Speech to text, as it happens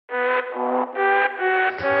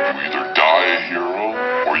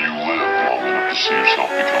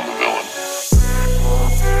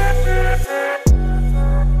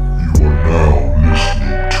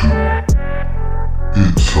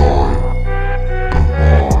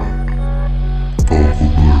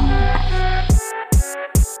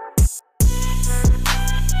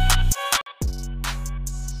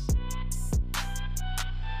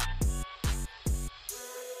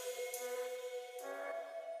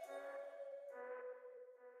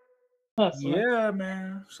Hustler. Yeah,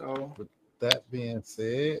 man. So With that being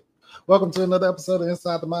said, welcome to another episode of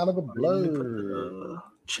Inside the Mind of a let me put Blur. the All the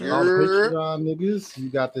chat. You're Patreon niggas, you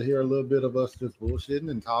got to hear a little bit of us just bullshitting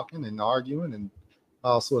and talking and arguing and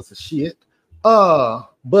all sorts of shit. But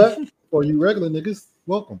for you regular niggas,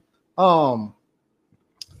 welcome. Um,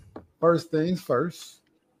 First things first,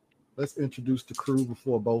 let's introduce the crew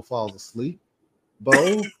before Bo falls asleep.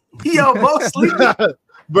 Bo, Yo, both sleeping.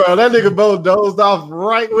 bro, that nigga Bo dozed off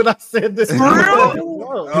right when I said this. For real? I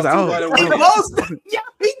was like, Hey, oh, both. Yeah,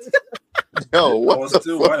 yo, I what was the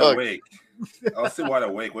still fuck? wide awake. I was still wide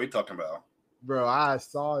awake. What are you talking about? Bro, I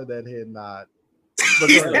saw that head nod.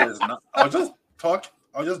 It is not- I was just talking.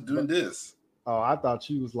 I was just doing this. Oh, I thought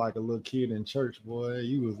you was like a little kid in church, boy.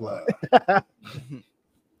 You was Uh, like,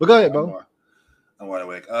 but go ahead, I'm, Bo. I'm wide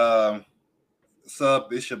awake. What's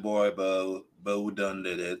up? It's your boy Bo. Bo done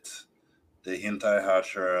did it. The hentai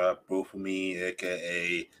Hashira, bro for me,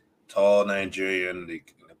 aka tall Nigerian in the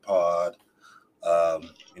pod.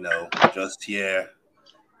 Just here,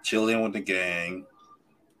 chilling with the gang,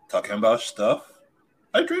 talking about stuff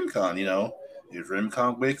like Dreamcon. It's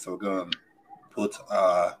Dreamcon week, so we're gonna put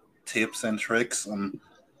tips and tricks on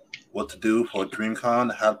what to do for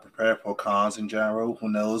Dreamcon, how to prepare for cons in general. Who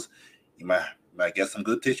knows? You might get some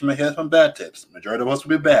good tips, you might get some bad tips. Majority of us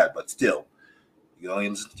will be bad, but still, you're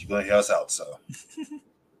gonna hear us out. So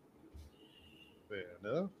Fair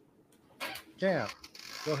enough. Cam,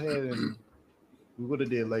 go ahead and we would have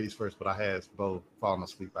did ladies first, but I had Bo falling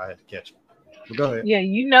asleep. I had to catch him. But go ahead. Yeah,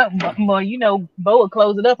 Bo will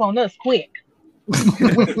close it up on us quick.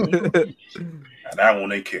 and I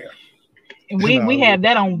won't care. And we No. have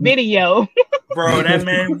that on video. bro, that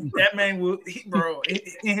man will, bro,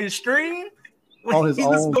 in his stream. On his he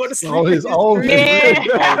was own, going to sleep on his in own. stream.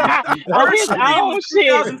 Yeah. On his First own stream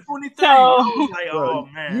shit. was 2023. I was like, Bro, oh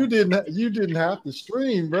man, you didn't have to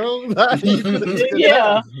stream, bro.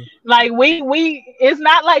 Yeah. Like we it's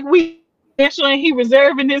not like we intentionally he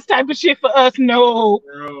reserving this type of shit for us. No.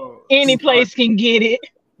 bro. Any place can get it.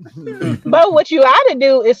 But what you ought to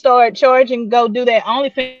do is start charging, go do that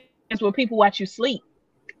OnlyFans where people watch you sleep.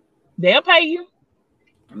 They'll pay you.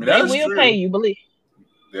 I mean, They that's will true. pay you, believe.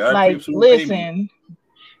 There are Like, people who pay me. listen,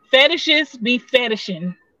 fetishes be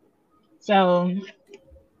fetishing. So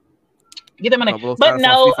get them money. Oh, But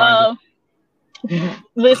no,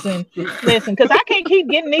 listen, because I can't keep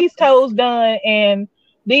getting these toes done and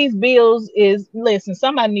these bills is listen,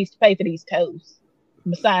 somebody needs to pay for these toes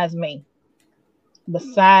besides me.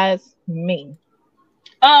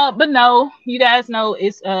 But no, you guys know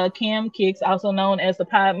it's Kim Kicks, also known as the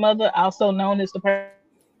Pod Mother, also known as the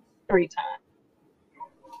every time.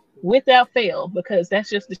 Without fail, because that's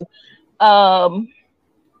just the I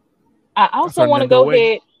also want to go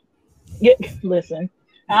ahead. Yeah, listen.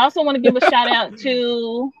 I also want to give a shout out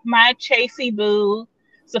to my Chasey Boo,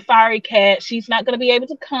 Safari Cat. She's not going to be able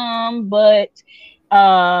to come, but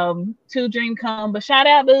to Dreamcon. But shout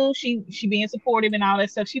out, Boo. She being supportive and all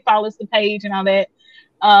that stuff. She follows the page and all that.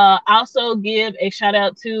 Also give a shout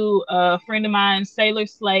out to a friend of mine, Sailor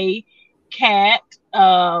Slay Cat.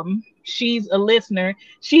 She's a listener.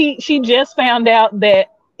 She just found out that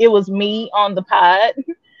it was me on the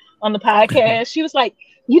podcast. She was like,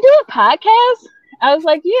 "You do a podcast?" I was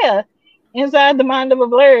like, "Yeah." Inside the Mind of a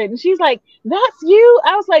Blur. And she's like, "That's you?"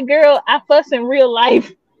 I was like, "Girl, I fuss in real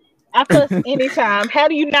life. I fuss anytime. How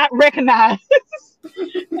do you not recognize?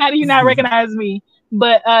 How do you not recognize me?"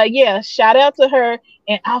 But yeah, shout out to her,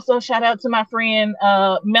 and also shout out to my friend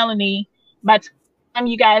Melanie. By the time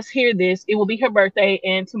you guys hear this, it will be her birthday,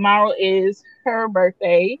 and tomorrow is her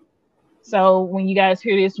birthday. So when you guys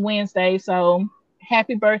hear this Wednesday, so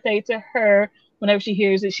happy birthday to her whenever she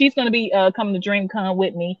hears it. She's gonna be coming to DreamCon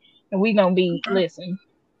with me, and we're gonna be listen.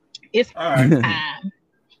 It's All right. time.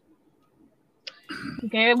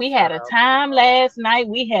 Girl, we had a time last night.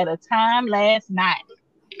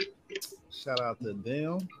 Shout out to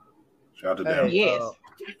them. Shout out to Hey, them.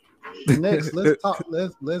 Yes. Next, let's talk.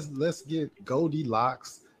 Let's get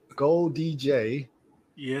Goldilocks, Gold DJ,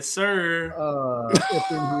 Yes, sir.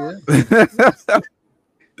 up in here.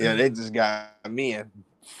 Yeah, they just got me in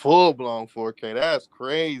full blown 4K. That's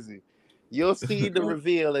crazy. You'll see the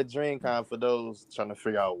reveal at DreamCon for those trying to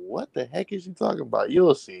figure out what the heck is she talking about.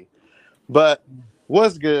 You'll see. But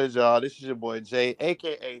what's good, y'all? This is your boy Jay,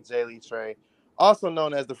 aka Jay Lee Trey, also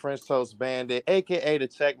known as the French Toast Bandit, aka the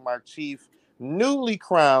Checkmark Chief, newly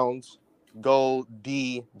crowned Gold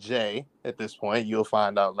DJ at this point. You'll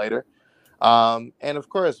find out later. And of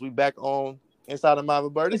course, we back on Inside of Mama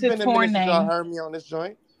Bird. It's It's been his a minute porn since y'all name. heard me on this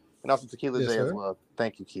joint. And also Tequila Yes, J as sir. well.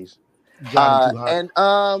 Thank you, Keisha. Johnny Too Hot. And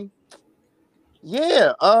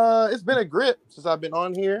Yeah, it's been a grip since I've been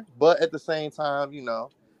on here, but at the same time,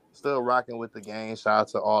 still rocking with the game. Shout out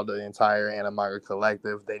to all the entire Animaga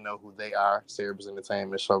collective. They know who they are. Cerebus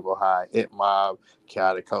Entertainment, Shogo High, It Mob,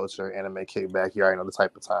 Chaotic Culture, Anime Kickback. You already know the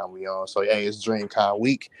type of time we on. So, hey, it's DreamCon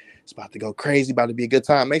week. It's about to go crazy, about to be a good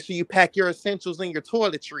time. Make sure you pack your essentials and your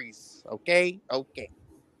toiletries, okay? Okay.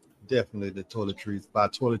 Definitely the toiletries. By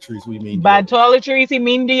toiletries, we mean By deodorant. toiletries, he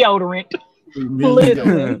mean deodorant. We mean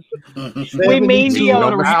Listen, deodorant. we mean 72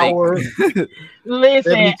 deodorant. hours.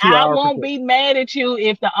 Listen, 72 I hours. won't be mad at you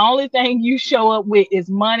if the only thing you show up with is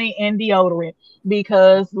money and deodorant.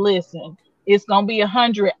 Because listen, it's gonna be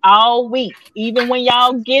 100 all week. Even when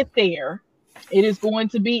y'all get there, it is going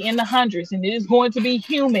to be in the hundreds, and it is going to be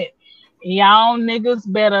humid. Y'all niggas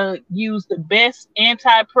better use the best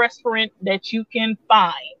antiperspirant that you can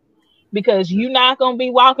find. Because you're not gonna be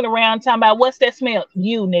walking around talking about what's that smell.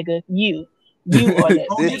 You nigga, you are that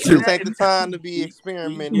This smell. ain't the time to be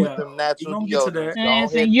experimenting with them natural gonna get to deodorants. that. Go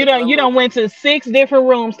ahead, And you put don't your you don't went to 6 different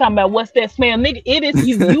rooms talking about what's that smell, nigga. It is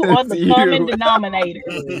you. You are the It's common you. denominator.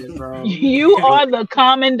 Yeah, bro. You are the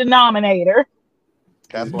common denominator.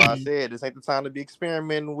 That's why I said this ain't the time to be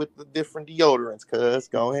experimenting with the different deodorants, cuz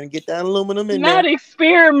go ahead and get that aluminum in Not there.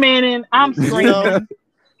 experimenting. I'm screaming.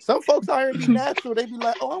 Some folks out here be natural. They be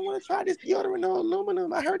like, oh, I want to try this deodorant on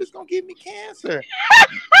aluminum. I heard it's going to give me cancer.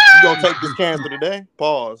 You going to take this cancer today?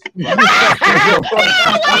 Pause. Wait a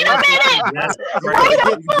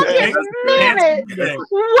minute.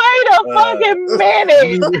 Wait a fucking minute.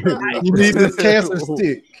 You need this cancer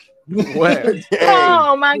stick. What?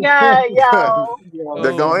 Oh my God, y'all.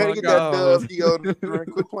 They're Oh going my to get that Dove God. deodorant.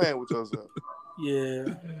 Quit playing with yourself.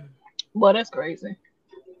 Yeah. Boy, that's crazy.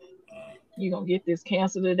 You gonna get this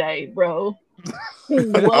cancer today, bro.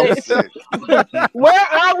 I'm What? sick. Where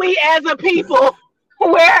are we as a people?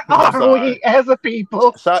 Where are sorry. we as a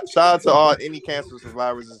people? Shout out to all any cancer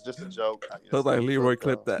survivors. It's just a joke. Looks like Leroy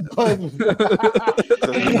clipped that.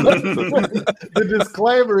 The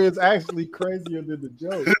disclaimer is actually crazier than the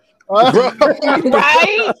joke. Right?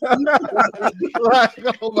 Like,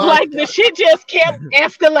 oh my Like the shit just kept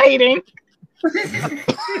escalating.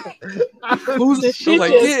 Who's The shit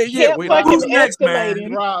like, just yeah, kept wait, fucking who's next, man?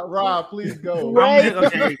 escalating. Rob, please go. Right?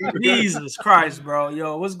 Okay, Jesus Christ, bro.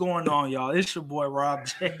 Yo, what's going on, y'all? It's your boy Rob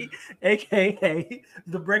J, aka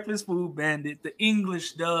the Breakfast Food Bandit, the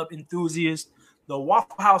English dub enthusiast, the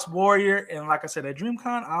Waffle House warrior, and like I said at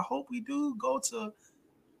DreamCon, I hope we do go to.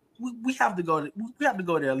 We have to go. We have to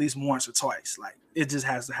go there at least once or twice. Like it just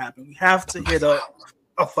has to happen. We have to hit up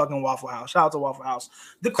a fucking Waffle House. Shout out to Waffle House.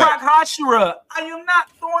 The Croc Hashira. I am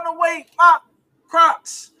not throwing away my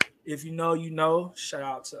Crocs. If you know, you know. Shout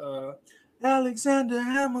out to Alexander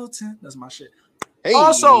Hamilton. That's my shit. Hey.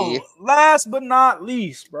 Also, last but not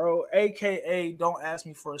least, bro, aka don't ask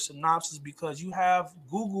me for a synopsis because you have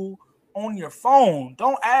Google on your phone.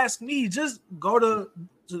 Don't ask me. Just go to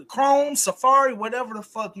Chrome, Safari, whatever the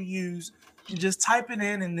fuck you use, and just type it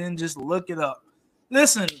in and then just look it up.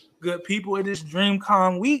 Listen, good people, it is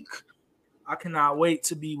DreamCon week. I cannot wait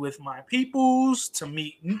to be with my peoples, to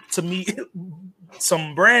meet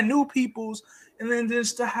some brand new peoples, and then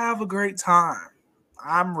just to have a great time.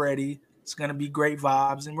 I'm ready. It's gonna be great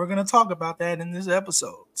vibes, and we're gonna talk about that in this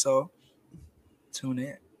episode. So tune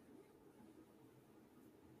in.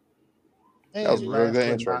 And That was a real last good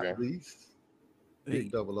but intro, not gang. least, Big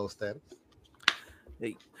Double O status.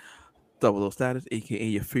 Double O status, aka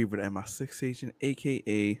your favorite MI6 agent,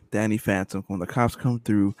 aka Danny Phantom. When the cops come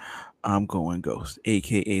through, I'm going ghost,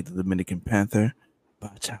 aka the Dominican Panther.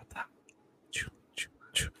 Bachata. Choo, choo,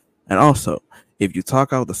 choo. And also, if you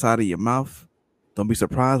talk out the side of your mouth, don't be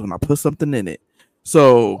surprised when I put something in it.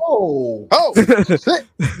 So, Oh, shit.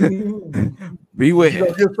 beware. You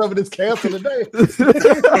gonna get some of this cancer today.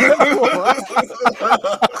 What?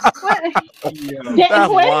 Wait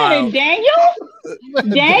a minute, Daniel?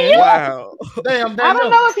 Daniel? Wow. Damn, I don't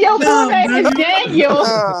know if your full name is Daniel,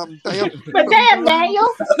 but damn, Daniel.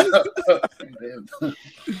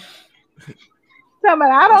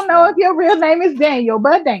 Somebody, I don't know if your real name is Daniel,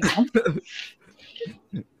 but damn.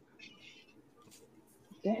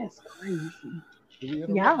 That's crazy.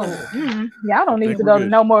 Y'all don't need to go to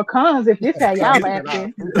no more cons if this how y'all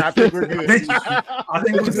acting. I think we're good. I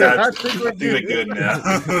think We're good now.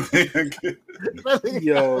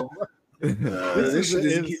 Yo, This is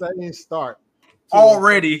an insane start.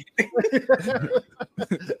 already. I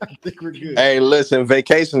think we're good. Hey, listen,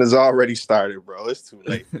 vacation has already started, bro. It's too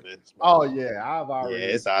late for this. Oh yeah, I've already. Yeah,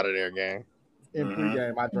 it's out of there, gang. In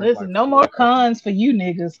pregame, I drank Listen, like no more cons for you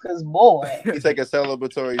niggas, cause boy. You take a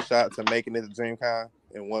celebratory shot to making it to DreamCon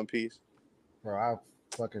in one piece. Bro, I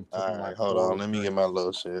fucking took All my right, hold on. Let me get my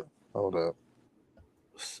little shit. Hold up.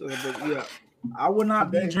 So, but yeah, I will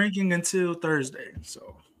not be drinking until Thursday.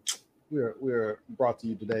 So we're brought to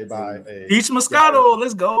you today by a Peach Moscato.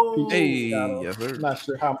 Let's go. Hey, Moscato. yes, sir. I'm not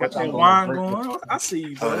sure how much Got I'm that going wine to drink. going. I see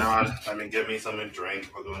you, Oh bro. no! I mean, give me something to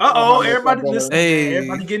drink. Everybody listen. Hey.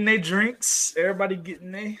 Everybody getting their drinks. Everybody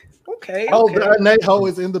getting their. Okay. Oh, Okay. the Neho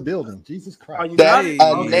is in the building. Jesus Oh, Christ. you That got it.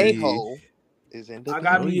 a Okay. Neho is in the I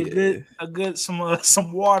got building. me a good some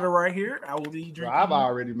water right here. I will be drinking. Well, I've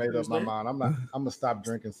already made up my Thursday. mind. I'm gonna stop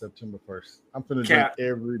drinking September 1st. I'm gonna drink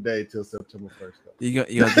every day till September 1st. You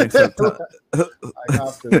gonna drink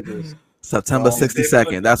September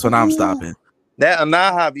 62nd. That's when I'm stopping. That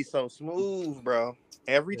Anaha be so smooth, bro.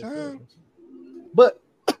 Every time. But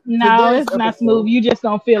no, it's not smooth. You just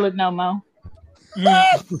don't feel it no more.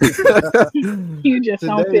 You just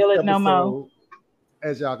don't feel it no more.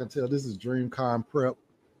 As y'all can tell, this is Dreamcon prep.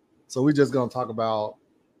 So we're just gonna talk about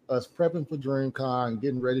us prepping for Dreamcon,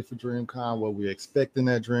 getting ready for Dreamcon, what we're expecting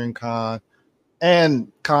at Dreamcon,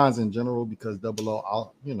 and cons in general, because Double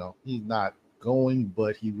O, he's not going,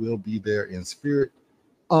 but he will be there in spirit.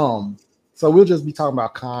 So we'll just be talking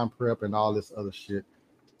about con prep and all this other shit.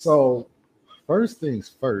 So first things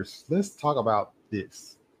first, let's talk about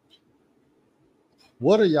this.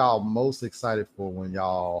 What are y'all most excited for when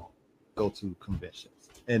y'all go to conventions?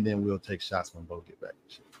 And then we'll take shots when both get back.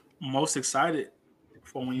 Most excited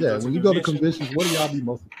for when you when you go to conventions, what do y'all be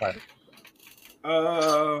most excited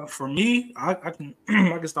for? For me, I can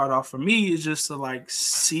I can start off. For me, it's just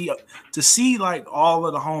to see like all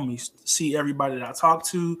of the homies, see everybody that I talk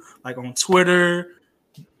to, like on Twitter,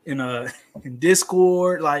 in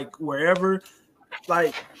Discord, like wherever.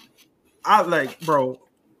 Like bro,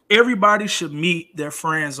 everybody should meet their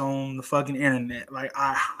friends on the fucking internet. Like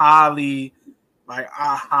I highly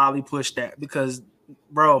push that, because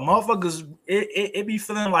bro, motherfuckers, it be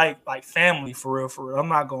feeling like family for real. I'm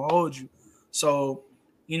not gonna hold you. So,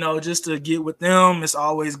 just to get with them, it's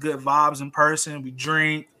always good vibes in person. We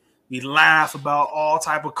drink, we laugh about all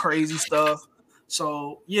type of crazy stuff.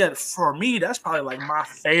 So yeah, for me, that's probably like my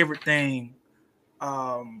favorite thing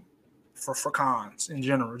for cons in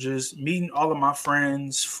general. Just meeting all of my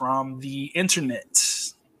friends from the internet.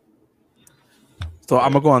 So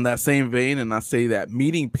I'm gonna go on that same vein, and I say that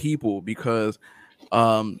meeting people, because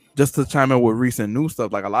just to chime in with recent news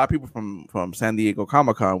stuff, like a lot of people from San Diego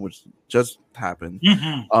Comic-Con, which just happened,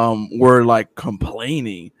 were like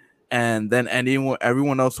complaining, and then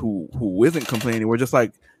everyone else who isn't complaining, we're just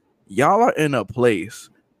like, y'all are in a place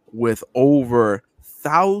with over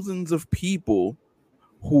thousands of people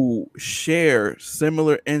who share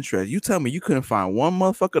similar interests. You tell me you couldn't find one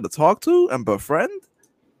motherfucker to talk to and befriend?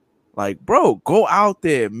 Like, bro, go out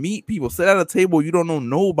there, meet people, sit at a table you don't know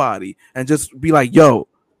nobody, and just be like, yo,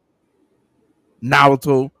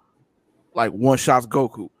 Naruto, like one shot's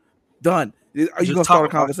Goku. Done. Are you gonna start a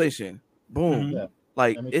conversation? Boom. Mm-hmm.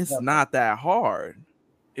 Like, it's not that hard.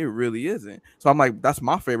 It really isn't. So I'm like, that's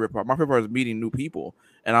my favorite part. My favorite part is meeting new people.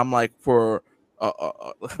 And I'm like, for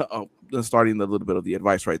starting a little bit of the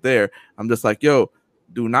advice right there, I'm just like, yo,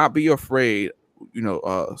 do not be afraid,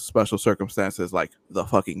 special circumstances like the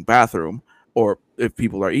fucking bathroom, or if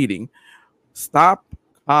people are eating. Stop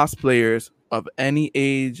cosplayers of any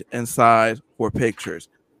age and size for pictures.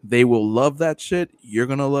 They will love that shit. You're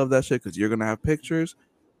gonna love that shit because you're gonna have pictures.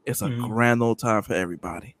 It's a grand old time for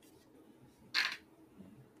everybody.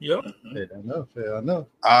 Yep. Fair enough.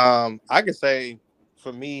 I could say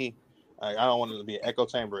for me, I don't want it to be an echo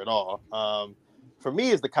chamber at all. For me,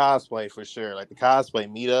 it's the cosplay for sure, like the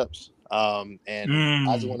cosplay meetups. And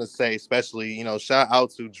I just want to say, especially, shout out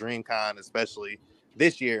to Dreamcon, especially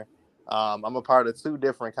this year. I'm a part of 2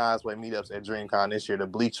 different cosplay meetups at Dreamcon this year, the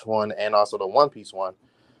Bleach one and also the One Piece one.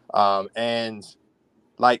 And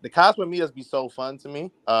like the cosplay meetups be so fun to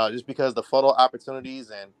me, just because the photo opportunities,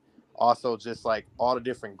 and also just like all the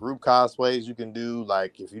different group cosplays you can do.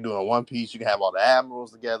 Like if you're doing One Piece, you can have all the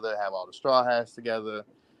admirals together, have all the Straw Hats together,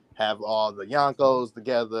 have all the Yonkos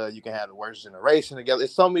together. You can have the Worst Generation together.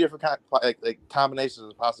 There's so many different like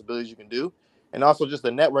combinations of possibilities you can do. And also just the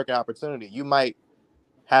networking opportunity. You might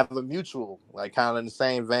have a mutual, like kind of in the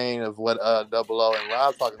same vein of what Double O and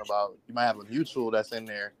Rob's talking about. You might have a mutual that's in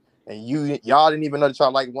there, and y'all didn't even know that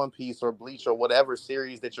y'all like One Piece or Bleach or whatever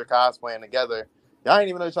series that you're cosplaying together. Y'all didn't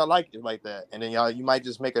even know that y'all liked it like that. And then you might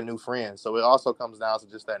just make a new friend. So it also comes down to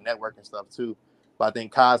just that networking stuff too. But I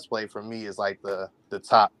think cosplay for me is like the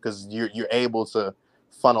top, because you're able to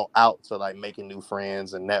funnel out to like making new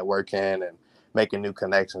friends and networking and making new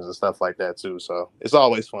connections and stuff like that too. So it's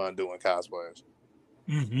always fun doing cosplays.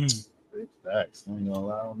 Big facts. I ain't gonna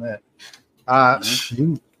lie on that.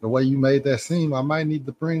 the way you made that seem, I might need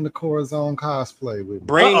to bring the Corazon cosplay with me.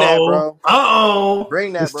 Bring that, bro. Uh-oh.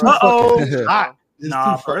 Bring that, It's bro. too fucking hot. It's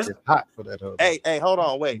Nah, too fucking hot for that. Other. Hey, hold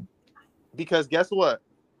on, wait. Because guess what?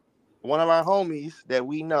 One of our homies that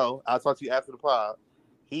we know, I'll talk to you after the pod.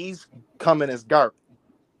 He's coming as Garp.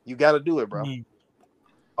 You got to do it, bro.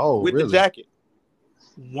 Oh, with really? the jacket.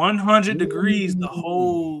 100 degrees the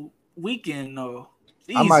whole weekend, though.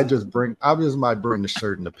 I might just bring the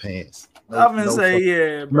shirt and the pants. I'm gonna say,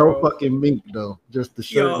 yeah, bro. No fucking mink though. Just the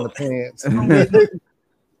shirt and the pants.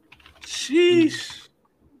 Sheesh.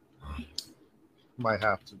 Might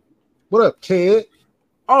have to. What up, kid?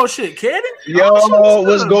 Oh shit, kid? Yo,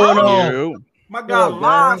 what's going on? My guy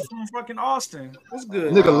live from fucking Austin. What's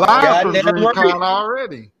good? Nigga live from Dreamcon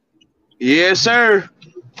already. Yes, sir.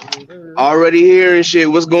 Already here and shit.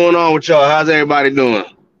 What's going on with y'all? How's everybody doing?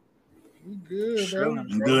 Good, bro.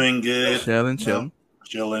 I'm doing good. Chilling.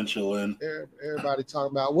 Everybody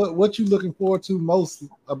talking about what you looking forward to most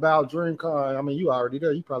about Dreamcon. I mean, you already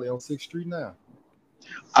there. You probably on 6th Street now.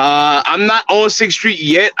 I'm not on 6th Street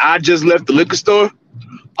yet. I just left the liquor store.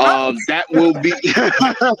 That will be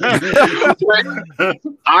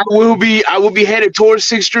I will be headed towards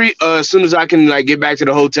 6th Street as soon as I can get back to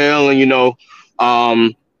the hotel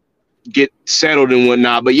and get settled and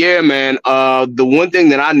whatnot. But yeah, man, the one thing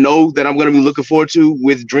that I know that I'm going to be looking forward to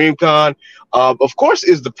with DreamCon, of course,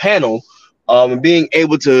 is the panel. And being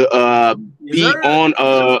able to be on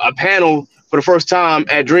a panel for the first time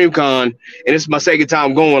at DreamCon, and it's my second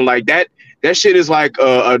time going. Like that shit is like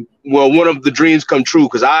one of the dreams come true,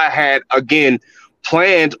 because I had again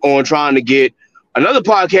planned on trying to get another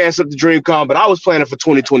podcast up to DreamCon, but I was planning for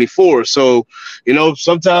 2024. So,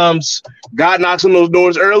 sometimes God knocks on those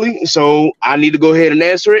doors early, so I need to go ahead and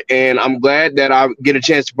answer it, and I'm glad that I get a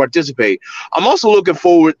chance to participate. I'm also looking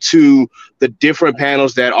forward to the different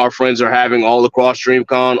panels that our friends are having all across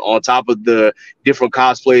DreamCon, on top of the different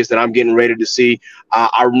cosplays that I'm getting ready to see.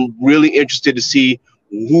 I'm really interested to see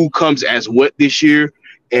who comes as what this year,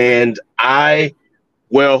 and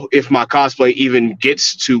if my cosplay even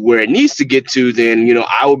gets to where it needs to get to, then,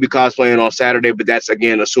 I will be cosplaying on Saturday, but that's,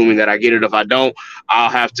 again, assuming that I get it. If I don't, I'll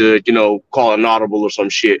have to, call an audible or some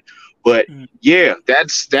shit. But yeah,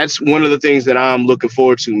 that's one of the things that I'm looking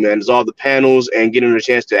forward to, man, is all the panels and getting a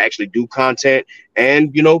chance to actually do content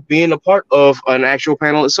and, being a part of an actual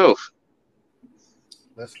panel itself.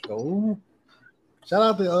 Let's go. Shout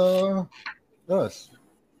out to us.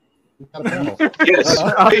 Yes,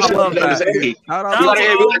 I love that.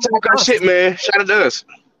 Talk our shit, man. Shout out to us.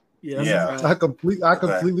 Yeah. I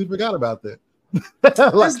completely forgot about that. This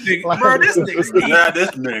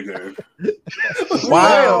nigga.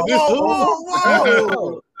 Wow.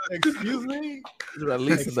 Whoa. Excuse me. At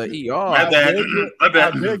least in the ER. My bad.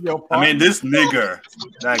 I mean, this nigga.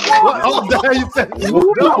 That guy. Oh, damn, you said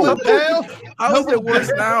How is it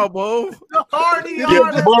worse now, bro?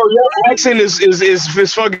 Yeah, bro, your accent is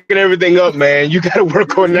fucking everything up, man. You gotta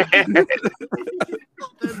work on that. That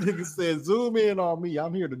nigga said, zoom in on me.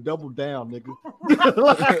 I'm here to double down, nigga.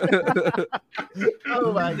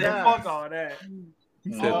 Oh my god. Fuck all that.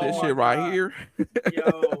 He said this shit right here.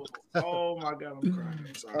 Yo. Oh my god, I'm crying.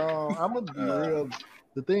 I'm gonna be real.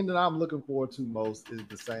 The thing that I'm looking forward to most is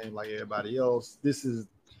the same like everybody else. This is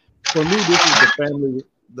for me. This is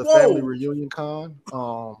the family reunion con.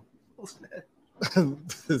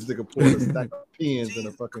 This nigga poured a stack of pins in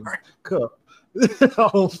a fucking cup on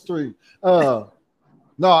the street. No,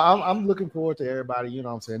 I'm looking forward to everybody. You know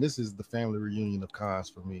what I'm saying? This is the family reunion of cons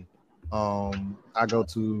for me. I go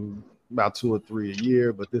to about 2 or 3 a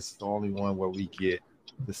year, but this is the only one where we get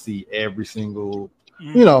to see every single,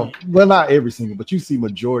 well, not every single, but you see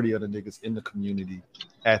majority of the niggas in the community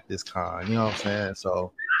at this con. You know what I'm saying?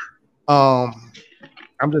 So, I'm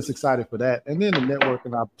just excited for that. And then the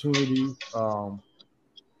networking opportunity,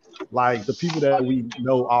 like the people that we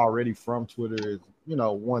know already from Twitter is,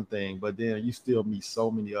 one thing, but then you still meet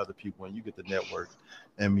so many other people and you get the network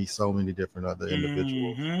and meet so many different other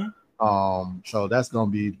individuals. So that's gonna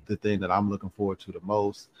be the thing that I'm looking forward to the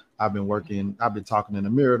most. I've been talking in the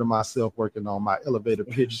mirror to myself, working on my elevator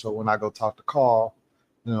pitch. So when I go talk to Carl,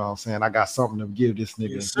 you know what I'm saying, I got something to give this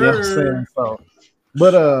nigga. Yes, you know what I'm saying? So,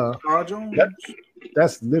 but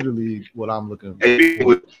that's literally what I'm looking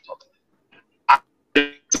for.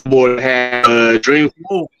 Boy had a dream.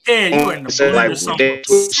 Oh, yeah, you in the blender something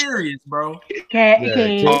serious, bro. I'm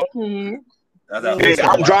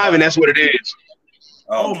driving. That's what it is.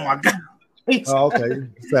 Oh my god. Oh, okay.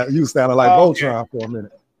 You sounded like Voltron for a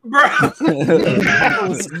minute. Bro. That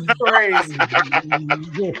was crazy.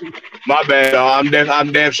 My bad. I'm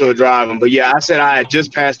damn sure driving. But yeah, I said I had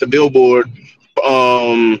just passed the billboard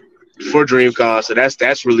for DreamCon. So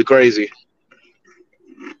that's really crazy.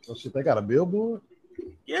 Oh shit, they got a billboard?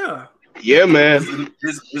 Yeah. Yeah, man.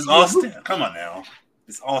 It's Austin. Come on now.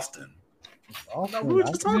 It's Austin. No, we were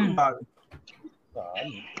just talking about it.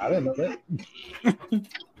 I didn't know that.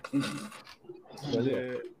 But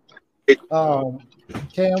yeah.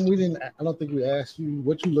 Cam, I don't think we asked you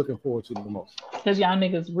what you looking forward to the most. Because y'all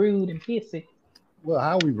niggas rude and pissy. Well,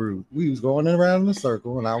 how we rude? We was going around in a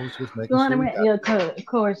circle, and I was just making Going sure. around, yeah, of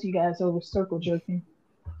course, you guys over circle jerking.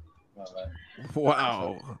 All right.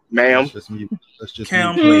 Wow, ma'am. Let's just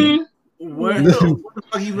Cam, move. please. What the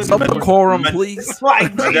fuck you looking some for? decorum, please.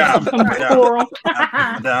 Like, Madam, Some decorum.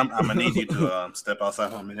 Madam, I'm gonna need you to step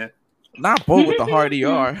outside for a minute. Not both with the hard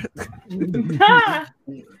ER.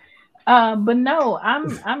 But no,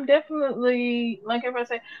 I'm definitely, like everybody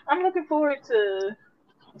say, I'm looking forward to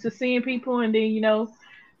seeing people and then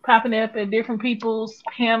popping up at different people's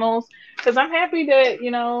panels, because I'm happy that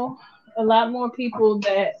a lot more people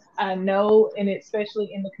that I know, and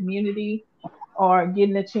especially in the community, are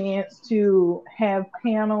getting a chance to have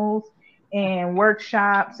panels and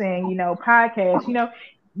workshops and podcasts,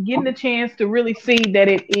 getting the chance to really see that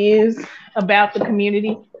it is about the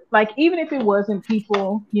community. Like, even if it wasn't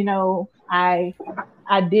people I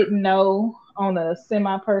didn't know on a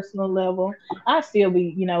semi-personal level, I still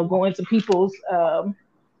be going to people's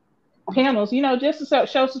panels, just to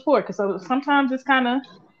show support, because sometimes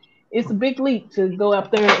it's a big leap to go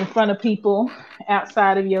up there in front of people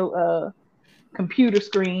outside of your computer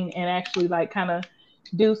screen and actually kind of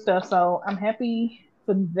do stuff. So I'm happy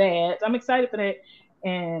for that. I'm excited for that.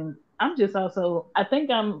 And I'm just also,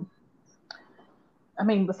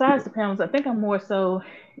 besides the panels, I think I'm more so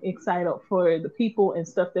excited for the people and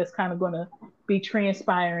stuff that's kind of going to be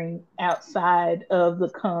transpiring outside of the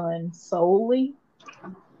con solely.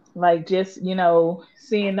 Like, just,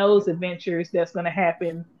 seeing those adventures that's going to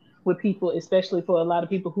happen with people, especially for a lot of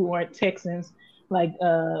people who aren't Texans, like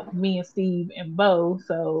me and Steve and Bo.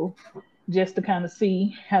 So just to kind of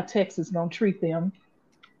see how Texas going to treat them,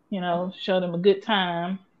 show them a good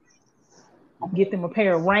time, get them a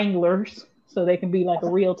pair of Wranglers so they can be like a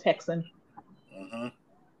real Texan. Mm-hmm.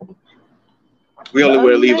 We only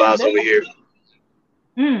wear Levi's over here.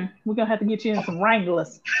 We're gonna have to get you in some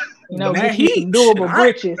Wranglers. That get you some durable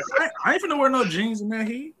britches. I ain't finna wear no jeans in that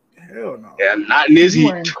heat. Hell no. Yeah, not in this You heat.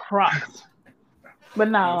 wearing Crocs. But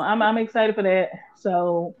no, I'm excited for that.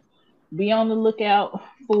 So be on the lookout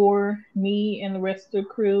for me and the rest of the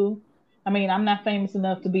crew. I'm not famous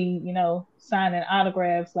enough to be, signing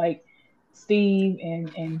autographs like Steve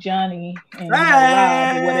and Johnny and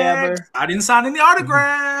Rob or whatever. I didn't sign any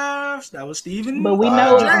autographs. That was Steven. But we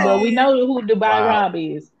know who Dubai Rob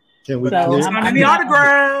is. Can we clear any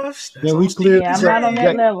autographs? Can we clear this? I'm not on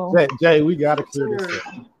that level. Jay, we gotta clear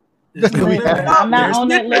this up. I'm not on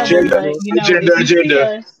that level. But,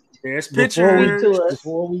 agenda. There's pictures.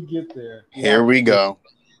 Before we get there, Here we go.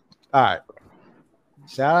 All right.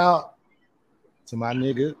 Shout out to my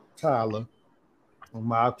nigga Tyler on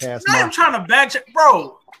Mobcast. I'm trying to back check,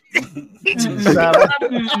 bro. Shout out.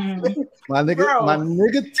 My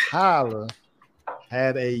nigga Tyler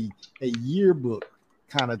had a yearbook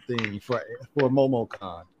kind of thing for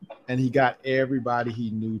MomoCon, and he got everybody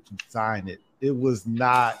he knew to sign it. It was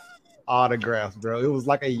not autographs, bro. It was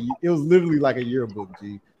literally like a yearbook,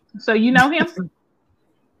 G. So you know him?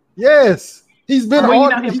 Yes. He's been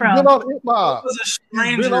on him from? It was a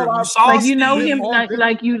stranger. Like you know him,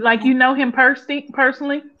 like you know him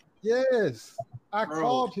personally? Yes. I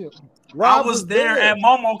called him. I was there at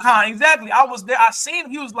MomoCon. Exactly. I was there. I seen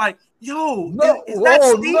him. He was like, yo, is that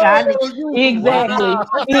Steve?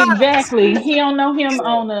 Exactly. He don't know him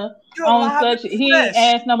on such. He ain't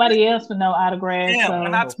asked nobody else for no autographs.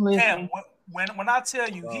 When I tell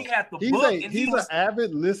you, he had the book. He's an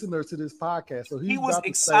avid listener to this podcast, so he was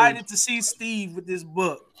excited to see Steve with this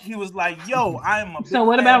book. He was like, "Yo, I am a." So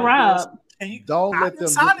what about Rob? Don't let them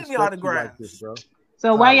sign any autographs, like this, bro.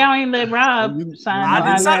 So why y'all ain't let Rob sign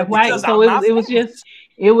the autograph? Why? So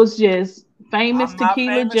it was just famous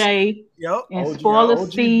Tequila J and Spoiler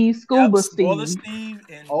Steve, Scuba Steve, Spoiler Steve,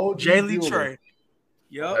 and J. Lee Trey.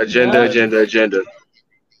 Agenda.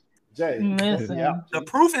 Jay, the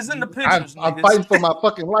proof is in the pictures. I'm fighting for my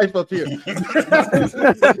fucking life up here,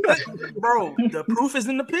 bro. The proof is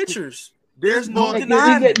in the pictures. There's no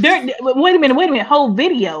denying. Wait a minute. Whole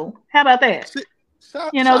video. How about that?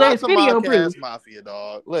 There's video proof. Mafia,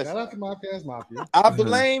 dog. Listen, shout out to Mobcast Mafia. I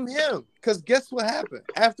blame him because guess what happened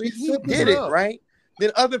after he did it, right?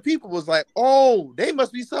 Then other people was like, "Oh, they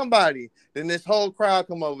must be somebody." Then this whole crowd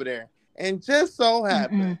come over there, and just so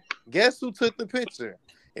happened, guess who took the picture?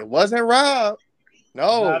 It wasn't Rob.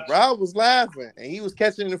 No, Rob was laughing and he was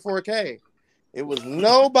catching it in 4K. It was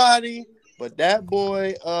nobody but that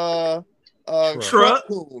boy Truck,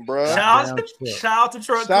 bro. Shout out to Truck. Shout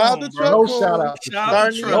out to Truck. No shout out to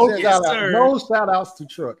Truck. No shout outs to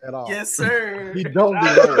Truck at all. Yes, sir. He don't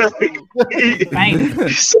deserve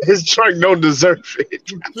it. His truck don't deserve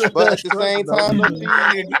it. But at the same time,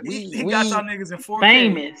 he got y'all niggas in 4K.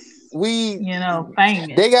 Famous.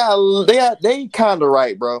 Famous. They kind of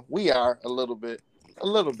right, bro. We are a little bit.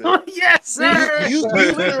 Yes, sir. You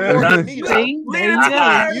more than me. See?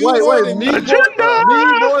 There you go. Wait, me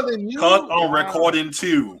more than you. Cut on recording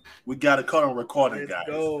too. We got to cut on recording, guys.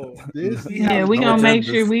 Yeah, we gonna make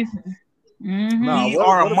sure we. We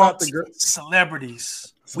are amongst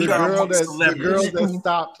celebrities. The girl that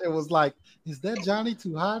stopped and was like, "Is that Johnny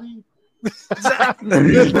Too Hottie?"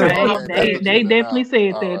 They definitely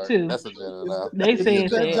said that too. That's a general. They said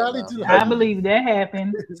that. I believe that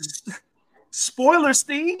happened. Spoiler,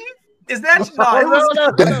 Steve. Is that That's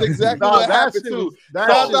exactly what happened too. Shout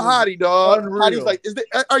out to Hottie, dog. Hottie's like,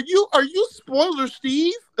 are you spoiler,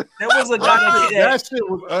 Steve? There was a guy that shit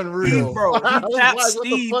was unreal, bro. He tapped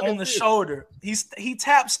Steve on the shoulder. He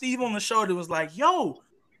tapped Steve on the shoulder. Was like, "Yo,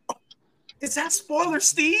 is that spoiler,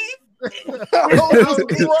 Steve?" No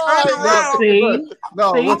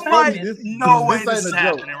way this is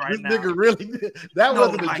happening right now. This nigga really did. That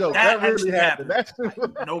wasn't a joke. That really happened. That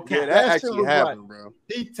actually happened, bro.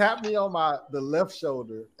 He tapped me on the left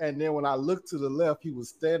shoulder, and then when I looked to the left, he was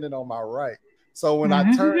standing on my right. So when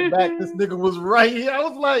I turned back, this nigga was right here. I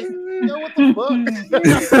was like, "Yo, what the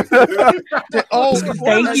fuck?"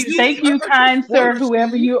 Thank you, kind sir,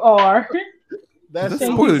 whoever you are. That's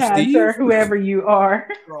Thank you, kind sir, whoever you are,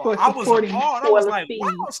 for supporting I was like,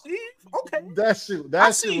 "Wow, Steve, okay."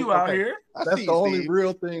 I see you out here. That's the only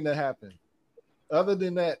real thing that happened. Other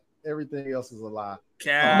than that, everything else is a lie.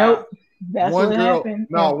 Nope. That's what happened.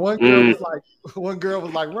 No, one girl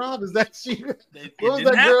was like, "Rob, is that she?" What was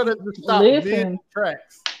that girl that just stopped mid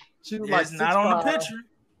tracks? She was like, not on the picture.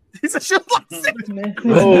 He said she was like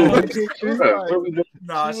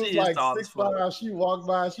 6'5". She walked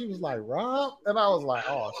by. She was like, "Rob," and I was like,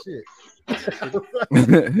 "Oh shit."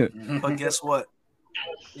 But guess what?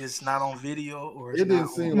 It's not on video, or it didn't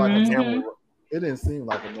seem like a normal. It didn't seem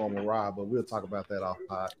like a normal ride, but we'll talk about that off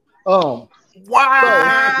pod. Wow!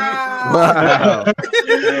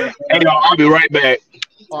 Hey, I'll be right back.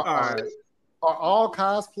 All right. Are all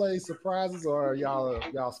cosplay surprises, or are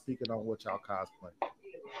y'all speaking on what y'all cosplay?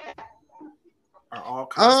 Are all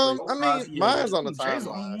cosplay? I mean, mine's on the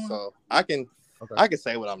timeline, so I can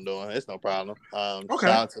say what I'm doing. It's no problem. Okay.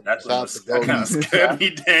 Shout out to Goldie scared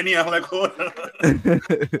me, Danny. I'm like, what?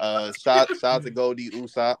 Shout out to Goldie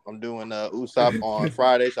Usopp. I'm doing Usopp on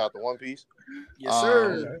Friday. Shout out to One Piece. Yes,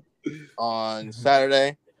 sir. On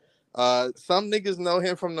Saturday. Some niggas know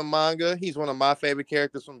him from the manga. He's one of my favorite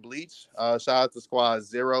characters from Bleach. Shout out to Squad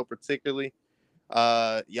Zero particularly.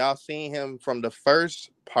 Y'all seen him from the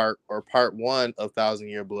first part or part 1 of 1,000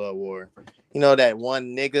 Year Blood War. You know that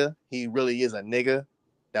one nigga, he really is a nigga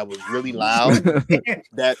that was really loud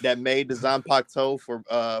that made the Zanpakuto for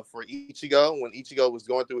Ichigo when Ichigo was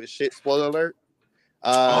going through his shit. Spoiler alert.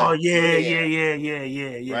 Yeah.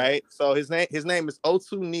 Right. So his name is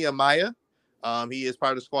Otu Nehemiah. He is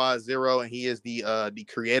part of Squad Zero, and he is the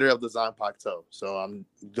creator of the Zanpakuto. So I'm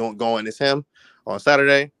going as him on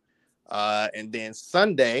Saturday. And then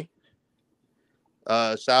Sunday,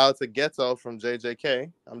 shout out to Ghetto from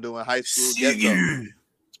JJK. I'm doing high school Ghetto.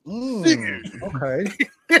 Okay.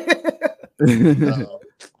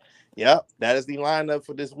 Yep, that is the lineup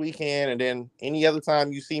for this weekend. And then any other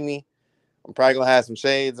time you see me, I'm probably gonna have some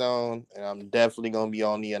shades on, and I'm definitely gonna be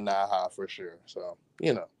on the Anaha for sure. So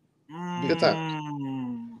good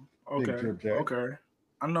time. Okay.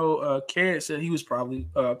 I know Carrot said he was probably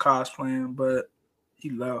cosplaying, but he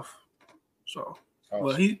left. So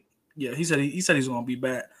he said he's gonna be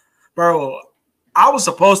back, bro. I was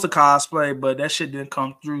supposed to cosplay, but that shit didn't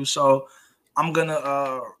come through. So I'm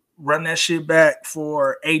gonna run that shit back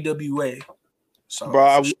for AWA. So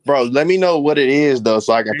bro, let me know what it is though,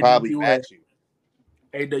 so I can probably match you.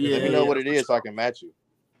 Let me know what it is, so I can match you.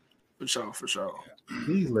 For sure.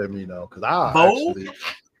 Please let me know, because I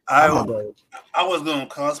was gonna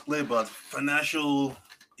cosplay, but financial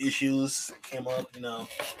issues came up.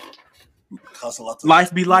 Costs a lot.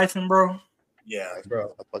 Life be lifing, bro. Yeah,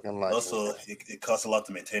 bro. Also, it costs a lot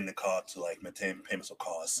to maintain the car, to maintain payments of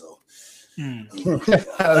cars. So,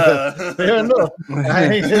 fair enough.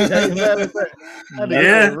 I ain't mad at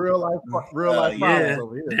that. Real life problems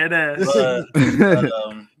over here.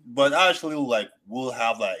 But actually, we'll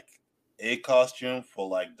have a costume for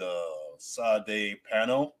the Saturday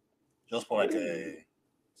panel just for like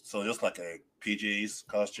just like a PJ's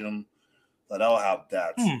costume. So that will have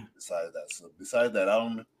that. Besides that, I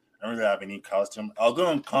don't really have any costume. I was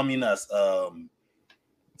gonna come in as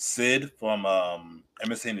Sid from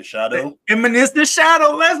Emerson in the Shadow. Eminence the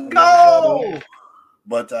Shadow, let's go.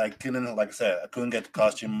 But I couldn't, like I said, I couldn't get the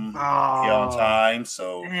costume here on time,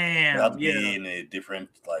 so it had to be in a different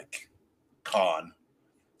like con.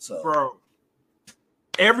 So, bro,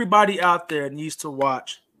 everybody out there needs to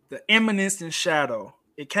watch the Eminence in Shadow.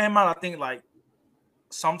 It came out, I think, like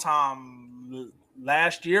sometime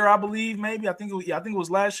last year, I believe. Maybe I think it was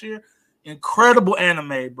last year. Incredible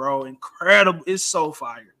anime, bro. Incredible. It's so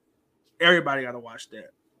fire. Everybody got to watch that.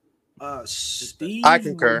 Steve, I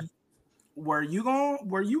concur. Were you gonna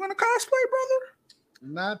cosplay, brother?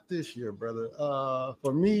 Not this year, brother.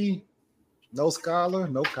 For me, no scholar,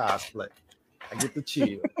 no cosplay. I get to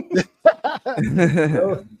chill.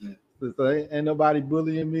 Ain't nobody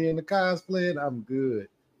bullying me in the cosplay. I'm good.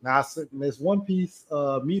 Now, this One Piece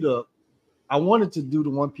meetup. I wanted to do the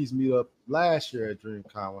One Piece meetup last year at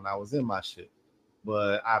Dreamcon when I was in my shit,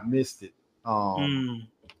 but I missed it.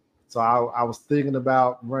 So I was thinking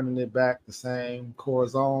about running it back the same core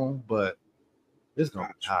zone, but it's gonna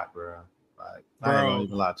be hot, bro. Like, I ain't gonna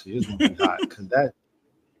even lie to you, it's gonna be hot because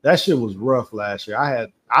that shit was rough last year.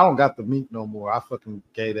 I don't got the mink no more. I fucking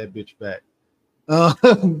gave that bitch back. For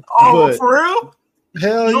real?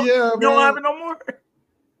 Hell yeah, you don't have it no more,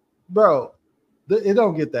 bro. It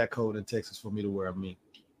don't get that cold in Texas for me to wear a mink.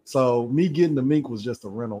 So me getting the mink was just a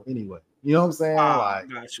rental anyway. You know what I'm saying? Got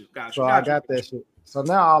you. So I got that shit. So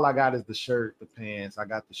now all I got is the shirt, the pants. I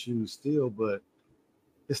got the shoes still, but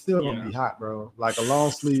it's still gonna be hot, bro. Like a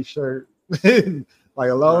long sleeve shirt, like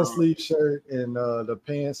a long sleeve shirt, and the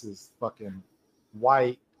pants is fucking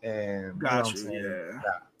white and got you. Yeah,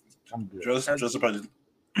 I'm good. Dress up as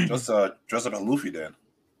Luffy then.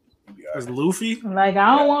 As Luffy? Like,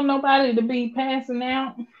 I don't want nobody to be passing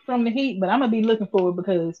out from the heat, but I'm gonna be looking forward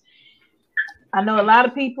because I know a lot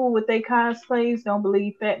of people with their cosplays don't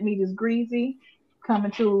believe fat meat is greasy.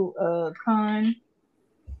 Coming to a con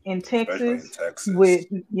in Texas, with,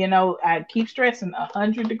 I keep stressing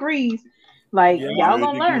 100 degrees. Like, y'all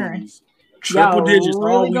gonna learn. Triple digits really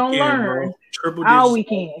all gonna weekend, learn. bro. Triple all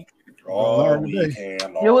digits weekend. All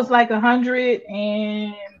weekend. It was like 103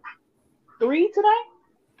 today.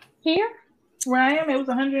 Here, where I am, it was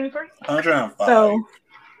 103. 105. So,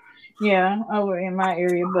 yeah, over in my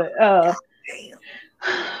area, but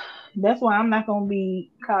that's why I'm not gonna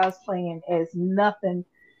be cosplaying as nothing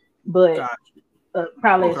but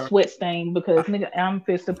probably a sweat stain because nigga, I'm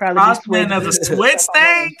fist to probably be sweating as a sweat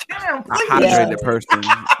stain. Cam, a hydrated person.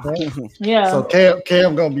 Yeah. So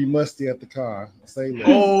Cam gonna be musty at the car. Say that.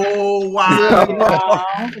 Oh wow.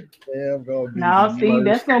 Cam gonna be see,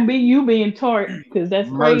 that's gonna be you being tart because that's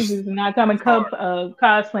crazy. It's not coming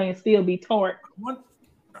cosplay and still be tart.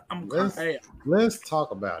 Let's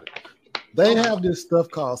talk about it. They have this stuff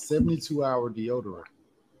called 72-hour deodorant.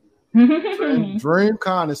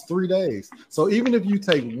 Dreamcon is 3 days. So even if you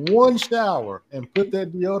take one shower and put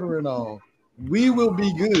that deodorant on, we will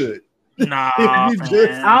be good. Nah, I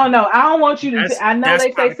don't know. I don't want you to. I know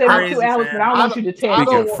they say 72 hours, but I don't want you to tell.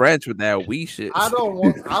 Speaking French with that wee shit. I don't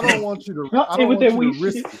want you to. I don't want you to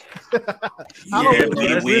risk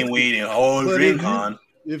it. We and whole Dreamcon.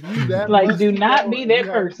 If you that like, do not be that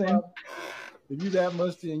person. If you that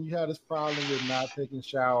musty and you have this problem with not taking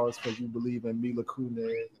showers because you believe in Mila Kunis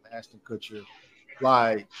and Ashton Kutcher,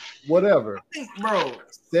 like whatever, bro.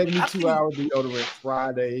 72-hour deodorant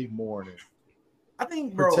Friday morning. I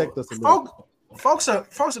think, bro. Protect us a little. Folks are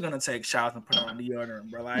gonna take showers and put on deodorant,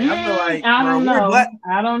 bro. Like I feel like, I don't know.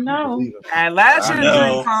 I don't know. At last year's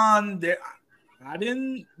DreamCon,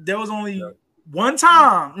 there was only one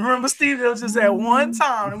time. Remember, Steve? There was just that one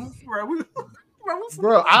time, bro.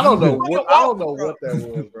 I don't know what that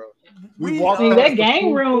was, bro. We walked that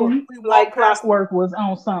game room like clockwork was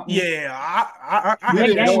on something. Yeah, I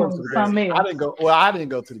didn't go to the game. I didn't go. Well, I didn't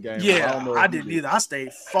go to the game. Yeah, I didn't either. I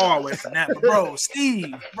stayed far away from that. But bro,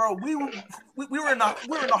 Steve, bro, we were in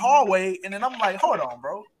the hallway, and then I'm like, hold on,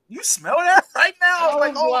 bro, you smell that right now? I was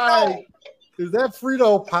like, no, is that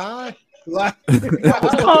Frito pie? Like,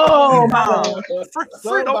 oh my God,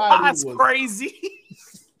 Frito pie's crazy.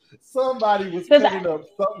 Somebody was cooking up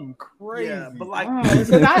something crazy. Yeah, but like,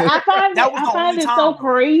 I find it so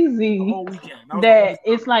crazy that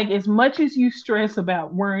it's like, as much as you stress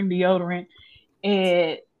about wearing deodorant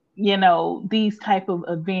at these type of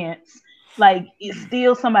events, like, it's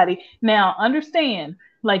still somebody. Now, understand,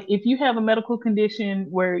 like, if you have a medical condition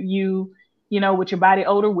where you with your body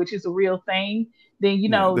odor, which is a real thing, then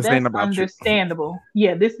that's understandable.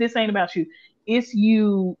 Yeah, this ain't about you. it's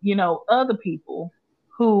you, other people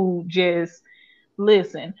who just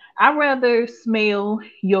listen. I'd rather smell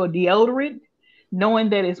your deodorant knowing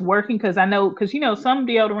that it's working because some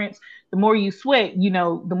deodorants, the more you sweat,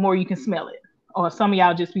 the more you can smell it. Or some of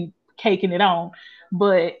y'all just be caking it on.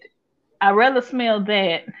 But I'd rather smell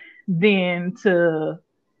that than to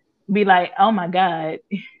be like, oh my God,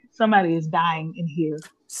 somebody is dying in here.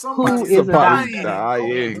 Who is a Somebody's dying?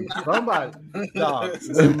 dying. Somebody, dog.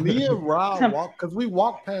 When me and Rob walked, because we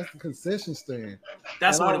walked past the concession stand.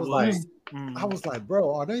 That's and what I it was. like, I was like,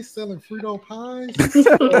 bro, are they selling Frito pies?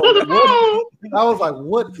 I was like,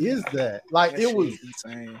 what is that? Like, That it shit was is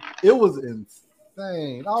insane. It was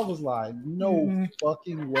insane. I was like, no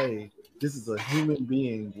fucking way. This is a human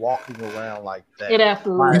being walking around like that. It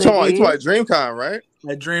absolutely You is. talking about DreamCon, right?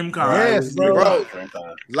 At DreamCon. Yes, bro.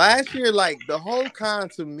 Last year, like the whole con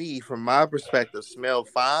to me, from my perspective, smelled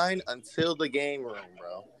fine until the game room,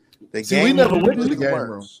 bro. We never went to the game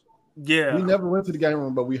room. Yeah, we never went to the game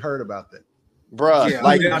room, but we heard about that, bro. Yeah,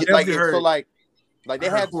 like they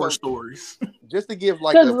I had horror stories. Just to give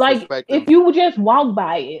like Because a like perspective. if you would just walk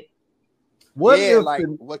by it, what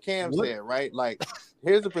Cam said, right? Like,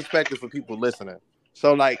 here's the perspective for people listening.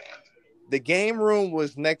 So like, the game room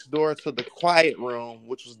was next door to the quiet room,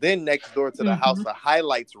 which was then next door to the House of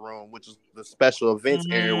Highlights room, which was the special events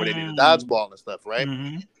area where they did the dodgeball and stuff, right?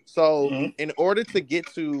 So in order to get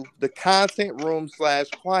to the content room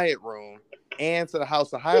 / quiet room and to the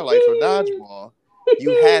House of Highlights or dodgeball,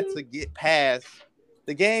 you had to get past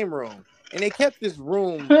the game room. And they kept this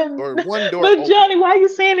room or one door but open. Johnny, why are you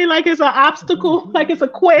saying it like it's an obstacle, like it's a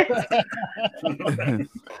quest?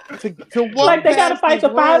 to walk like they gotta past fight this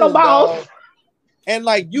the final room, boss. dog. And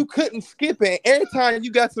like you couldn't skip it. Every time you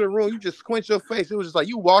got to the room, you just squint your face. It was just like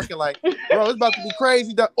you walking like, bro, it's about to be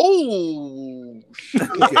crazy. Oh,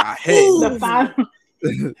 I hate the final.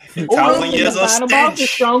 Years The of final boss is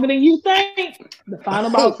stench. stronger than you think. The final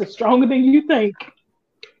boss is stronger than you think.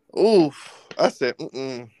 Oof. I said,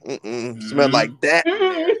 smell like that.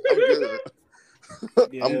 I'm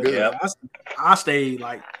good. I'm good. Yeah, I stayed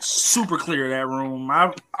like super clear of that room. I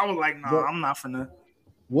was like, nah, I'm not finna.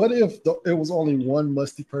 What if it was only one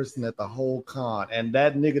musty person at the whole con, and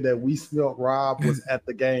that nigga that we smelt Rob was at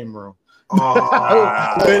the game room? Everybody,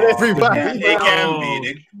 it can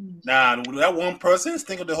be. Nah, that one person is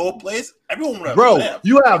thinking of the whole place. Everyone would have bro, left.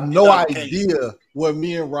 you have no Without idea what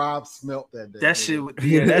me and Rob smelt that day. That shit was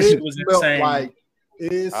insane. Like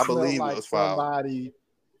it I smelled believe like it was foul. somebody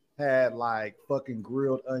had like fucking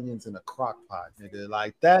grilled onions in a crock pot, nigga.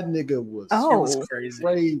 Like that nigga was It was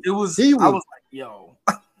crazy. It was. I was like, yo,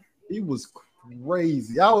 he was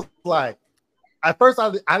crazy. I was like, at first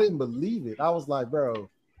I didn't believe it. I was like, bro,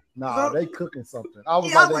 nah, they cooking something. I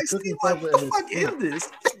was like, they cooking something. What the fuck is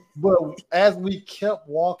this? But as we kept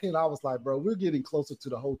walking, I was like, bro, we're getting closer to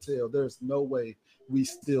the hotel. There's no way we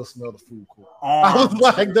still smell the food court. I was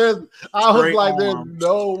like, there's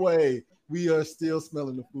no way we are still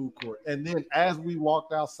smelling the food court. And then as we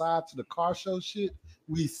walked outside to the car show shit,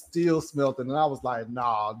 we still smelled it. And I was like,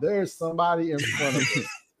 nah, there's somebody in front of us.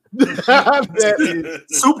 That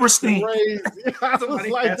is super stink. Crazy. I was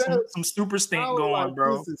like, some super stink going, like,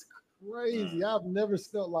 bro. This is crazy. I've never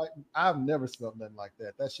smelled nothing like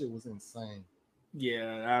that. That shit was insane.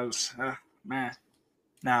 Yeah, that was man.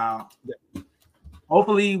 Now,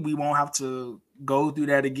 hopefully, we won't have to go through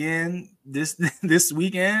that again this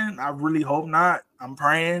weekend. I really hope not. I'm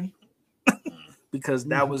praying because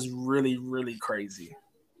that was really, really crazy.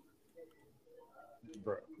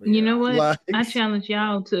 Bro, you know what? I challenge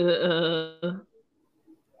y'all to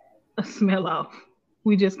a smell off.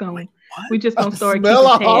 We just gonna start keeping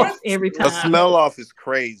tabs every time. A smell off is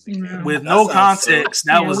crazy. With no context,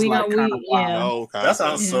 that was like kind of wild. That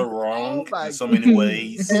sounds so wrong in so many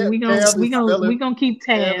ways. we gonna keep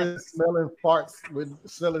tabs. Smelling farts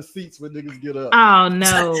smelling seats when niggas get up. Oh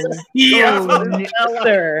no,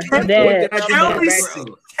 sir.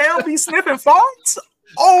 Can't be sniffing farts.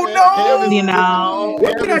 Oh no! You know, no.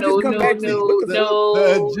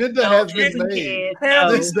 The agenda has been made.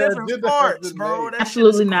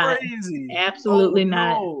 Absolutely not. Absolutely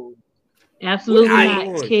not. Absolutely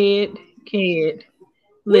not. Kid.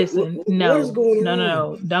 Listen, no.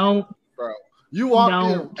 Don't. Bro, you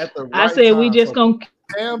walked in at the right I said time, we just gonna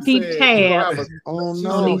Cam keep tabs. Oh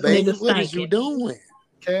no, baby, what is you doing?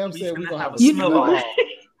 Cam said we're gonna have a smell off,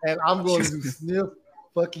 and I'm going to sniff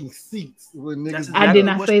fucking seats when niggas. I did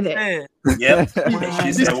not say that. Yep.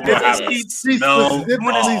 She said we're gonna have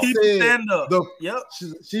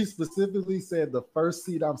She specifically said the first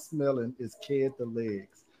seat I'm smelling is Ked the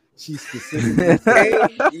legs. She specifically Hey,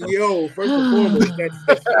 yo, first and foremost, that's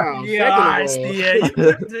foul. Yeah, Second of yeah.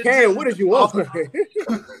 all, Cam, what did you want?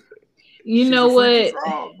 You She's know a freaky what?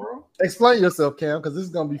 frog, bro. explain yourself, Cam, because this is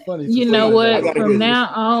gonna be funny. You to know say I what? gotta From hear this. now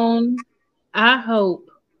on, I hope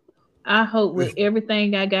with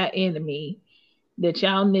everything I got into me that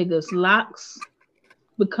y'all niggas locks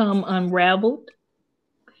become unraveled,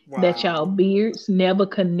 that y'all beards never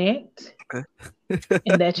connect,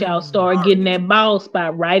 and that y'all start getting that bald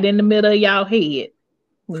spot right in the middle of y'all head.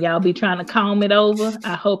 When y'all be trying to comb it over,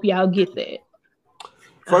 I hope y'all get that.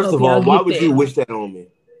 First of all, why would you wish that on me?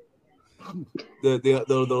 The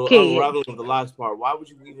unraveling of the locks part. Why would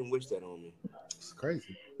you even wish that on me? It's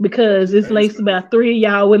crazy. Because it's laced about 3 of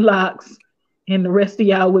y'all with locks and the rest of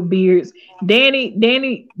y'all with beards.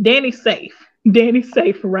 Danny's safe. Danny's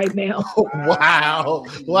safe right now. Wow.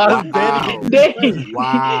 Why is Danny?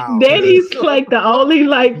 Wow. Danny's like the only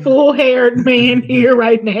like full-haired man here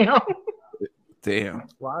right now. Damn.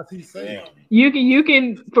 Why is he saying? You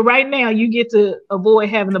can for right now you get to avoid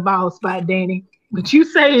having a bald spot, Danny. But you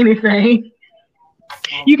say anything,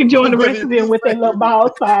 you can join the rest of them with that little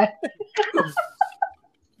bald spot.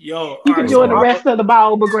 Yo, You can join the rest of the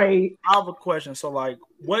bald brigade. I have a question. So, like,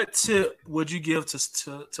 what tip would you give to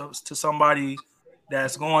somebody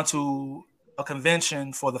that's going to a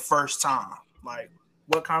convention for the first time? Like,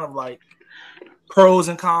 what kind of like pros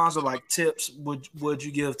and cons or like tips would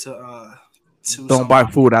you give to Don't buy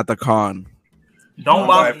food at the con. Don't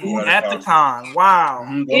buy food at the con. Wow.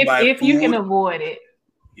 If you can avoid it.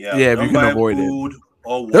 Yeah, if you can avoid it.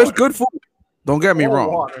 There's good food. Don't get me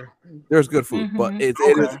wrong. Water. There's good food, but it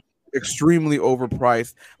is extremely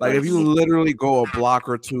overpriced. Like if you literally go a block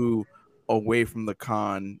or two away from the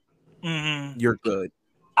con, you're good.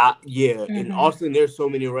 In Austin, there's so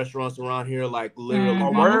many restaurants around here. Like literally,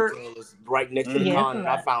 my hotel is right next to the con, and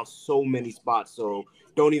I found so many spots. So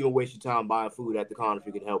don't even waste your time buying food at the con if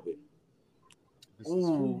you can help it.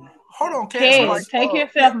 Ooh, hold on, Kez, take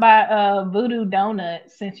yourself by Voodoo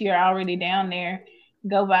Donuts since you're already down there.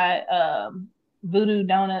 Go by Voodoo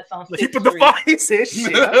Donuts on 6th Street. He said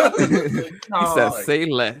shit. He said, "Say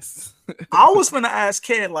less." I was gonna ask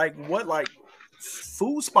Ken, like, what like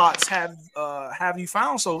food spots have you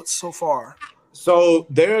found so far? So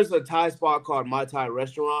there's a Thai spot called My Thai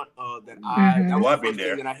Restaurant that that was the first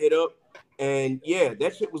thing that I hit up, and yeah,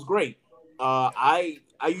 that shit was great. I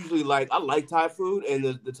usually like Thai food, and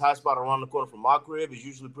the Thai spot around the corner from my crib is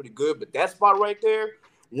usually pretty good. But that spot right there,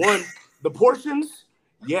 the portions,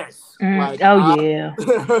 yes, they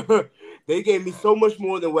gave me so much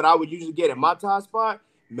more than what I would usually get at my Thai spot,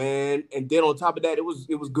 man. And then on top of that, it was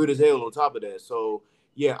good as hell. On top of that, so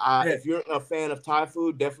yeah, if you're a fan of Thai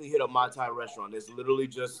food, definitely hit up My Thai Restaurant. It's literally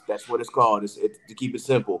that's what it's called. It's to keep it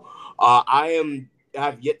simple. I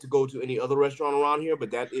have yet to go to any other restaurant around here,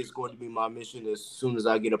 but that is going to be my mission as soon as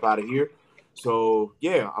I get up out of here. So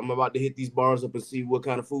yeah, I'm about to hit these bars up and see what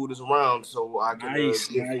kind of food is around, so I can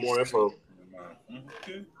get more info.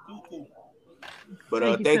 Okay, cool.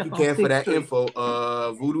 But thank you, Ken, for that info.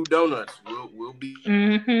 Voodoo Donuts will be.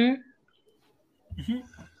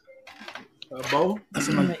 Bo?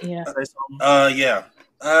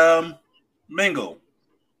 Mingle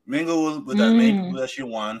with that many people that she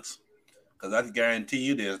wants. Because I can guarantee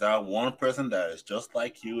you there's that one person that is just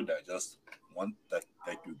like you, that just want that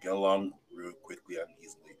you get along real quickly and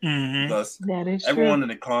easily. Because everyone in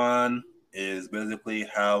the con is basically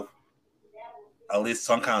have at least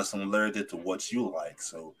some kind of similarity to what you like.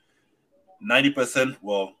 So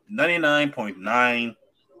 99.9%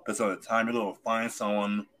 of the time you're going to find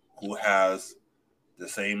someone who has the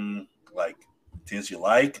same like things you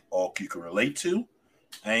like or you can relate to.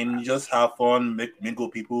 And you just have fun, mingle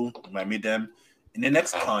people. You might meet them in the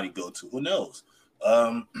next con you go to. Who knows?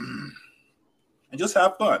 And just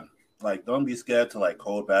have fun. Like, don't be scared to like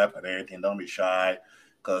hold back on anything. Don't be shy,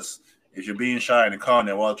 because if you're being shy in the con,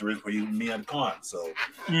 then what's the risk for you and me at the con? So,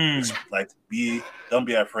 don't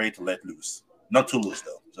be afraid to let loose. Not too loose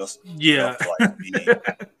though. Just be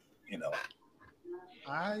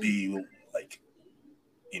like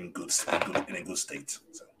in a good state.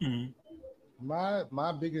 So.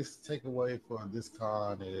 My biggest takeaway for this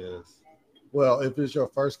con is, well, if it's your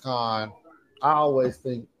first con, I always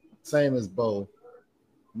think same as Bo,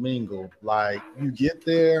 mingle. Like you get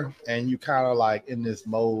there and you kind of like in this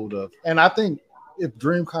mode of, and I think if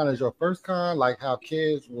DreamCon is your first con, like how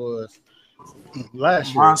Kids was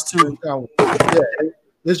last year,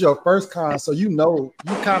 it's your first con, so you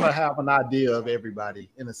kind of have an idea of everybody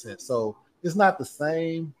in a sense. So it's not the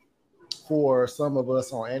same for some of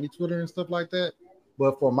us on Andy Twitter and stuff like that.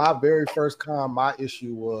 But for my very first con, my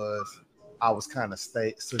issue was I was kind of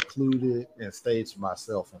secluded and staged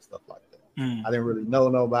myself and stuff like that. Mm. I didn't really know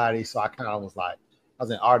nobody, so I kind of was like, I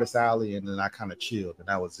was in Artist Alley, and then I kind of chilled, and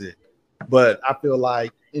that was it. But I feel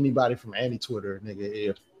like anybody from Twitter, nigga,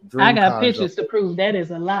 if I got DreamCon pictures to prove that is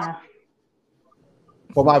a lie.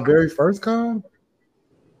 for my very first con,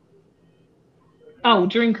 Oh,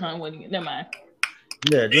 DreamCon wasn't it? Never mind.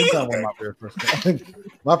 yeah, DreamCon was my very first con.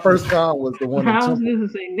 My first con was the one in I was Temple.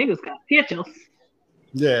 just saying niggas got pictures.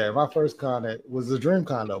 Yeah, my first con was the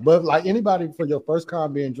DreamCon though. But like anybody for your first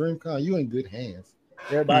con being DreamCon, you in good hands.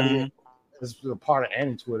 Everybody is a part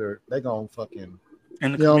of Twitter. They gonna fucking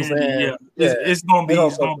in the you know what I'm community, saying? yeah. It's gonna They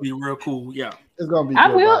be real cool. Yeah. It's gonna be. I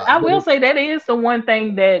good will. vibes. I will say that is the one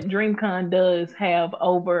thing that DreamCon does have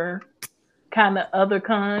over kind of other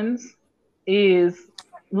cons is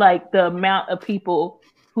like the amount of people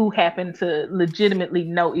who happen to legitimately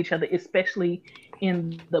know each other, especially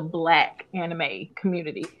in the Black anime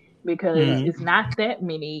community, because it's not that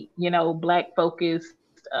many, Black focused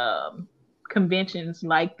conventions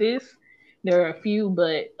like this. There are a few,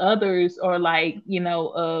 but others are like,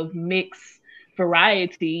 of mixed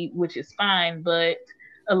variety, which is fine. But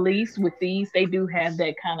at least with these, they do have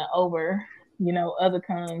that kind of over, other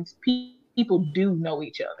cons. People do know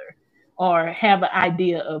each other or have an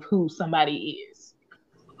idea of who somebody is.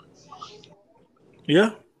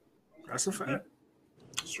 Yeah, that's a fact.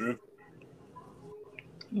 It's true.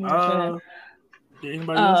 Anybody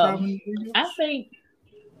else have anything else? I think.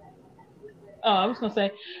 Oh, I was gonna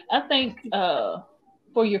say. I think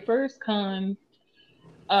for your first con,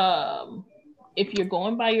 if you're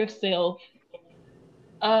going by yourself,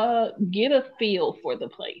 get a feel for the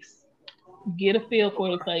place. Get a feel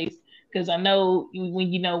for the place, because I know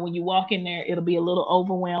when you walk in there, it'll be a little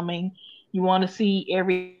overwhelming. You want to see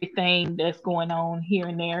everything that's going on here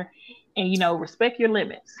and there, and respect your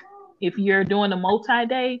limits. If you're doing a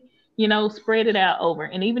multi-day, spread it out over.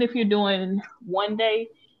 And even if you're doing one day,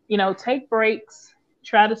 take breaks,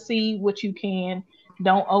 try to see what you can.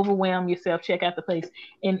 Don't overwhelm yourself. Check out the place.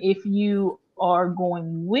 And if you are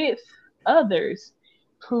going with others,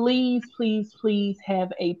 please, please, please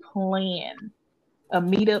have a plan, a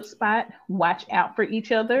meetup spot. Watch out for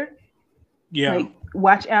each other. Yeah. Like,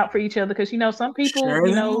 watch out for each other, because some people,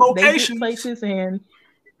 they get places and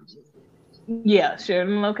share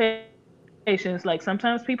them locations. Like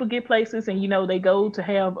sometimes people get places and they go to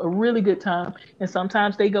have a really good time, and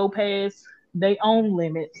sometimes they go past their own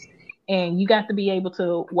limits, and you got to be able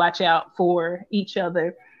to watch out for each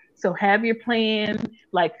other. So have your plan.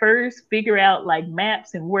 Like first, figure out like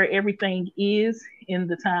maps and where everything is in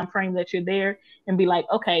the time frame that you're there, and be like,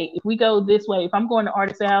 okay, if we go this way, if I'm going to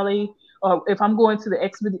Artist Alley, or if I'm going to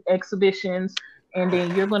the exhibitions, and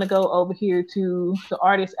then you're going to go over here to the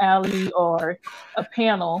Artist Alley or a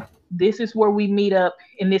panel, this is where we meet up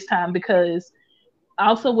in this time. Because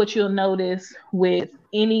also what you'll notice with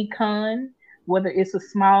any con, whether it's a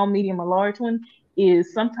small, medium, or large one,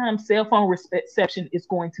 is sometimes cell phone reception is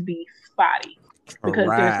going to be spotty, because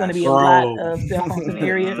there's going to be a lot of cell phones in the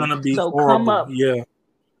area. So horrible. Come up.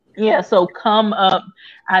 Yeah. So come up.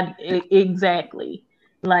 Exactly.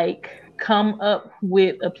 Like come up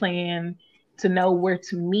with a plan to know where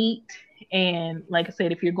to meet. And like I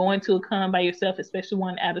said, if you're going to a con by yourself, especially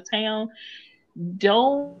one out of town,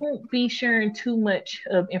 don't be sharing too much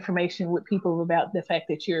of information with people about the fact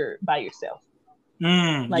that you're by yourself.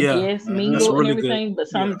 Yes, mingle and everything, but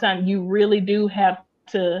sometimes you really do have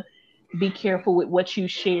to be careful with what you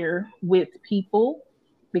share with people,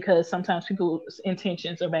 because sometimes people's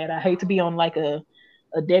intentions are bad. I hate to be on like a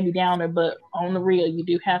Debbie Downer, but on the real, you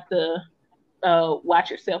do have to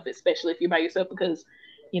watch yourself, especially if you're by yourself, because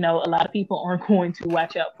a lot of people aren't going to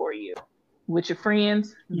watch out for you. With your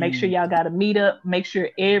friends, make sure y'all got to meet up. Make sure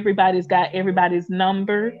everybody's got everybody's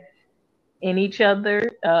number in each other.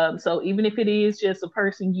 So even if it is just a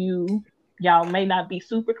person y'all may not be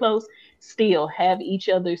super close, still have each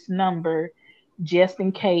other's number just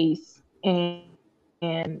in case. And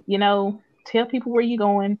tell people where you're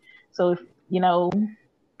going. So if y'all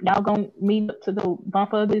gonna meet up to go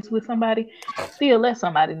bump this with somebody, still let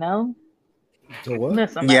somebody know. I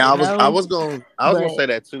was gonna say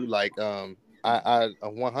that too. Like I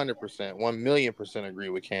 100%, 1,000,000% agree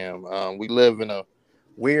with Cam. We live in a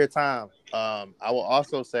weird time. I will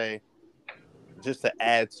also say, just to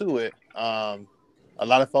add to it, a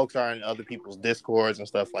lot of folks are in other people's discords and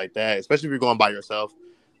stuff like that, especially if you're going by yourself.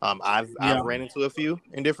 I've ran into a few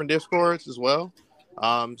in different discords as well.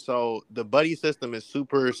 So the buddy system is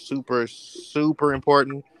super, super, super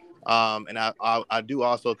important. And I do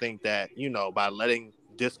also think that, by letting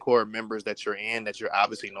Discord members that you're in that you're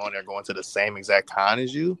obviously knowing they're going to the same exact con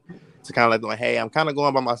as you, to kind of like going, hey, I'm kind of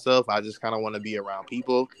going by myself. I just kind of want to be around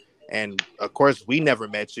people. And of course, we never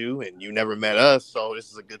met you and you never met us. So this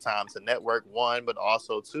is a good time to network, one, but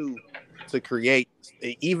also two, to create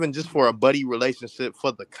even just for a buddy relationship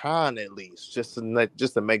for the con, at least, just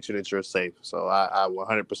to make sure that you're safe. So I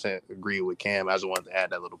 100% agree with Cam. I just wanted to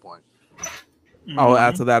add that little point. I'll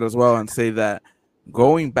add to that as well and say that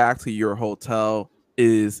going back to your hotel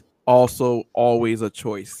is also always a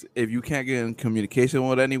choice. If you can't get in communication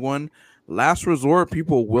with anyone, last resort,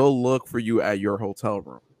 people will look for you at your hotel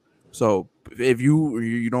room. So if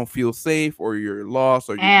you don't feel safe or you're lost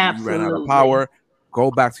or you ran out of power,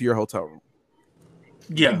 go back to your hotel room.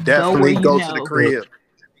 Yeah, definitely go to the crib.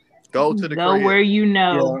 Go to the go crib. where you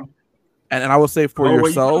know. Yeah. And I would say for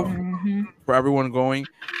yourself, for everyone going,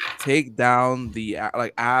 take down the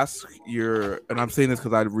ask your, and I'm saying this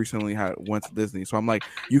because I recently went to Disney, so I'm like,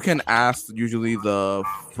 you can ask usually the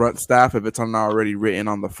front staff if it's not already written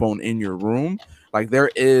on the phone in your room. Like there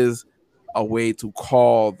is a way to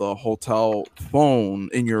call the hotel phone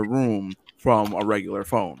in your room from a regular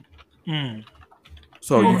phone.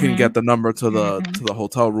 So you can get the number to the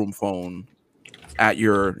hotel room phone at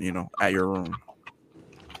your room.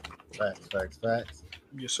 Facts.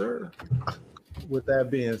 Yes, sir. With that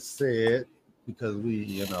being said, because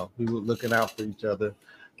we were looking out for each other,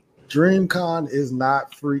 Dreamcon is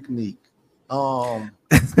not Freaknik. CreamCon.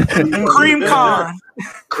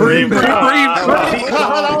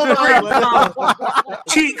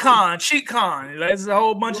 CheatCon. That's a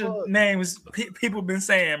whole bunch of names people been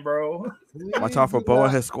saying, bro. Watch out for Bo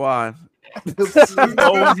and his squad.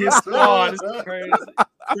 Bo and his squad is crazy.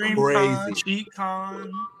 CreamCon,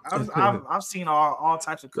 CheatCon. I've seen all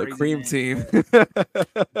types of crazy. The cream names. team.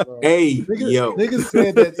 Hey, niggas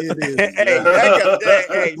said that it is.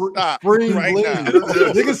 Hey, stop. Spring right bling. now.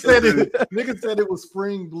 Niggas said it was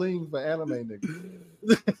spring bling for anime niggas.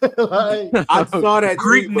 I saw that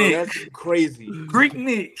Greek tweet, bro. Nick. That's crazy. Greek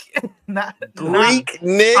Nick. Greek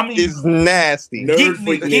Nick is nasty. Geek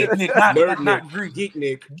Nick, not Greek. Geek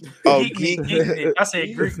Nick. Oh, Geek Nick. I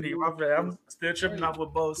said Greek Nick. My bad. I'm still tripping off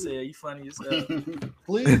what Bo said. You funny as hell.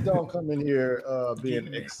 Please don't come in here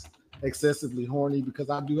being excessively horny, because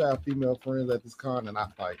I do have female friends at this con and I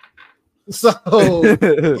fight. So you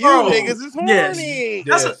niggas is horny.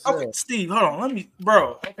 Yes. Okay, Steve, hold on.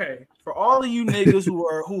 Okay. For all of you niggas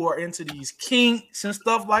who are into these kinks and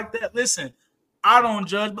stuff like that, listen, I don't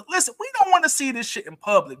judge, but listen, we don't want to see this shit in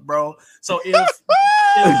public, bro. So if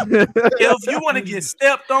you want to get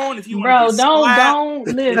stepped on, if you want to don't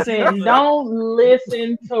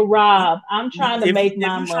listen to Rob. I'm trying to make my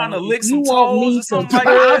money. Trying to lick you some want me toes or to something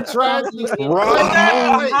like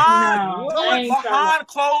that? Behind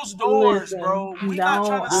closed doors, bro. We not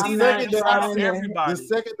trying to see that in front of everybody. The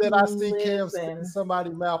second that I see Cam in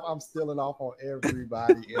somebody's mouth, I'm stealing off on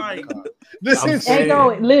everybody in the car. Listen, as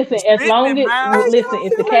long as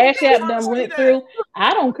if the Cash App done went through,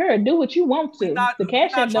 I don't care. Do what you want to. The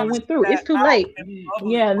Cash App done went through. It's too late.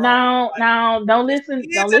 Yeah, no, don't listen.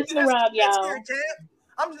 Don't listen to Rob, y'all.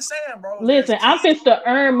 I'm just saying, bro. Listen, I'm fixed to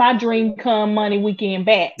earn my Dreamcon money weekend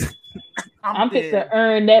back. I'm fixed to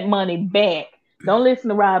earn that money back. Don't listen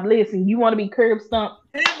to Rob. Listen, you want to be curb stomped?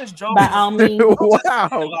 By all means.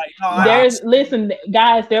 Wow. Listen,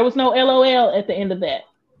 guys, there was no LOL at the end of that.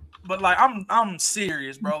 But like, I'm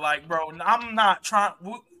serious, bro. Like, bro, I'm not trying.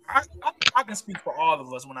 I can speak for all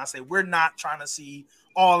of us when I say we're not trying to see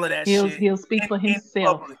all of that shit. He'll speak for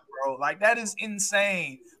himself, public, bro. Like, that is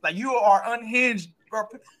insane. Like, you are unhinged, bro.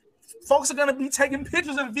 Folks are gonna be taking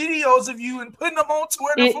pictures and videos of you and putting them on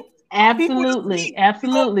Twitter.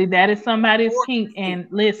 Absolutely. That is somebody's kink. And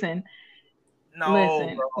listen.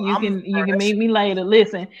 Bro, you can meet me later.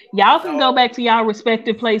 Listen, y'all can go back to y'all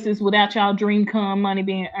respective places without y'all Dreamcon money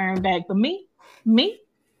being earned back. But me,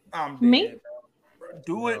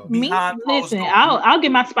 do it. Me, listen, I'll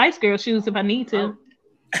get my Spice Girl shoes if I need to.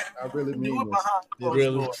 I really mean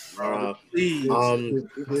this.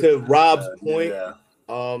 To Rob's point,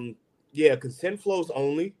 consent flows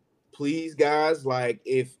only. Please, guys, like,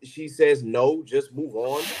 if she says no, just move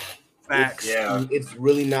on. Facts. It's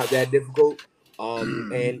really not that difficult.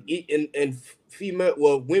 And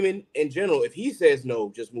female, women in general, if he says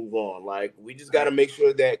no, just move on. Like, we just got to make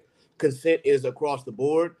sure that consent is across the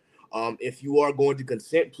board. If you are going to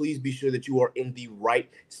consent, please be sure that you are in the right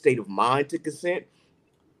state of mind to consent.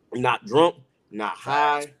 Not drunk, not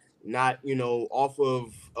high, not off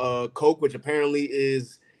of coke, which apparently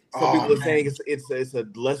is some people are saying it's a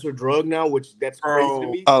lesser drug now, which that's crazy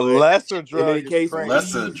to me. A lesser drug. In any case,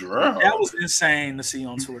 lesser drug. That was insane to see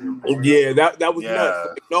on Twitter. Yeah, that was nuts.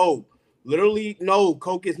 Like, no, Literally, no,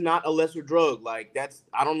 coke is not a lesser drug. Like that's,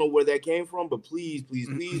 I don't know where that came from, but please,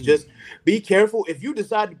 just be careful. If you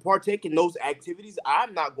decide to partake in those activities,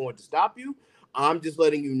 I'm not going to stop you. I'm just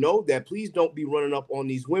letting you know that please don't be running up on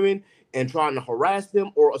these women and trying to harass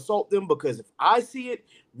them or assault them, because if I see it,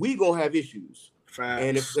 we gonna have issues.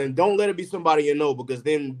 Facts. And don't let it be somebody you know, because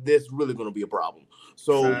then this really gonna be a problem.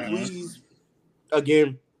 So please,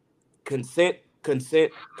 again, consent.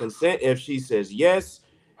 If she says yes,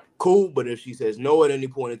 cool. But if she says no at any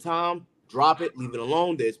point in time, drop it, leave it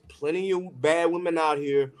alone. There's plenty of bad women out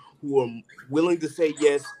here who are willing to say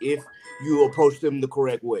yes if you approach them the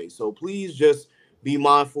correct way. So please just be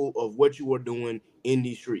mindful of what you are doing in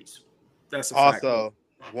these streets. That's a fact. Also,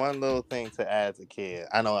 one little thing to add to kid.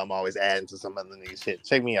 I know I'm always adding to some other nigga shit.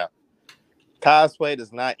 Check me out. Cosplay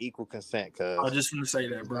does not equal consent, cuz. I was just gonna say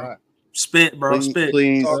that, bro. Spit, bro.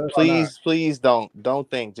 Please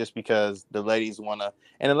don't think just because the ladies wanna,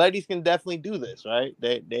 and the ladies can definitely do this, right?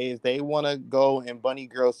 They wanna go in bunny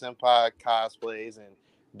girl senpai cosplays and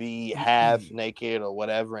be half naked or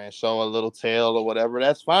whatever and show a little tail or whatever.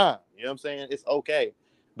 That's fine. You know what I'm saying? It's okay.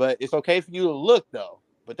 But it's okay for you to look though.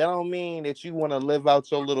 But that don't mean that you want to live out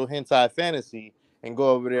your little hentai fantasy and go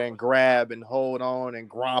over there and grab and hold on and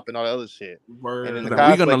gromp and all that other shit. Word. And then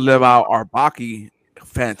we're gonna live out our Baki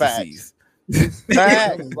fantasies.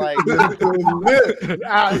 Facts. Like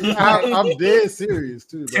I'm dead serious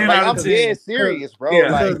too, bro. Like, I'm dead serious, bro.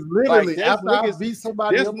 Yeah. Like literally, after I beat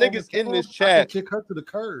somebody, there's up niggas in this I chat. can kick her to the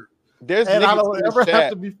curb. There's and niggas I don't in this ever chat. have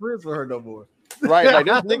to be friends with her no more. Right? Like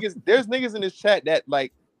there's niggas in this chat that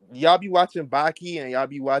like y'all be watching Baki and y'all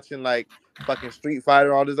be watching like fucking Street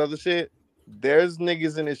Fighter, all this other shit. There's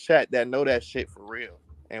niggas in this chat that know that shit for real,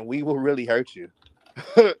 and we will really hurt you.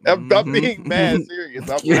 I'm being mad serious.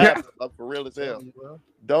 I'm laughing. I'm for real as hell.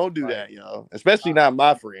 Don't do that, yo. Especially not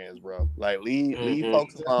my friends, bro. Like leave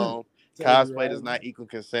folks alone. Cosplay does not equal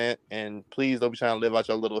consent, and please don't be trying to live out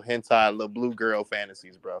your little hentai, little blue girl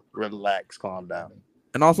fantasies, bro. Relax, calm down.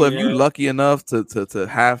 And also, if you're lucky enough to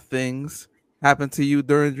have things happen to you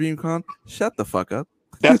during DreamCon, shut the fuck up.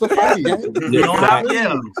 That's a fact.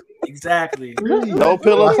 Exactly. No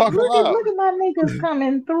pillow talk allowed. Look at my niggas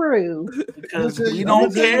coming through. Because we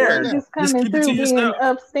don't care. Just coming through being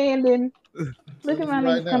upstanding. Look at my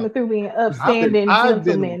niggas coming through being upstanding I've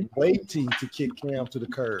been gentlemen. waiting to kick Cam to the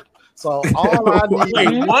curb. So all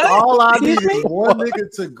I need is one nigga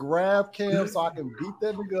to grab Cam so I can beat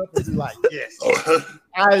that nigga up and be like, yes.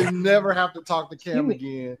 I never have to talk to Cam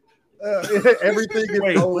again. Everything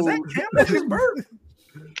is old. Was that Cam at his birth?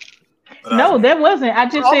 No, that wasn't. I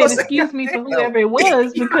just said excuse me for whoever it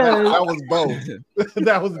was because that was both.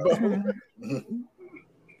 That was both.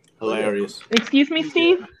 Hilarious. Excuse me,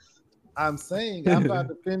 Steve. I'm saying after I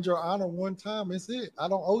defend your honor one time, it's it. I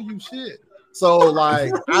don't owe you shit. So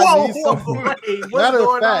like, I need something. Matter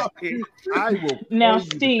of fact, I will now, you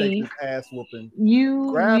Steve. to take this ass whooping.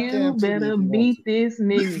 You better beat this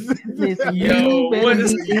nigga. Listen, you better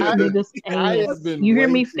beat this nigga's ass. You hear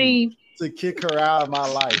me, Steve? To kick her out of my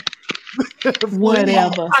life.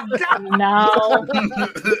 Whatever. No.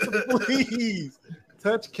 Please.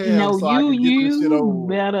 Touch Cam. No, so you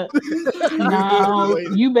better. No,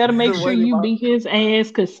 you better make sure you beat his ass,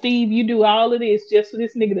 because Steve, you do all of this just for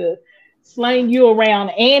this nigga to slang you around,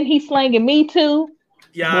 and he's slanging me too.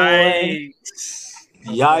 Yikes!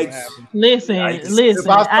 Listen. If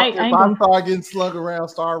I start getting slung around,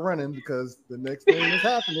 start running, because the next thing is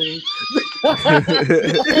happening.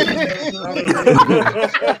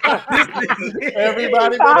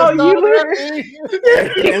 Everybody better start running.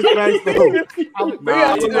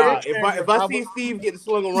 If I see Steve getting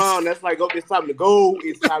slung around, that's like, okay, it's time to go.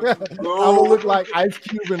 It's time to go. I will look like Ice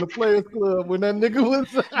Cube in the Players Club when that nigga was.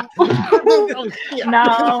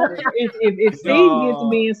 No, if Steve gets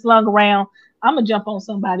being slung around, I'm gonna jump on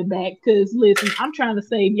somebody back, because listen, I'm trying to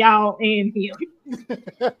save y'all and him.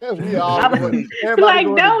 We all like,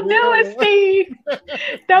 don't do it, Steve.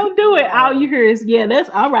 Don't do it. All you hear is, yeah,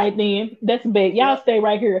 that's all right then. That's bad. Y'all stay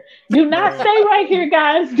right here. Do not stay right here,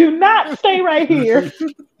 guys. Do not stay right here.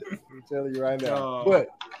 I'm telling you right now. But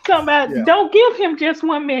don't give him just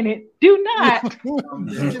 1 minute. Do not.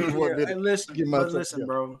 Listen,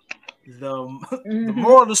 bro. The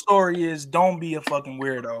moral of the story is, don't be a fucking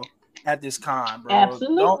weirdo at this con, bro.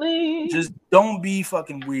 Absolutely. Don't be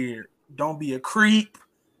fucking weird. Don't be a creep.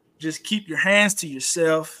 Just keep your hands to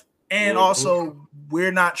yourself. And also,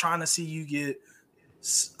 we're not trying to see you get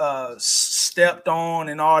stepped on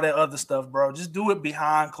and all that other stuff, bro. Just do it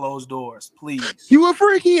behind closed doors, please. You a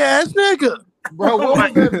freaky ass nigga. Bro, what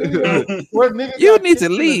was that video where nigga You got need to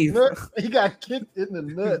kicked in the leave. nuts? He got kicked in the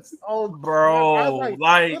nuts. Oh, Bro, I was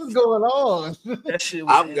like what is going on? that shit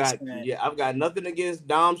was insane. I've got nothing against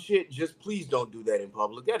Dom shit. Just please don't do that in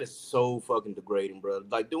public. That is so fucking degrading, bro.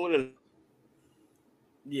 Like doing it.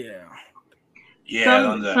 Yeah.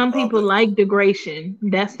 Some people like degradation.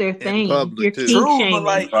 That's their thing. public, You're too. kink True, shaming,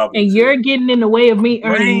 but like and you're getting in the way of me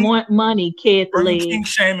earning Bring- money, kid bring leg. king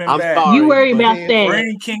shaming I'm back. sorry. You worry but- about that.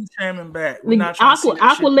 Bring king shaming back. We're not trying to see that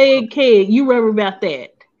Aqua shit. leg kid. You worry about that.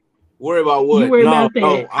 Worry about what? You worry about that.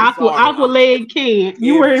 No, I'm Aqua sorry. leg kid.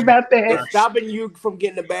 You worry about that. If stopping you from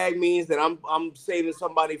getting the bag means that I'm saving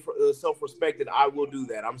somebody for self-respect, then I will do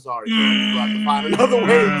that. I'm sorry. So I have to find another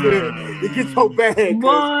way to get your bag.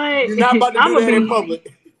 Boy, You're not about to do that in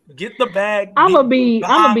public. Get the bag. I'ma be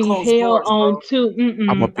behind closed hell doors, on bro. two.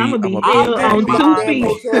 I'ma be hell I'll on pay 2 my feet.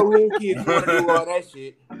 hotel room kids want to do all that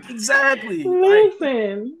shit. Exactly. Like,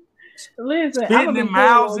 Listen. spitting I'm gonna in be mouths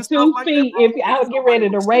hell on and 2 stuff like that, feet bro. if I would get ready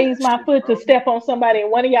to raise my foot to step on somebody and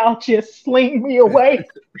one of y'all just sling me away,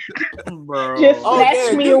 bro. just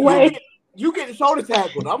snatch me away. You getting shoulder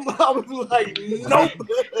tackled. I'm gonna be like, nope.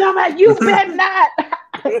 Somebody, you better not.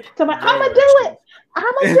 Somebody, I'ma do it.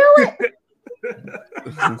 I'ma do it.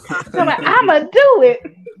 Somebody, I'ma do it.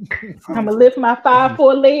 I'ma lift my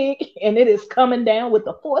 5'4" leg, and it is coming down with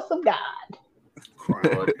the force of God.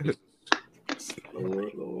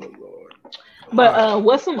 Lord. But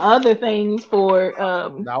what's some other things for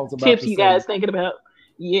tips you guys thinking about?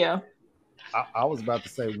 Yeah, I was about to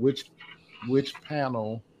say which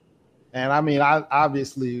panel, and I mean, I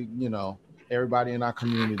obviously, everybody in our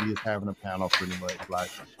community is having a panel pretty much.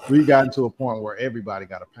 Like we gotten to a point where everybody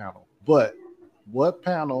got a panel. But what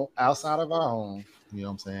panel outside of our own, you know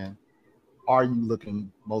what I'm saying, are you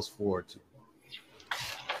looking most forward to?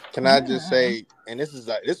 Can I just say, and this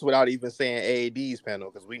is without even saying AAD's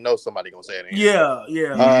panel, because we know somebody gonna say it. Yeah.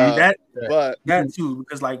 That too,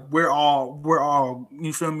 because like we're all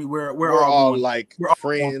you feel me? We're all like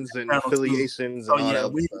friends and affiliations and all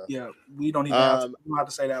that stuff. We don't even have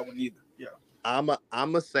to say that one either. Yeah.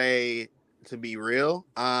 I'ma say, to be real,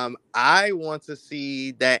 I want to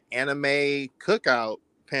see that anime cookout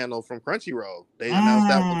panel from Crunchyroll. They announced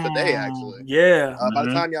that one today, actually. Yeah. By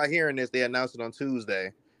the time y'all hearing this, they announced it on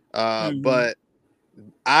Tuesday. But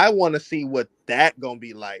I want to see what that gonna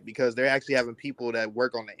be like, because they're actually having people that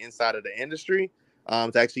work on the inside of the industry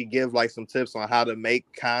to actually give like some tips on how to make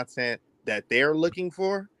content that they're looking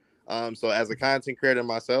for. So as a content creator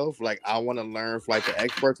myself, like I want to learn from like the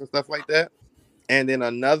experts and stuff like that. And then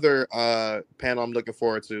another panel I'm looking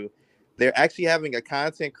forward to, they're actually having a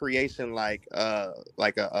content creation like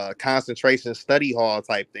a concentration study hall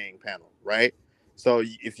type thing panel, right? So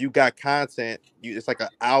if you got content, it's like an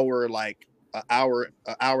hour like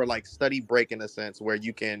study break in a sense, where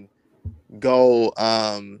you can go work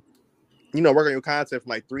on your content from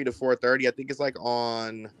like 3 to 4:30. I think it's like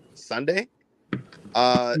on Sunday.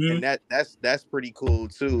 And that's pretty cool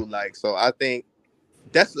too. Like, so I think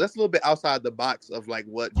that's a little bit outside the box of like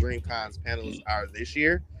what Dreamcon's panels are this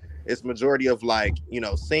year. It's majority of like,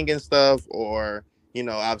 singing stuff, or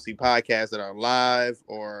obviously podcasts that are live,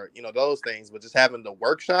 or those things. But just having the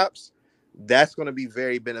workshops, that's going to be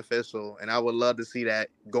very beneficial, and I would love to see that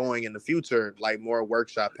going in the future, like more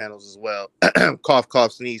workshop panels as well. Cough,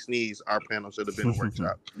 cough, sneeze, sneeze. Our panel should have been a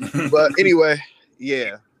workshop. But anyway,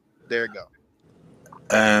 yeah, there you go.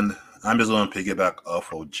 And I'm just going to piggyback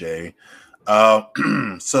off of Jay.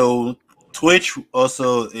 So Twitch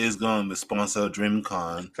also is going to sponsor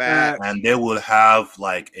Dreamcon, and they will have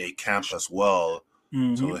like a camp as well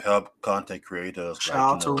to help content creators. Shout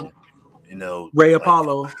out to Ray like,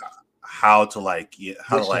 Apollo. How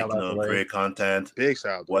to create content, big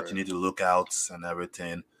shout, what you need to look out and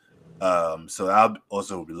everything. So I'll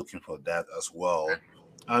also be looking for that as well.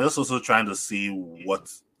 I'm just also trying to see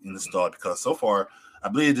what's in the store, because so far I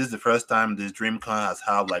believe this is the first time this Dreamcon has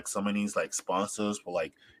had like so many like sponsors for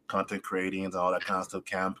like content creating and all that kind of stuff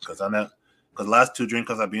camp. Because the last 2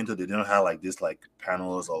 Dreamcons I've been to, they didn't have like this like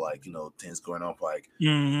panels or like things going on for like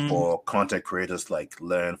for content creators like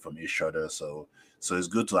learn from each other. So it's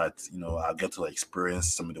good to like I get to like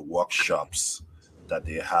experience some of the workshops that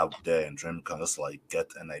they have there in Dreamcon, just like get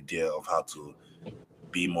an idea of how to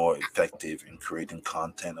be more effective in creating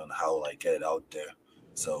content and how like get it out there.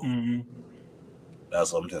 So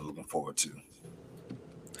that's something I'm looking forward to.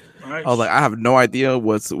 Nice. I was like, I have no idea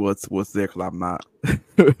what's there because I'm not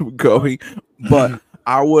going, but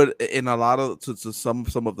I would, in a lot of to some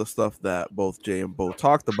of the stuff that both Jay and Bo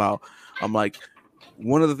talked about. I'm like,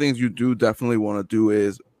 one of the things you do definitely want to do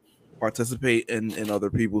is participate in other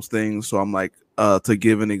people's things. So I'm like, to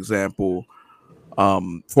give an example,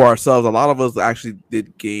 for ourselves, a lot of us actually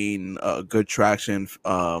did gain good traction,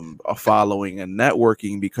 a following and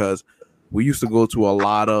networking, because we used to go to a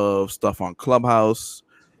lot of stuff on Clubhouse.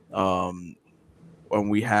 When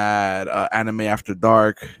we had Anime After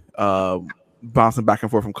Dark, bouncing back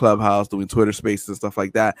and forth from Clubhouse, doing Twitter Spaces and stuff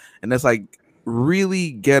like that. And it's like,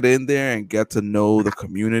 really get in there and get to know the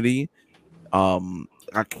community.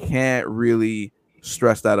 I can't really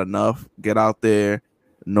stress that enough. Get out there,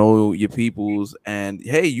 know your peoples, and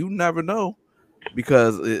hey, you never know,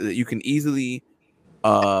 because you can easily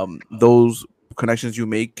those connections you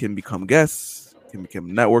make can become guests, can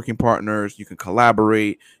become networking partners. You can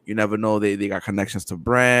collaborate. You never know, they got connections to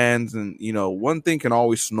brands, and one thing can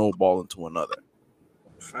always snowball into another.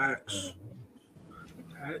 Facts.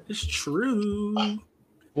 That is true.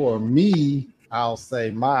 For me, I'll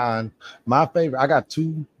say my favorite. I got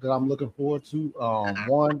two that I'm looking forward to.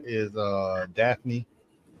 One is Daphne.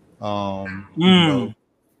 Even though, you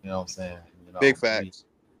know what I'm saying? Big facts.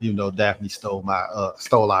 Even though Daphne stole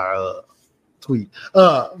our tweet.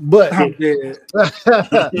 But I'm pulling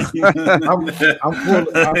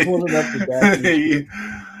up the Daphne.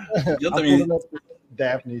 I'm pulling up the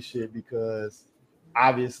Daphne shit because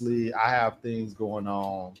obviously I have things going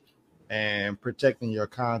on, and protecting your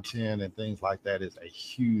content and things like that is a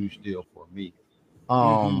huge deal for me.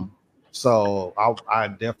 So I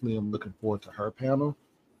definitely am looking forward to her panel,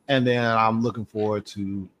 and then I'm looking forward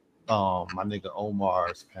to my nigga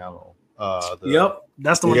Omar's panel.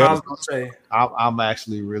 That's the one I was gonna say. I'm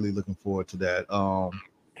actually really looking forward to that.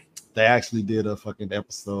 They actually did a fucking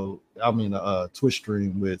episode. I mean, a Twitch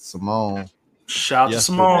stream with Simone. Shout out to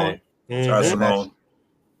Simone. Shout out Simone.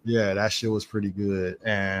 Yeah, that shit was pretty good,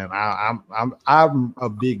 and I'm a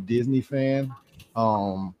big Disney fan.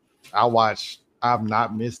 I've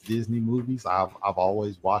not missed Disney movies. I've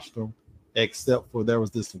always watched them, except for there was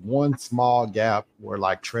this one small gap where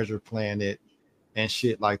like Treasure Planet and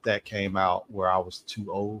shit like that came out where I was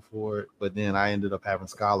too old for it. But then I ended up having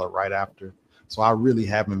Scholar right after, so I really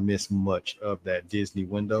haven't missed much of that Disney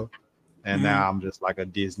window. And now I'm just like a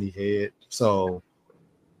Disney head. So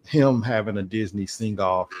him having a Disney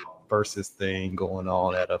sing-off versus thing going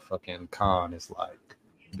on at a fucking con is like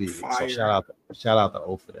big. So shout out to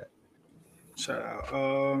O for that. Shout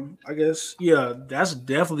out. I guess that's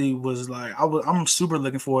definitely was like I'm super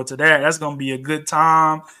looking forward to that. That's gonna be a good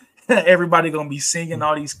time. Everybody gonna be singing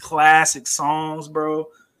all these classic songs, bro.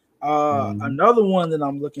 Another one that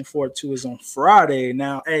I'm looking forward to is on Friday.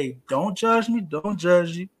 Now, hey, don't judge me,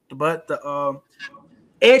 but the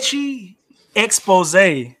Etchy expose.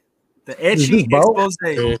 The Etchy expose.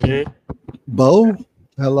 Bo,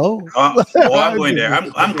 hello. I'm going there.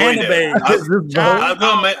 I'm going there. I was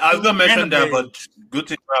gonna mention that, but good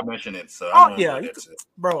thing I mentioned it. So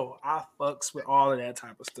bro, I fucks with all of that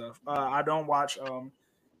type of stuff. I don't watch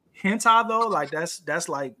hentai though. Like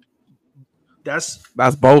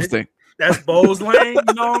that's boasting. That's Bo's lane.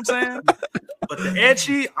 You know what I'm saying? But the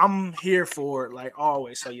Etchy, I'm here for it, like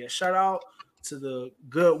always. So yeah, shout out to the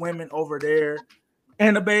good women over there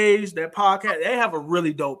and the babes. That podcast, they have a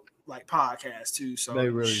really dope like podcast too. So they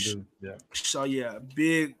really do. Yeah. So yeah,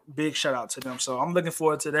 big shout out to them. So I'm looking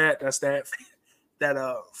forward to that. That's that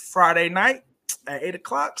Friday night at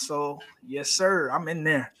 8:00. So yes, sir, I'm in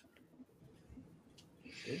there.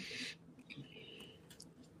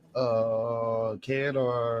 Kid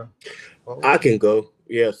or I can go.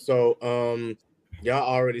 Yeah. So y'all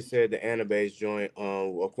already said the Anabase joint.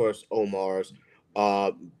 Of course, Omar's.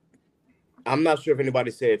 I'm not sure if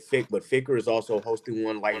anybody said Fick, but Ficker is also hosting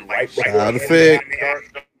one like right.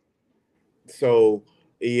 So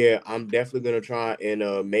yeah, I'm definitely gonna try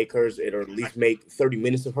and make hers, or at least make 30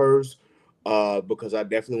 minutes of hers, because I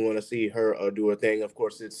definitely want to see her do her thing. Of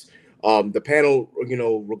course, it's the panel,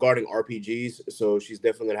 regarding RPGs. So she's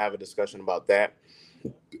definitely gonna have a discussion about that.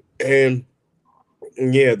 And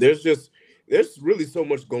yeah, there's really so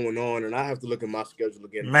much going on, and I have to look at my schedule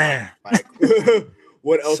again. Man, like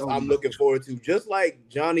what else I'm looking forward to. Just like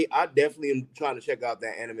Johnny, I definitely am trying to check out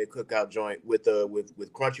that anime cookout joint with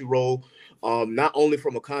Crunchyroll. Not only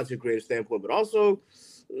from a content creator standpoint, but also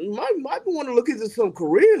might want to look into some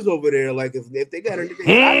careers over there. Like if they got anything.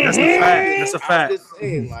 That's a fact. That's a fact. I'm just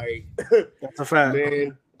saying, like that's a fact.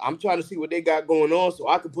 Man, I'm trying to see what they got going on so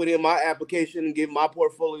I can put in my application and give my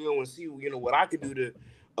portfolio and see what I can do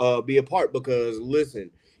to be a part. Because listen,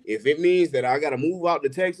 if it means that I got to move out to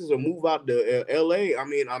Texas or move out to LA, I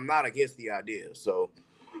mean, I'm not against the idea. So,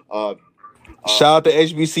 shout out to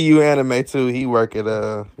HBCU Anime too. He work at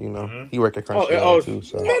he work at Crunchyroll too.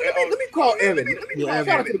 So let me call Evan. Shout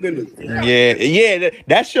out to the good news. Yeah.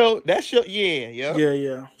 That's your.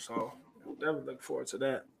 Yeah. So definitely looking forward to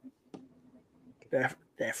that. that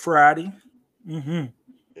Friday. Mm-hmm.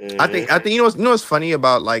 I think you know what's funny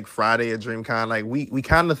about like Friday at DreamCon. Like we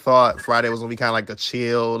kind of thought Friday was gonna be kind of like a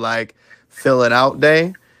chill, like fill it out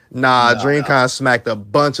day. Nah, DreamCon smacked a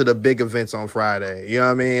bunch of the big events on Friday. You know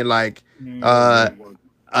what I mean? Like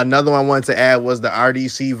another one I wanted to add was the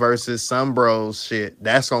RDC versus Sun Bros shit.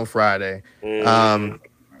 That's on Friday.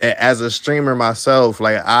 As a streamer myself,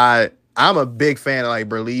 like I'm a big fan of like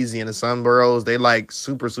Berleezy and the Sun Bros. They like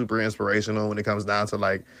super inspirational when it comes down to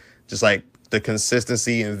like just like the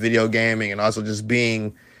consistency in video gaming and also just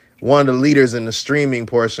being one of the leaders in the streaming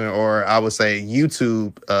portion, or I would say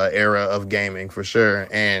YouTube era of gaming for sure.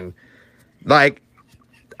 And like,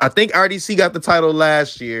 I think RDC got the title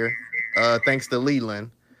last year, thanks to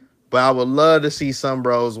Leland. But I would love to see Sun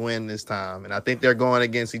Bros win this time. And I think they're going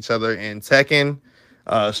against each other in Tekken,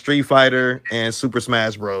 Street Fighter, and Super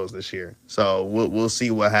Smash Bros. This year. So we'll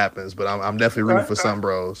see what happens. But I'm definitely rooting for Sun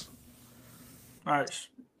Bros. Nice.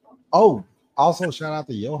 Oh, also shout out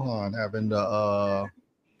to Johan having the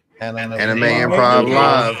Anime Improv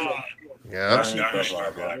Live. Yeah.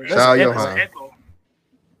 Shout out Johan.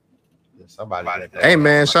 Somebody. Hey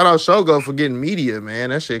man, shout out Shogo for getting media,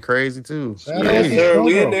 man. That shit crazy too.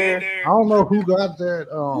 We in there. I don't know who got that.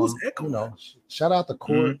 You know, shout out to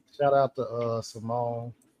Court. Shout out to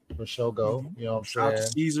Simone for Shogo. You know what I'm saying? Shout out to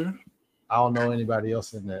Caesar. I don't know anybody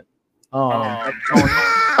else in that.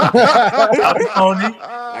 Tony.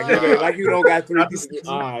 Like you don't got 3 people.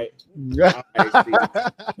 All right.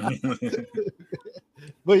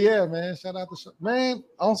 But yeah, man. Shout out to man.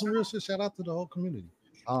 On some real shit. Shout out to the whole community.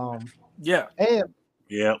 Yeah. And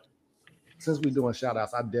yeah. Since we're doing shout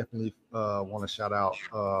outs, I definitely want to shout out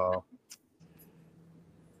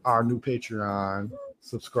our new Patreon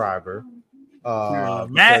subscriber.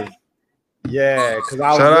 Matt. Because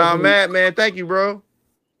shout out Matt, man. Thank you, bro.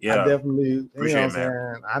 Yeah, I definitely appreciate it,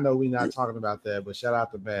 man. I know we're not talking about that, but shout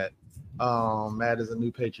out to Matt. Matt is a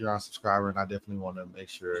new Patreon subscriber, and I definitely want to make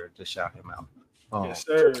sure to shout him out. Yes,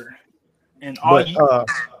 sir. And all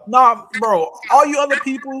all you other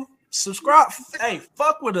people, subscribe. Hey,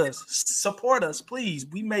 fuck with us, support us, please.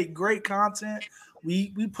 We make great content.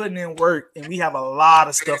 We putting in work, and we have a lot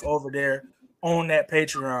of stuff over there on that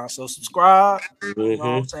Patreon. So subscribe. You know what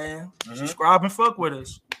I'm saying? Subscribe and fuck with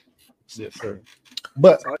us. Yes, sir.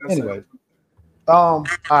 But anyway, all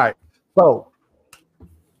right. So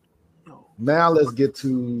now let's get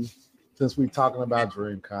to, since we're talking about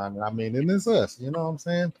DreamCon. I mean, and it's us. You know what I'm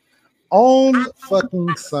saying? On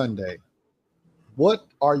fucking Sunday, what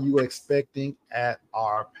are you expecting at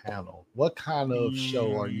our panel? What kind of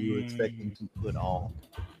show are you expecting to put on?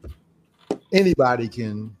 Anybody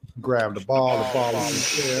can grab the ball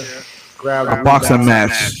is there. Grab a boxing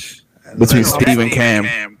match between Steve and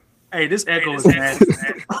Cam. Hey, this echo is nasty.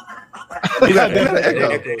 Echo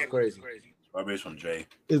is crazy. Probably from Jay.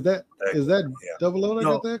 Is that Double O that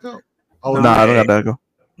got the echo? Oh, no, I don't got the echo.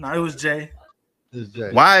 No, it was Jay. It's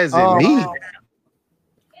Jay. Why is it me?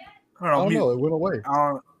 I don't know. It went away.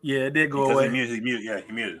 Yeah, it did go away. He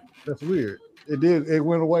muted. That's weird. It did. It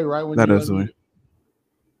went away right when that you is weird.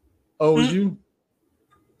 Oh, was you?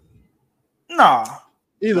 Nah.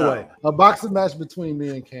 Either way, a boxing match between me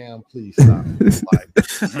and Cam, please stop.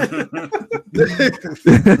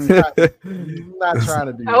 Not trying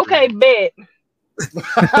to be okay, bet.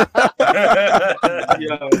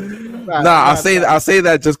 I say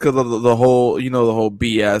that just because of the whole, the whole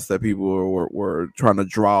BS that people were trying to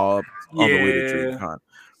draw up on the way to DreamCon.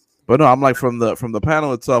 But no, I'm like from the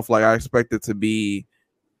panel itself, like I expect it to be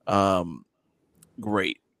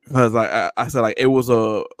great, because I said, like, it was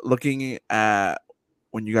looking at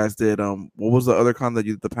when you guys did what was the other con that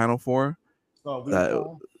you did the panel for?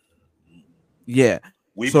 Yeah.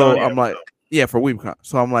 I'm like, yeah, for WeebCon.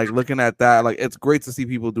 So I'm like looking at that, like it's great to see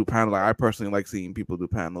people do panels. Like I personally like seeing people do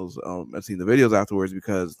panels. I've seen the videos afterwards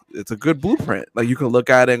because it's a good blueprint. Like you can look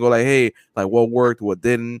at it and go like, hey, like what worked, what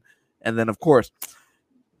didn't, and then of course,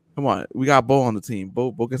 come on, we got Bo on the team.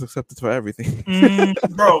 Bo gets accepted for everything.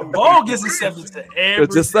 Bro, Bo gets accepted to everything.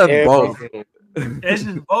 It's just that Bo. It's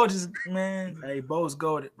just Bo, man. Hey, Bo's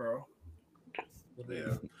goated, bro.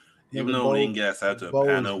 Yeah. Even though we didn't get accepted to a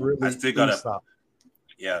panel, I still got to.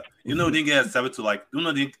 Yeah, even though we didn't get accepted to even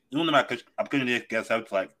though my application didn't get accepted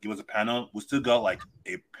to like give us a panel, we still got like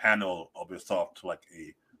a panel of yourself to like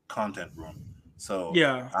a content room. So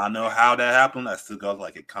yeah, I don't know how that happened. I still got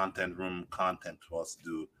like a content room content for us to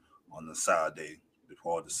do on the Saturday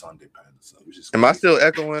before the Sunday panel. So which is am I still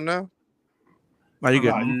echoing now? Now you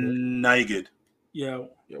good? Now you good. Yeah,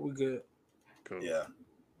 we good. Cool. Yeah,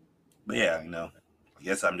 but yeah, I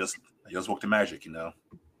guess I just work the magic,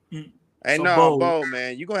 Hey, so no, Bo,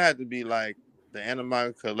 man, you're gonna have to be like the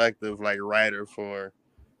Anime Collective like writer for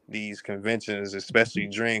these conventions, especially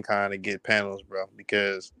Dreamcon, to get panels, bro,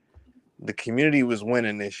 because the community was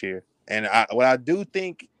winning this year. And what I do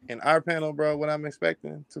think in our panel, bro, what I'm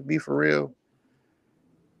expecting to be for real,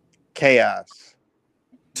 chaos.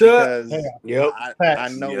 Because I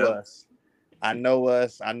know us. I know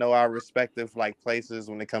us. I know our respective like places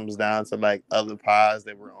when it comes down to like other pods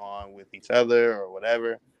that we're on with each other or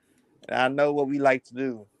whatever. And I know what we like to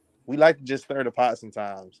do. We like to just stir the pot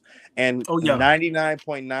sometimes. And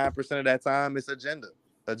 99.9% of that time it's agenda.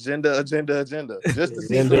 Just to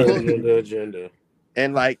see some agenda.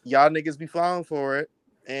 And like y'all niggas be falling for it.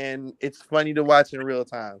 And it's funny to watch in real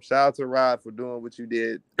time. Shout out to Rod for doing what you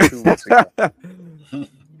did 2 weeks ago.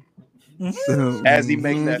 As he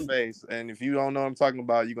makes that face. And if you don't know what I'm talking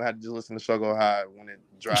about, you're going to have to just listen to Show Go High when it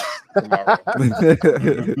drops tomorrow.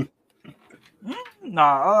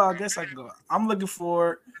 I guess I can go. I'm looking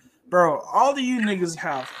forward. Bro, all of you niggas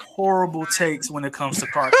have horrible takes when it comes to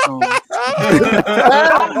cartoons.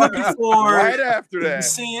 I'm looking forward right after that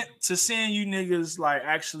to seeing you niggas like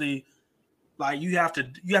actually like you have to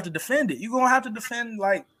defend it. You're gonna have to defend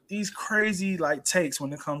like these crazy like takes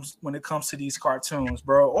when it comes to these cartoons,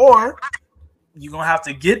 bro. Or you're gonna have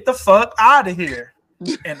to get the fuck out of here.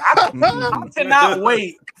 And I cannot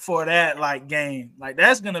wait for that like game. Like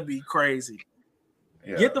that's gonna be crazy.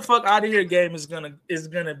 Yeah. Get the fuck out of here game is gonna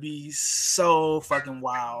be so fucking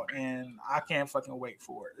wild, and I can't fucking wait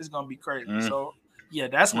for it. It's gonna be crazy. So yeah,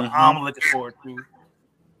 that's what I'm looking forward to.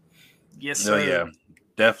 Yes, sir. Yeah,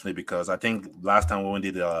 definitely, because I think last time when we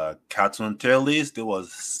did the cartoon tier list, there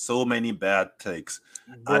was so many bad takes.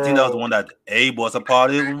 Bro. I think that was the one that Abe was a part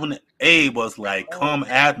of. When Abe was like, "Come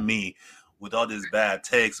at me with all these bad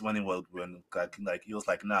takes," when he was he was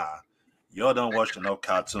like, "Nah, y'all don't watch enough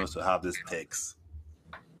cartoons to have these takes."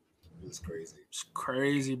 It's crazy. It's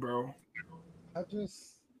crazy, bro.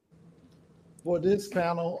 For this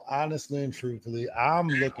panel, honestly and truthfully, I'm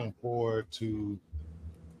looking forward to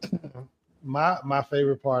my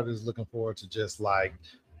favorite part is looking forward to just like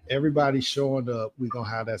everybody showing up. We're gonna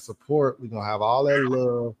have that support, we're gonna have all that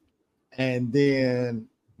love, and then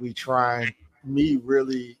me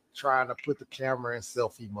really trying to put the camera in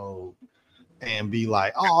selfie mode and be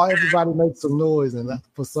like, oh, everybody make some noise. And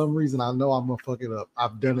for some reason, I know I'm going to fuck it up.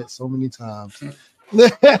 I've done it so many times. And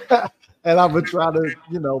I'm going to try to,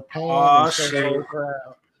 pan and show the whole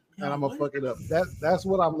crowd. And I'm going to fuck it up. That's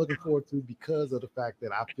what I'm looking forward to because of the fact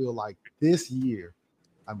that I feel like this year,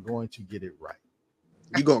 I'm going to get it right.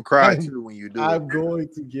 You're going to cry too when you do it. I'm going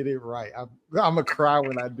to get it right. I'm going to cry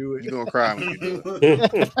when I do it. You're going to cry when you do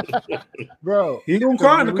it. Bro. He's going to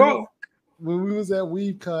cry in the car. When we was at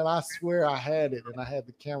WeaveCon, I swear I had it, and I had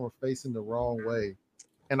the camera facing the wrong way,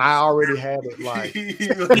 and I already had it like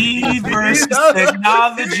speed versus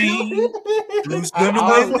technology. Who's gonna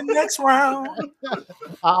win the next round?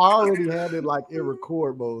 I already had it like in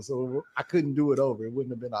record mode, so I couldn't do it over. It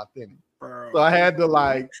wouldn't have been authentic. Bro. So I had to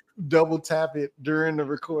like double tap it during the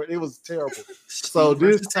record. It was terrible. So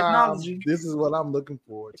this time, this is what I'm looking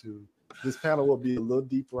forward to. This panel will be a little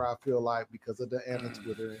deeper, I feel like, because of the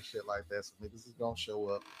Twitter and shit like that. So niggas is gonna show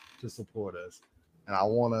up to support us. And I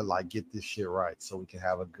wanna like get this shit right so we can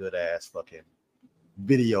have a good ass fucking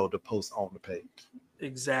video to post on the page.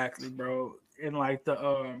 Exactly, bro. And like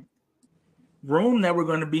the room that we're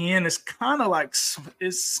gonna be in is kind of like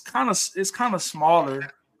it's kind of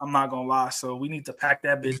smaller. I'm not gonna lie. So we need to pack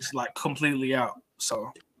that bitch like completely out.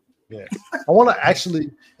 So yeah, I want to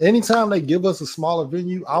actually. Anytime they give us a smaller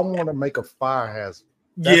venue, I want to make a fire hazard.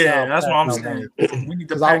 That's what I'm saying. We need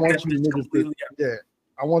to pack that bitch completely out. Yeah,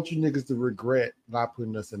 I want you niggas to regret not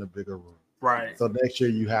putting us in a bigger room. Right. So next year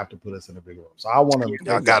you have to put us in a bigger room. So I want to.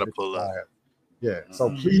 Y'all gotta pull up. Yeah. So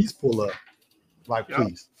please pull up. Like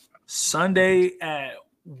please. Sunday at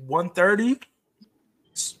 1:30.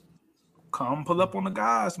 Come pull up on the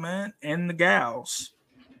guys, man, and the gals.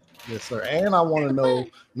 Yes, sir. And I want to know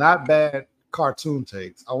not bad cartoon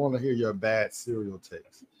takes. I want to hear your bad cereal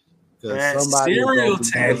takes.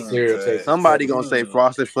 Somebody gonna say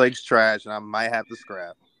Frosted Flakes trash, and I might have to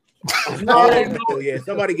scrap.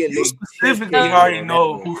 Somebody get me. Specifically, you already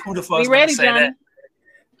know who the fuck's gonna say that.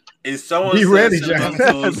 Is someone be ready, John?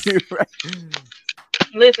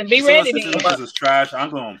 Listen, be ready. This is trash.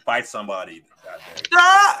 I'm gonna fight somebody.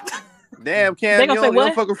 Damn, Cam, you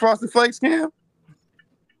don't fuck with Frosted Flakes, Cam?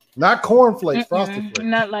 Not cornflakes, Frosted Flakes.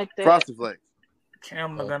 Not like that. Frosted Flakes.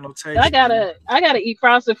 Cam don't got no taste. I gotta eat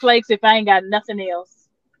Frosted Flakes if I ain't got nothing else.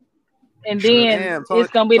 And then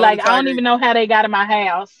it's gonna be like I don't even know how they got in my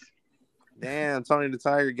house. Damn, Tony the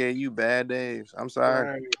Tiger gave you bad days. I'm sorry.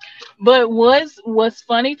 Right. But what's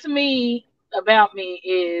funny to me about me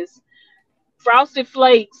is Frosted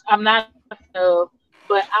Flakes, I'm not a fan of,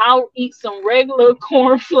 but I'll eat some regular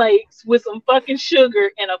corn flakes with some fucking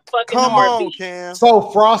sugar and a fucking Come on, heartbeat. Cam. So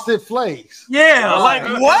Frosted Flakes. Yeah, like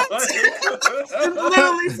Right. what? It's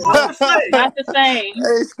literally Frosted Flakes. Not the same.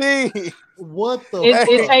 Hey, Steve. What the It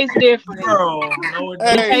fuck? tastes different. Bro, no, it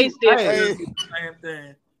It don't. tastes different. Hey, Same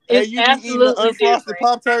thing. hey, It's you be eating the absolutely unfrosted different.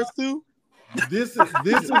 Pop-Tarts too? This is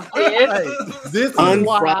Yes. hey, this is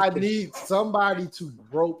why I Unfrosted. need somebody to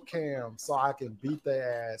rope Cam so I can beat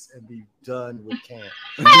their ass and be done with Cam.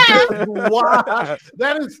 Why?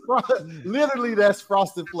 That is literally that's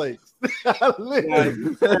Frosted Flakes.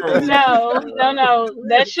 Literally. No.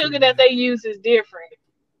 That sugar that they use is different.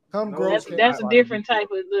 Come grow That's a different type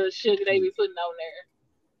of little sugar they be putting on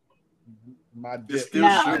there. My It's dip. still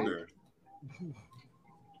No. sugar.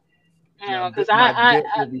 No, because My dip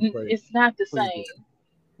will be crazy. it's not the Please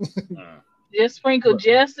same. Mm. Just sprinkle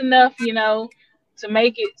just enough, to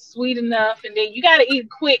make it sweet enough, and then you gotta eat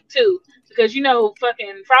quick too, because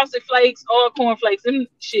fucking Frosted Flakes or corn flakes, them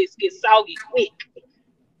shits get soggy quick.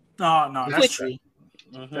 No, that's true.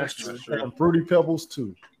 Quickly. That's true. And Fruity Pebbles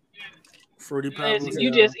too. Fruity Pebbles. Listen,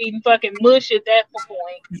 you just eating fucking mush at that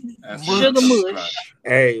point. That's Sugar just mush. crunch.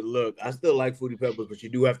 Hey, look, I still like Fruity Pebbles, but you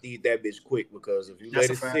do have to eat that bitch quick because if you That's let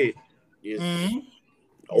a it fact. sit, it's Mhm.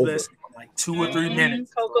 over. Less like 2 or 3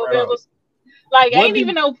 minutes. Cocoa Right on. Pebbles. Like, What ain't do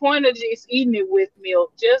even no point of just eating it with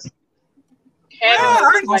milk. Just Yeah, have I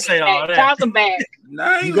it ain't gonna like say a all snack. that. Toss them back. Nah,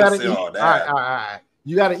 I ain't you gonna gotta say eat? all All right. that.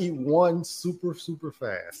 You gotta eat one super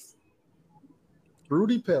fast.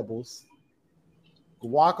 Fruity Pebbles,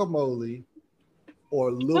 guacamole,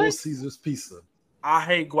 or Little What? Caesars pizza. I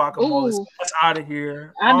hate guacamole. Ooh. It's out of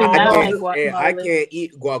here. I do I not know. like Hey, I guacamole. can't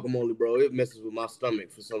eat guacamole, bro. It messes with my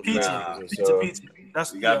stomach for some Pizza. Nah. reason. Pizza, So pizza.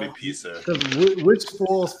 That's You gotta yeah. be pizza. Because which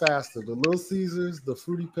spoils faster, the Little Caesars, the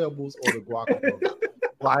Fruity Pebbles, or the guacamole?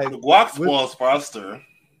 Like The guac which- spoils faster.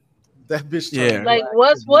 that bitch. Yeah. turned Like, black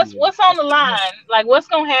what's immediately. on the line? Like, what's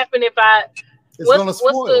gonna happen if It's what's gonna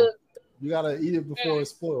spoil. the You gotta eat it before it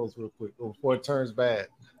spoils real quick, or before it turns bad.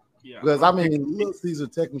 Yeah. Because I mean, Little Caesar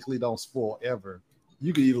technically don't spoil ever.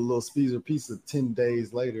 You could eat a Little Caesar pizza 10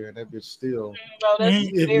 days later, and that bitch still, bro? That's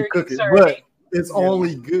if you very cook it. concerning. But it's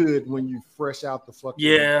only good when you fresh out the fucking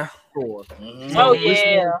Yeah. store. Mhm. So Oh which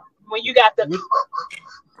yeah, when you got the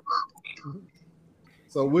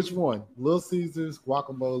So which one? Little Caesars,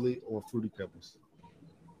 guacamole, or Fruity Pebbles?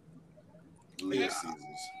 Little Caesars.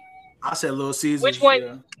 I said Little Caesars. which one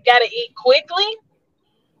Yeah. gotta eat quickly?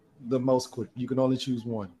 The most quick. You can only choose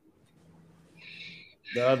one.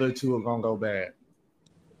 The other two are gonna go bad.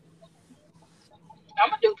 I'm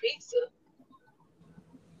gonna do pizza.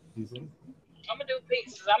 Pizza? I'm gonna do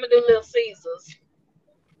pizzas. I'm gonna do Little Caesars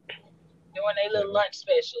during their little lunch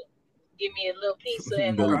special. Give me a little pizza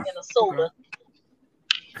and Okay. a soda.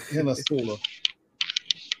 In a soda.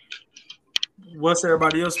 What's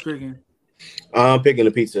everybody else picking? I'm picking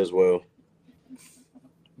the pizza as well.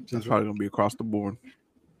 That's probably gonna be across the board.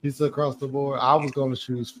 Pizza across the board. I was going to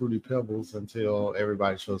choose Fruity Pebbles until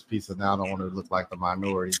everybody chose pizza. Now I don't want to look like the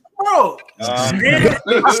minority. Bro, Um,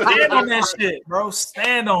 stand on that shit, bro.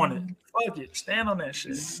 Stand on it. Fuck it. Stand on that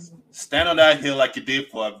shit. Stand on that hill like you did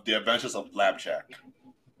for the Adventures of Flapjack.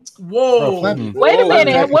 Whoa. Bro, Wait a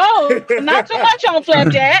minute. Whoa, not too much on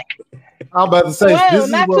Flapjack. I'm about to say Whoa, this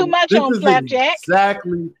is not what, too much this on is Flapjack.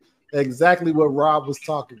 exactly what Rob was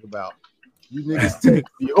talking about. You niggas take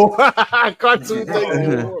the cartoon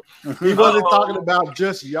takes. He wasn't talking about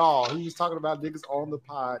just y'all. He was talking about niggas on the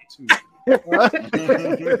pod too.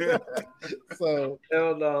 So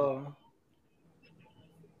Hell no.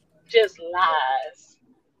 Just lies.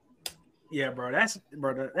 Yeah, bro.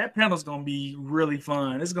 That panel's gonna be really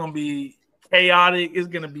fun. It's gonna be chaotic. It's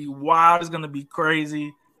gonna be wild. It's gonna be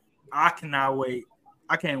crazy. I cannot wait.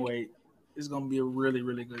 I can't wait. It's gonna be a really,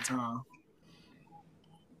 really good time.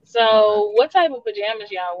 So, what type of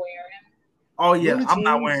pajamas y'all wearing? Oh yeah, Looney I'm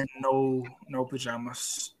not Tunes. wearing no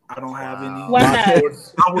pajamas. I don't have any. Why not?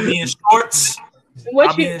 I will be in shorts. What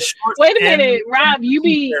I'll be you? in shorts. Wait a and minute, Rob. You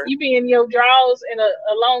be in your drawers and a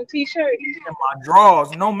long t-shirt. in my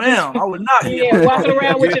drawers. No, ma'am. I would not be. Yeah, walking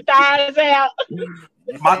around with your thighs out.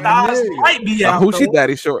 My thighs Yeah. might be out. Hoochie though.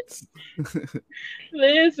 daddy shorts.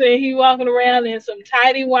 Listen, he walking around in some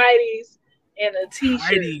tidy whities and a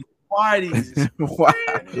t-shirt Whitey's. Wow.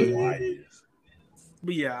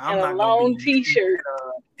 But yeah, I'm and a not long gonna be t-shirt.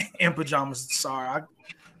 in pajamas. Sorry,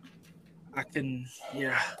 I can.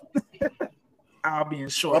 Yeah, I'll be in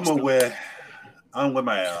shorts. I'm though. wear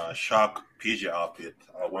my Shark PJ outfit.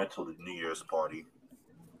 I went to the New Year's party.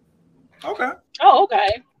 Okay. Oh,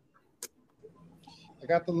 okay. I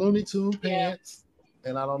got the Looney Tune Yeah. pants,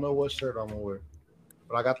 and I don't know what shirt I'm gonna wear.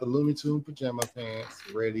 but I got the Looney Tune pajama pants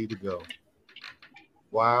ready to go.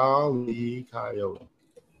 Wile-E Coyote.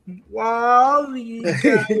 Wally,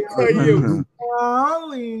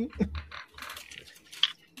 Wally.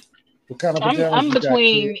 What kind of pajamas I'm you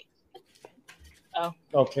between. got,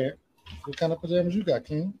 Kid? Okay. What kind of pajamas you got,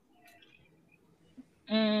 King?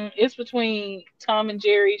 It's between Tom and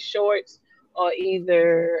Jerry shorts or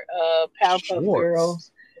either Powerpuff Shorts.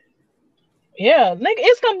 Girls. Yeah, nigga,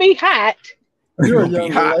 it's gonna be hot. You're a Gonna be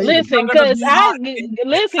young hot. lady. Listen, It's gonna cause be hot.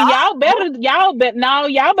 listen,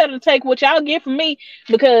 y'all better take what y'all get from me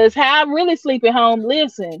because how I really sleep at home.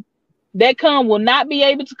 Listen, that will not be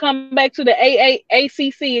able to come back to the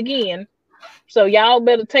ACC again. So y'all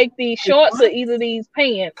better take these shorts or either these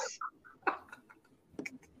pants.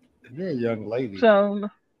 You're a young lady. So,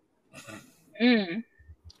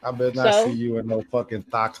 I better not So? see you in no fucking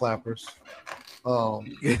thigh clappers.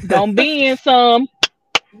 Don't be in some.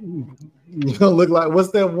 You don't look like what's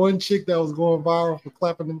that one chick that was going viral for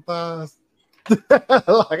clapping them thighs?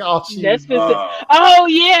 Like all she That's was- specific. Oh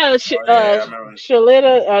yeah, I remember.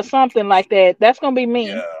 Shalita or something like that. That's gonna be me.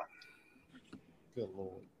 Yeah. Good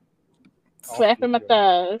Lord. Slapping my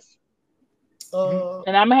thighs, Uh,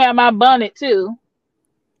 and I'm gonna have my bonnet too.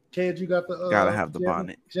 Kid, you got the Gotta have the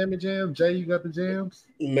bonnet. Jammy Jam. Jay, you got the jams.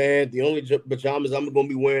 Man, the only pajamas I'm gonna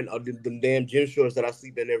be wearing are them damn gym shorts that I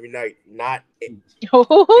sleep in every night. Not.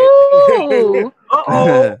 Ooh.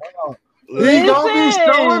 Uh-oh. He gonna be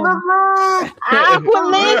showing Listen. the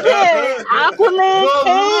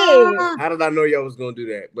Aqualin. How did I know y'all was gonna do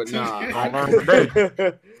that? But nah,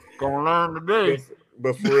 Gonna learn today.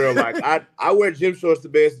 But for real, like I wear gym shorts the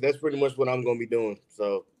best. That's pretty much what I'm gonna be doing.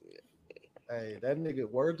 So Hey, that nigga,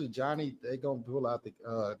 word to Johnny, they gonna pull out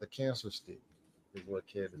the cancer stick. Is what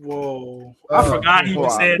kid is. Whoa. I forgot he even wow.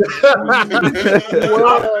 said that.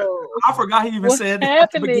 Whoa. I forgot he even What's said that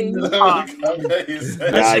at the happening? beginning of the pod.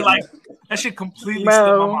 That shit completely slipped my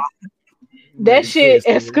Bro. mind. That shit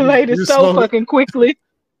Yeah, escalated you so smoking? fucking quickly.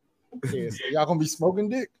 Yeah, so y'all gonna be smoking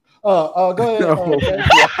dick? Go ahead.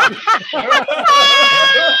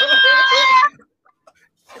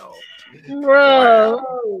 Bro.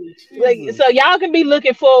 Like, so y'all can be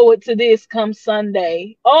looking forward to this come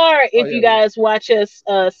Sunday. Or if you guys watch us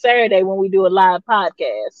Saturday when we do a live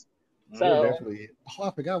podcast. So Definitely. Oh,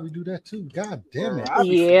 I forgot we do that too. God damn it.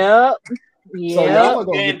 yep. So y'all are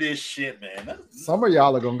gonna And get this shit, man. some of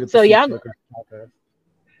y'all are gonna get So the y'all- Flickr podcast.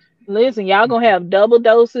 Listen, y'all gonna have double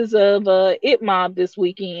doses of It Mob this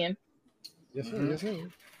weekend. Yes, sir. Yes, sir.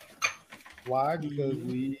 Why? Because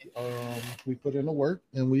we put in the work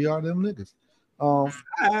and we are them niggas.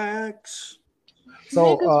 Facts.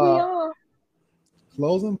 So Niggas, we are.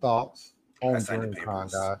 closing thoughts on I signed the DreamCon,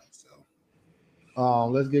 papers. guys. So.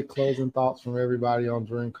 Let's get closing thoughts from everybody on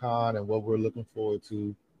DreamCon and what we're looking forward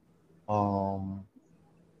to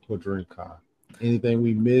for DreamCon. Anything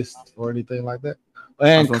we missed or anything like that?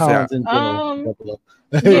 And was gonna cons in general.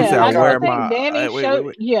 Yeah, I I wear was gonna my- say Danny wait, showed.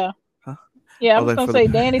 wait. Yeah. Huh? Yeah, I Oh, was like gonna for say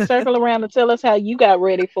the- Danny, circle around to tell us how you got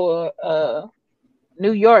ready for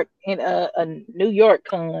New York in a New York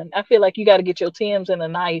con. I feel like you got to get your Timbs and a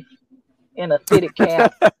knife and a fitted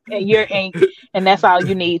cap, and that's all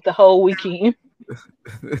you need the whole weekend.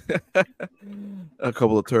 A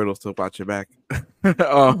couple of turtles to watch your back.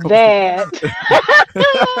 That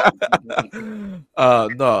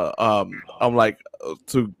No, I'm like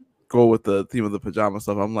to go with the theme of the pajama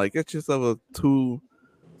stuff. I'm like, get yourself a two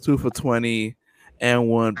for $20 and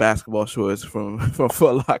one basketball shorts from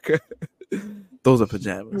Foot Locker. Those are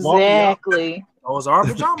pajamas. exactly. Those are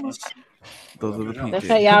pajamas. Those are the PJs. That's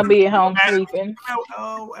how y'all be at home sleeping.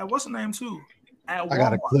 At what's the name too? At I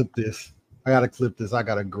gotta Walmart. clip this. I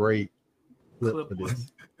got a great clip Clip for what?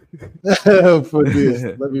 this. For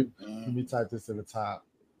this. Let me type this in the top.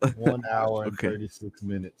 1 hour and Okay. 36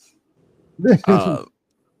 minutes.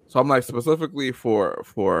 So I'm like specifically for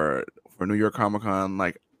New York Comic Con,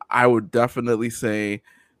 like I would definitely say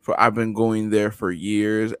I've been going there for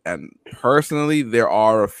years, and personally there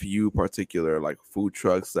are a few particular like food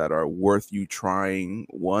trucks that are worth you trying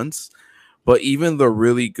once, but even the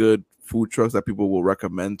really good food trucks that people will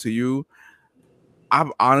recommend to you,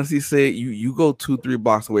 I've honestly say you go 2-3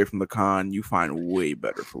 blocks away from the con, you find way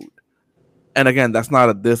better food. And again, that's not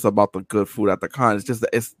a diss about the good food at the con. It's just that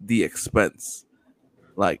it's the expense.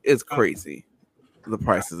 Like it's crazy, the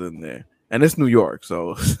prices in there, and it's New York,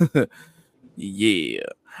 so yeah.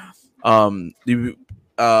 One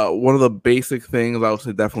of the basic things I would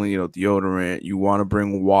say definitely, deodorant. You want to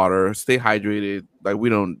bring water, stay hydrated. Like we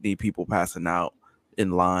don't need people passing out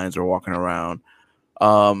in lines or walking around.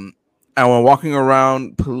 And when walking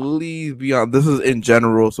around, please be on. This is in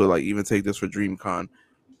general, so like even take this for DreamCon.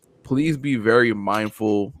 please be very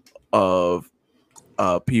mindful of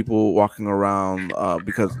people walking around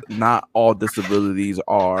because not all disabilities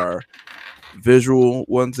are visual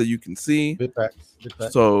ones that you can see. Big facts. Big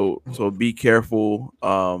facts. So be careful.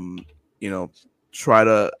 Try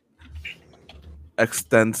to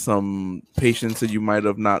extend some patience that you might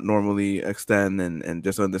have not normally extend, and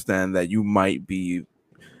just understand that you might be,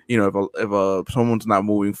 if someone's not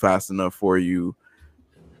moving fast enough for you,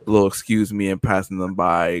 a little excuse me and passing them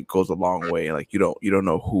by goes a long way. Like you don't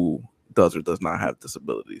know who does or does not have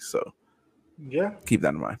disabilities, so yeah, keep that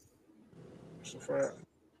in mind. that's a fact.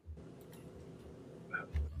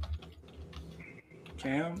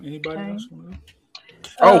 Cam, anybody else?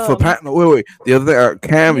 Oh, for Pat, wait. The other thing,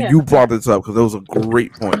 Cam, Yeah. you brought this up because it was a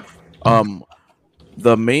great point.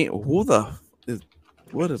 The main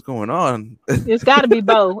what is going on? It's got to be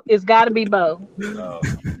Bo. It's got to be Bo.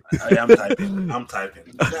 I'm typing.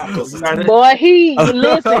 Boy,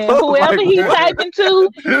 listen. Whoever he typing to,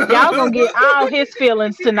 y'all gonna get all his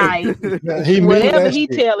feelings tonight. Whatever he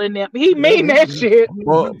telling them, he mean that shit.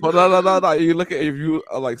 Well, but no. You look at if you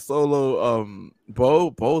like solo.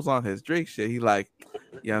 Bo's on his Drake shit. He like,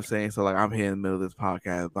 you know what I'm saying? So like, I'm here in the middle of this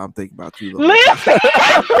podcast, but I'm thinking about you. Listen.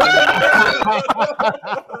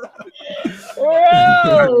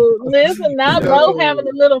 Bro, listen, now Bo having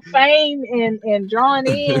a little fame and drawing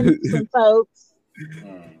in some folks.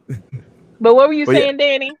 But what were you saying,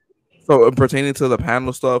 Danny? So pertaining to the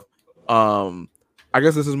panel stuff, I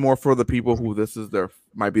guess this is more for the people who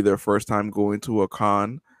might be their first time going to a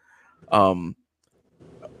con.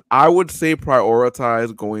 I would say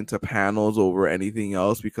prioritize going to panels over anything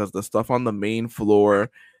else because the stuff on the main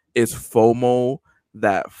floor is FOMO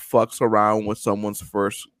that fucks around with someone's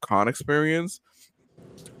first con experience.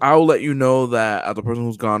 I'll let you know that as a person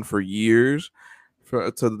who's gone for years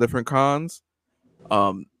to the different cons,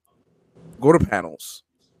 go to panels.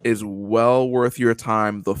 Is well worth your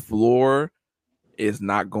time. The floor is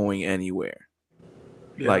not going anywhere.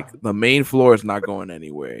 Yeah. Like the main floor is not going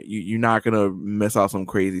anywhere. You're not gonna miss out some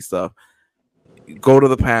crazy stuff. Go to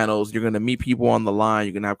the panels. You're gonna meet people on the line.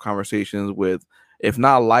 You're gonna have conversations with, if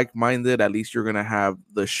not like-minded, at least you're gonna have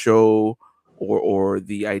the show or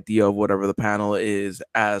the idea of whatever the panel is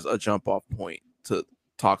as a jump-off point to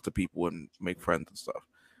talk to people and make friends and stuff.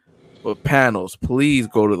 But panels, please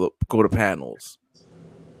go to panels.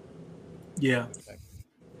 Yeah.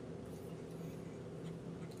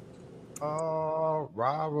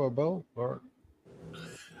 Rob or Bo? Or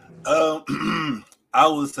I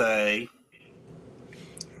would say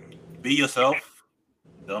be yourself.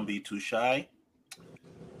 Don't be too shy,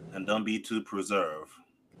 and don't be too preserved.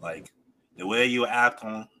 Like the way you act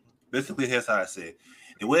on. Basically, here's how I say it.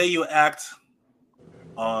 The way you act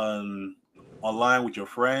online with your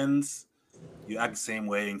friends, you act the same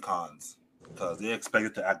way in cons because they expect you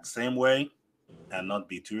to act the same way and not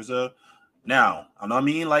be too reserved. Now, I'm not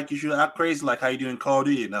mean like you should act crazy like how you do in Call of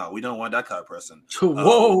Duty. No, we don't want that kind of person.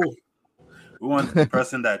 Whoa. We want the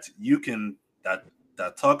person that you can talk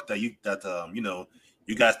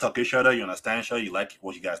you guys talk to each other, you understand each other, you like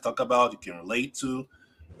what you guys talk about, you can relate to,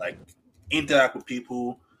 like interact with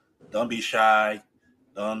people. Don't be shy.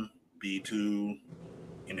 Don't be too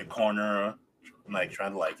in the corner, like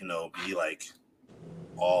trying to be like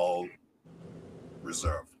all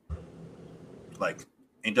reserved. Like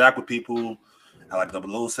interact with people, and like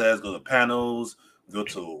Double O says, go to panels, go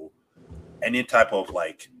to any type of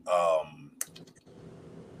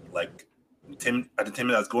entertainment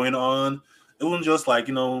that's going on. It won't just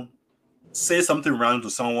say something random to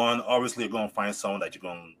someone. Obviously, you're gonna find someone that's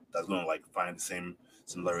gonna like find the same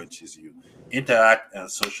similarities as you. Interact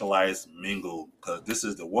and socialize, mingle, because this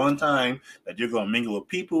is the one time that you're gonna mingle with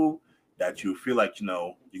people that you feel like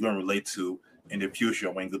you're gonna relate to in the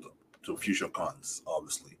future when you go to future cons,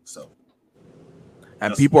 obviously. So,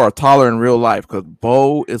 and people are taller in real life because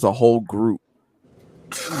Bo is a whole group.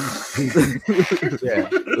 Yeah,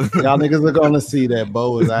 y'all niggas are gonna see that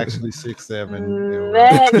Bo is actually 6'7".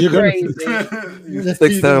 That's crazy.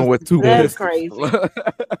 6'7" with 2 That's crazy.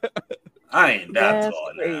 I ain't that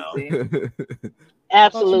tall now.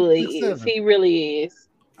 Absolutely, he really is.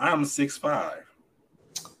 I'm 6'5".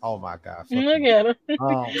 Oh my god! Look at him.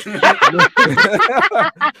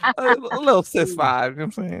 A little 6'5". You know what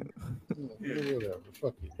I'm saying? Whatever.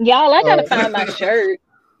 Fuck you. Y'all, I gotta find my shirt.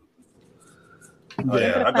 Oh,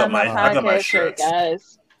 yeah, I got my shirt,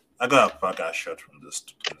 guys. I got a podcast shirt from the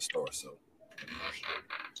store, so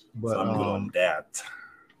I'm good on that.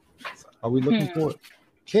 Are we looking for it?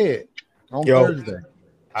 Kid on Thursday?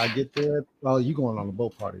 I get there. Oh, you going on the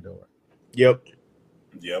boat party though? Right?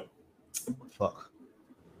 Yep. Fuck.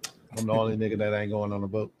 I'm the only nigga that ain't going on the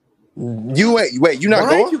boat. You wait, you not Why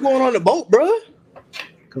going? ain't you going on the boat, bro?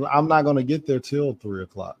 Because I'm not gonna get there till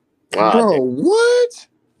 3:00. Bro, what?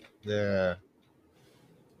 Yeah.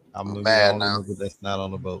 I'm gonna be the Bad only now. nigga that's not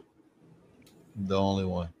on the boat. The only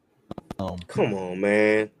one. Come on,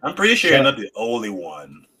 man. I'm pretty sure you're not the only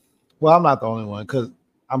one. Well, I'm not the only one because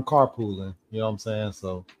I'm carpooling. You know what I'm saying?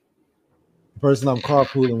 So the person I'm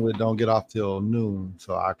carpooling with don't get off till noon,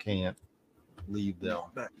 so I can't leave them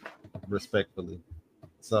respectfully.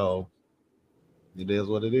 So it is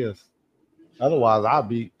what it is. Otherwise,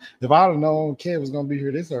 if I'd have known Kev was gonna be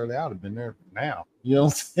here this early, I'd have been there now. You know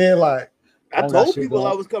what I'm saying? Like I told people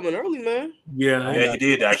I was coming early, man. Yeah, he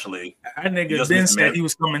did actually. That nigga Ben said he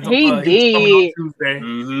was coming. He was coming on did. Tuesday.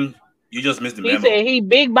 Mm-hmm. You just missed the He memo. said he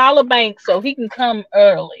big baller bank, so he can come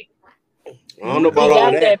early. I don't know about He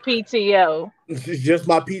all got that. PTO. Just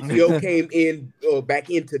my PTO came in back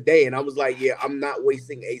in today, and I was like, yeah, I'm not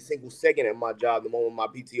wasting a single second at my job the moment my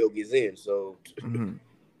PTO gets in. So,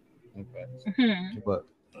 okay. But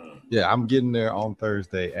yeah, I'm getting there on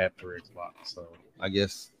Thursday at 3:00. So I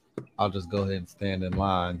guess I'll just go ahead and stand in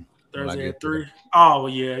line. Thursday at 3. Oh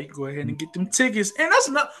yeah, you go ahead and get them tickets. And that's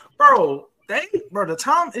not, bro. The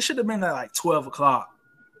time it should have been at like 12:00.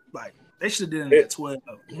 Like they should have done it at 12.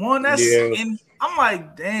 One, I'm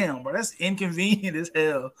like, damn, bro, that's inconvenient as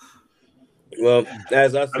hell. Well,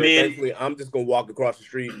 as I said, thankfully, I'm just gonna walk across the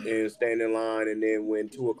street and stand in line, and then when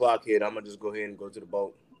 2:00 hit, I'm gonna just go ahead and go to the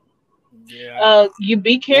boat. Yeah. You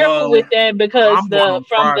be careful with that because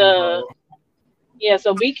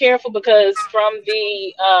so be careful because from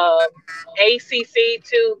the ACC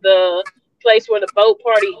to the place where the boat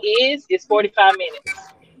party is 45 minutes.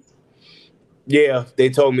 Yeah, they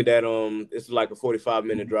told me that it's like a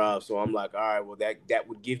 45-minute drive, so I'm like, all right, well that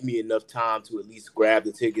would give me enough time to at least grab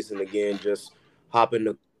the tickets and again just hop in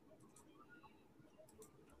the.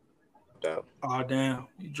 Oh damn,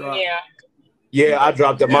 you dropped. Yeah, I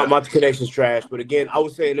dropped it. My connection's trash, but again, I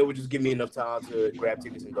was saying it would just give me enough time to grab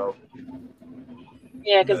tickets and go.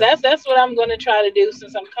 Yeah, because that's what I'm gonna try to do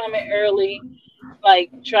since I'm coming early.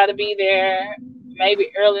 Like try to be there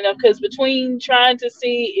maybe early enough because between trying to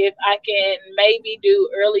see if I can maybe do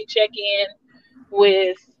early check-in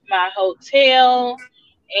with my hotel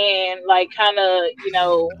and like kind of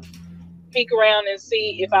peek around and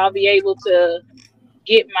see if I'll be able to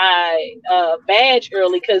get my badge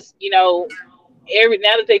early because now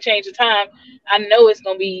that they changed the time, I know it's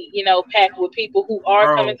gonna be packed with people who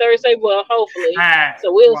are coming Thursday. Well, hopefully,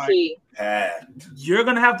 so we'll see. You're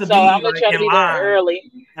gonna have to be I'm gonna try to be there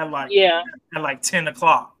early at like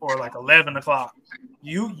 10:00 or like 11:00.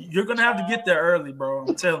 You're gonna have to get there early, bro.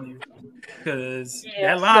 I'm telling you, because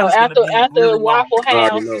that line is gonna be after really Waffle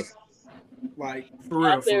long. House. Like for real,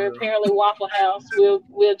 after apparently Waffle House,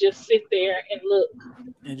 we'll just sit there and look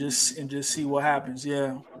and just see what happens.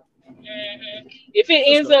 Yeah. Mm-hmm. If it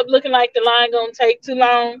ends up looking like the line gonna take too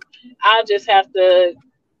long, I'll just have to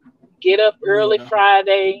get up early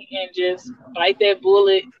Friday and just bite that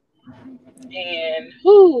bullet and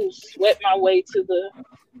sweat my way to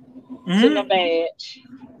my badge.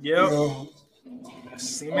 Yep.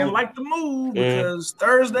 Seeming like the move because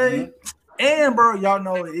Thursday and bro, y'all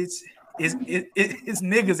know it's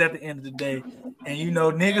niggas at the end of the day, and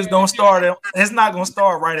niggas don't start. It's not gonna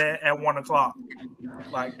start right at 1:00.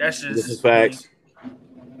 Like that's just facts.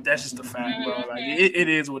 That's just a fact, bro. Like it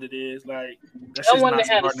is what it is. Like that's I just wonder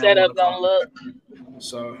how the setup gonna look.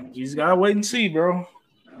 So you just gotta wait and see, bro.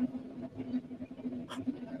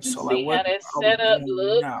 So see how that setup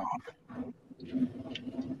look. Now?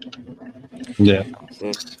 Yeah.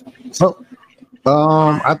 So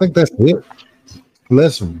I think that's it.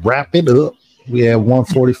 Let's wrap it up. We have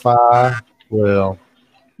 145. Well,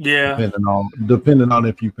 yeah. Depending on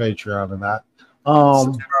if you Patreon or not.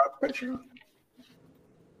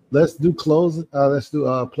 Let's do close. Let's do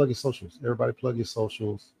plug your socials. Everybody plug your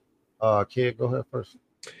socials. Kid, go ahead first.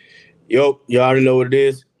 Yo, you already know what it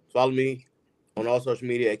is. Follow me on all social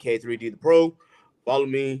media at K3D the Pro. Follow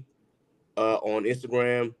me on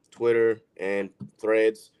Instagram, Twitter, and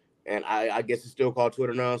Threads. And I guess it's still called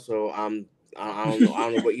Twitter now. So I don't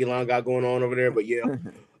know what Elon got going on over there, but yeah.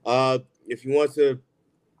 If you want to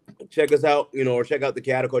check us out, or check out the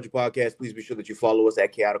Chaotic Culture Podcast, please be sure that you follow us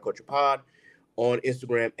at Chaotic Culture Pod on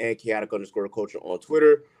Instagram and Chaotic_Culture on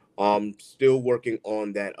Twitter. Still working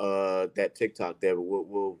on that TikTok there, but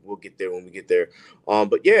we'll get there when we get there.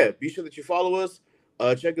 But yeah, be sure that you follow us.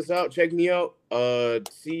 Check us out. Check me out.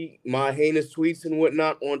 See my heinous tweets and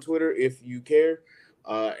whatnot on Twitter if you care.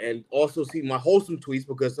 And also see my wholesome tweets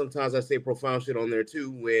because sometimes I say profound shit on there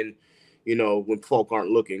too when, when folk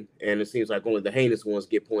aren't looking. And it seems like only the heinous ones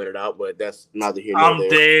get pointed out, but that's neither here nor I'm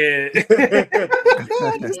there. dead.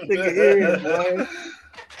 This nigga is, boy.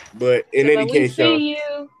 But in So any when we case, y'all, see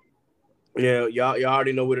you, yeah, y'all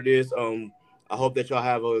already know what it is. I hope that y'all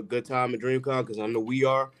have a good time at DreamCon because I know we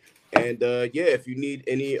are. And yeah, if you need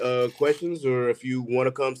any questions or if you want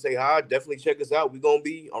to come say hi, definitely check us out. We're gonna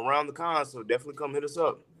be around the con, so definitely come hit us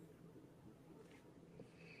up.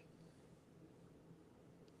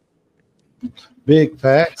 Big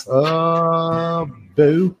facts.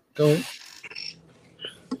 Boo. Go ahead.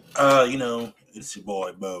 It's your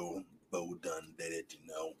boy Bo. Bo done did it,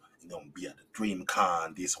 You're gonna be at the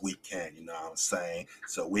DreamCon this weekend, you know what I'm saying?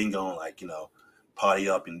 So we ain't gonna party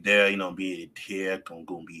up in there, be here, gonna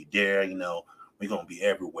be there, we're gonna be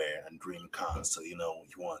everywhere in DreamCon. So, if you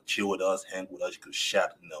wanna chill with us, hang with us, you could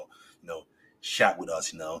chat, chat with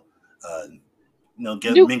us,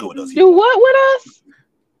 mingle with us. do what with us?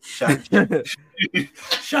 Shot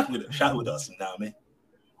with us, you know what I mean?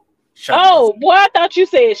 Oh, boy, I thought you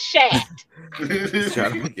said shat.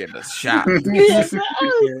 Trying to get a shot. And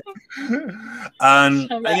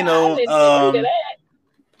that.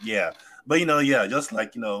 yeah, but just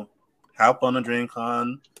have fun on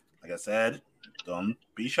DreamCon. Like I said, don't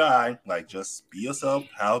be shy. Just be yourself.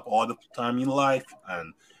 Have all the time in life,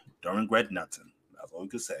 and don't regret nothing. That's all we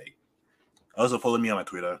could say. Also, follow me on my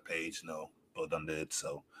Twitter page. Both on it.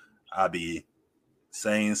 So I'll be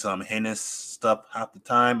saying some heinous stuff half the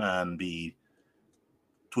time and be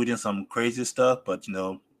tweeting some crazy stuff. But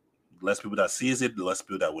less people that sees it, the less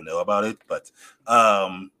people that will know about it. But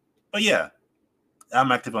yeah,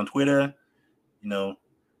 I'm active on Twitter.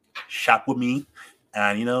 Shop with me,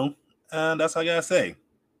 and and that's all I gotta say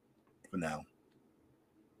for now.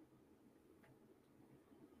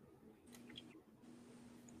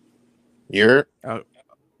 I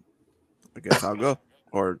guess I'll go.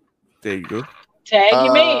 Or there you go. Tag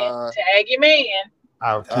your man. Tag your man.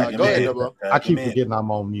 Go ahead, Double. I keep forgetting I'm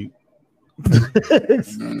on mute.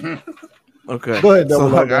 Okay. Go ahead,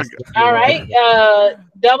 Double. All right.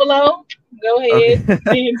 Double O. Go ahead. Okay.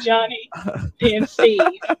 Then Johnny. Then Steve.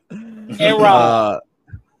 And Rob.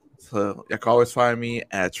 So you can always find me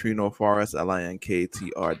at Trino Forest,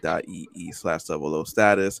 linktr.ee/00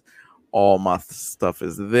 status. All my stuff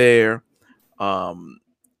is there.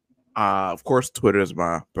 Of course, Twitter is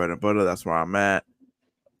my bread and butter. That's where I'm at.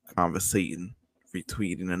 Conversating,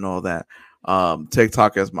 retweeting, and all that.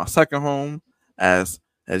 TikTok is my second home. As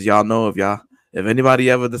y'all know, if anybody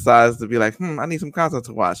ever decides to be like, I need some content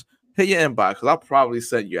to watch, hit your inbox because I'll probably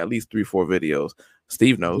send you at least 3-4 videos.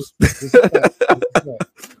 Steve knows.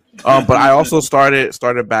 But I also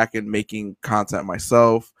started back in making content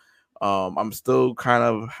myself. I'm still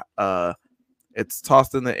kind of it's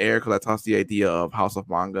tossed in the air because I tossed the idea of House of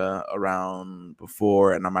Manga around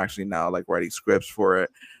before, and I'm actually now writing scripts for it.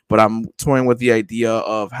 But I'm toying with the idea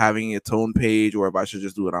of having a tone page, or if I should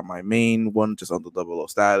just do it on my main one, just on the 00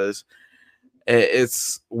 status.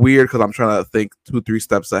 It's weird because I'm trying to think 2-3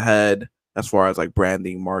 steps ahead as far as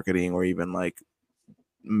branding, marketing, or even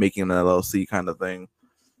making an LLC kind of thing.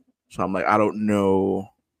 So I'm I don't know.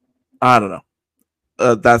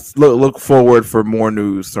 That's look forward for more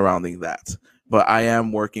news surrounding that. But I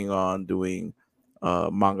am working on doing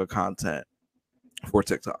manga content for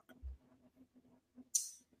TikTok.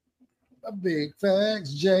 A big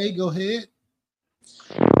facts. Jay, go ahead.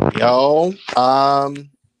 Yo,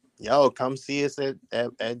 come see us at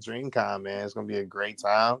DreamCon, man. It's gonna be a great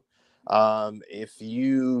time. If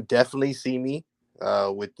you definitely see me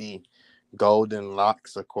with the golden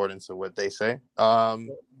locks, according to what they say, come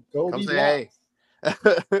say hey.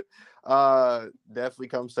 Definitely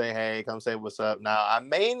come say hey, come say what's up. Now, I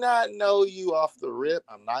may not know you off the rip.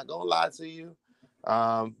 I'm not gonna lie to you.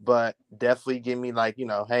 But definitely give me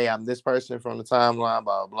hey, I'm this person from the timeline,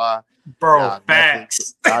 blah blah. Bro,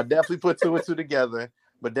 facts. I'll definitely put 2 and 2 together,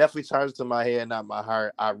 but definitely charge it to my head, not my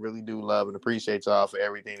heart. I really do love and appreciate y'all for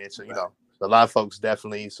everything that a lot of folks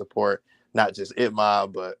definitely support, not just It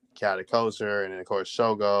Mob, but Chaotic Culture, and then of course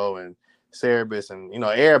Shogo and Cerebus, and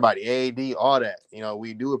everybody, AD, all that.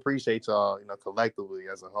 We do appreciate y'all, collectively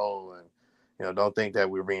as a whole, and don't think that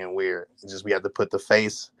we're being weird. It's just we have to put the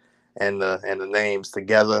face and the names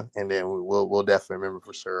together, and then we'll definitely remember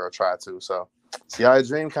for sure, or try to. So see y'all at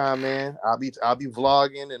DreamCon, man. I'll be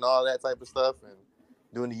vlogging and all that type of stuff, and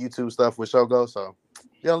doing the YouTube stuff with Shogo. So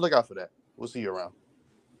look out for that. We'll see you around.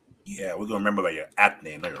 Yeah, we're gonna remember by your app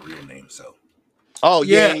name, not your real name. So. Oh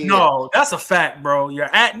yeah. No, that's a fact, bro. Your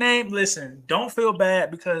at name. Listen, don't feel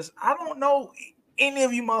bad because I don't know any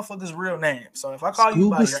of you motherfuckers' real names. So if I call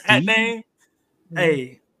you by your at name,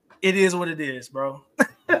 hey, it is what it is, bro.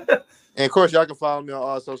 And of course, y'all can follow me on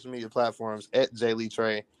all social media platforms at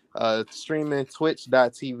JLeeTrey. Streaming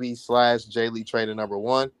twitch.tv/JLeeTrey the number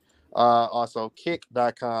one. Also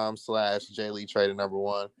kick.com/JLeeTrey the number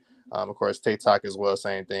one. Of course, TikTok as well,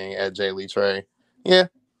 same thing at JLeeTrey. Yeah,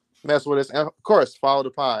 mess with us. And of course, follow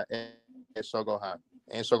the pod at Shogo High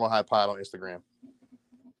and Shogo High Pod on Instagram.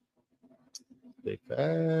 Big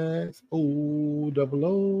facts. Oh, double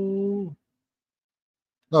O.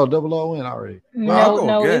 No, double O in already. I'll No, go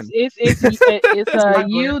no, again. it's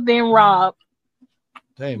you then Rob.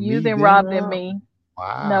 Damn, You me then then Rob then Rob? me.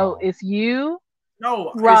 Wow. No, it's you,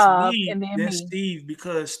 No, Rob, it's me, and then then me. Steve,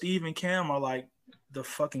 because Steve and Cam are like the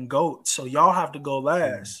fucking goat. So y'all have to go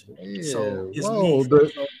last. Yeah. So it's Whoa, me.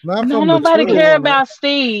 not No, from the nobody Twitter care one, about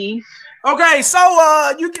Steve. Okay,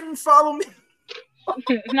 so you can follow me.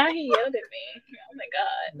 Now he yelled at me. Oh my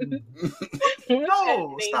god. What's No,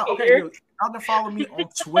 happening stop. Okay, here? y'all can follow me on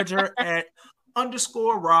Twitter at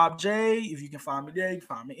 _RobJ. If you can find me there, you can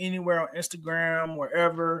find me anywhere on Instagram,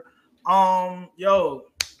 wherever. Yo,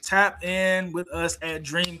 tap in with us at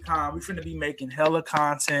Dreamcon. We finna be making hella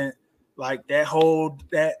content like that whole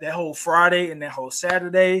Friday and that whole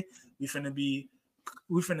Saturday. We finna be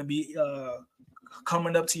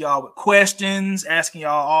coming up to y'all with questions, asking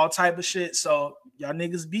y'all all type of shit. So y'all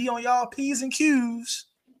niggas be on y'all P's and Q's,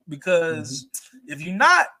 because if you're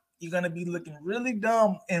not, you're gonna be looking really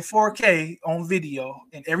dumb in 4K on video,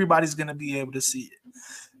 and everybody's gonna be able to see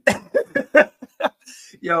it.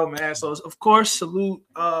 Yo, man. So of course, salute,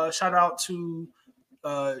 shout out to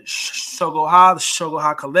Shogo High, the Shogo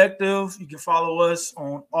High Collective. You can follow us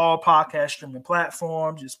on all podcast streaming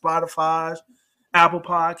platforms, your Spotify, Apple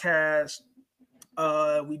Podcasts.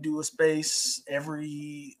 We do a space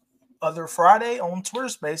every other Friday on Twitter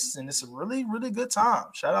Spaces, and it's a really, really good time.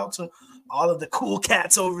 Shout out to all of the cool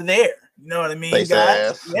cats over there. You know what I mean,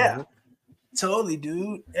 guys? Yeah, totally,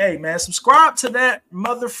 dude. Hey, man, subscribe to that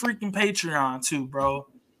mother freaking Patreon too, bro.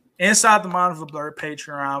 Inside the Mind of a Blur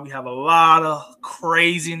Patreon, we have a lot of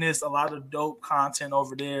craziness, a lot of dope content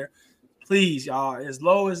over there. Please, y'all, as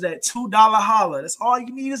low as that $2 holla. That's all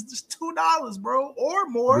you need is just $2, bro, or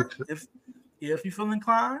more. If you feel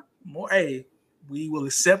inclined, more, hey, we will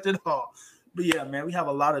accept it all. But yeah, man, we have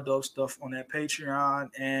a lot of dope stuff on that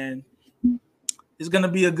Patreon, and it's gonna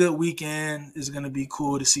be a good weekend. It's gonna be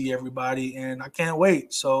cool to see everybody, and I can't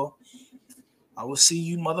wait. So I will see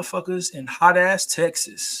you motherfuckers in hot ass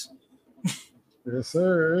Texas. Yes,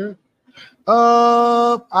 sir.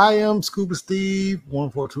 I am Scuba Steve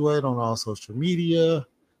 1428 on all social media.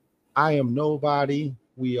 I am nobody.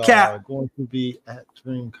 We are going to be at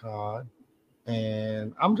Dreamcon,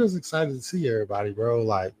 and I'm just excited to see everybody, bro.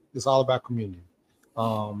 Like, it's all about community.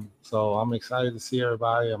 So I'm excited to see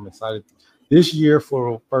everybody. I'm excited this year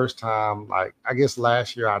for the first time. Like, I guess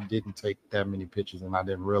last year I didn't take that many pictures, and I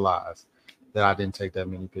didn't realize that I didn't take that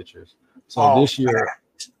many pictures. So this year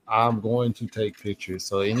I'm going to take pictures.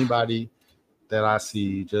 So anybody that I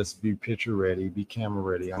see, just be picture ready, be camera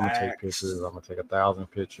ready. I'm gonna take pictures. I'm gonna take 1,000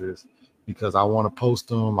 pictures because I want to post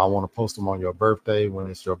them. I want to post them on your birthday when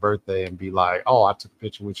it's your birthday and be like, oh, I took a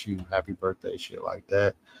picture with you. Happy birthday, shit like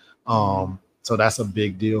that. So that's a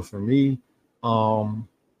big deal for me. But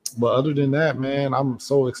other than that, man, I'm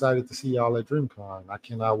so excited to see y'all at DreamCon. I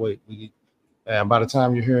cannot wait. And by the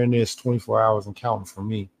time you're hearing this, 24 hours and counting for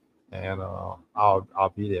me, and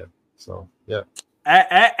I'll be there. So yeah.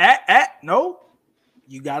 No,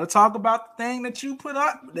 you got to talk about the thing that you put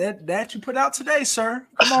out that you put out today, sir.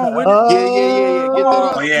 Come on with it. Yeah. Get that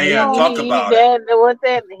on. Oh yeah. Talk about it.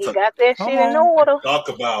 He got that shit in order. Talk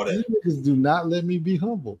about it. You niggas do not let me be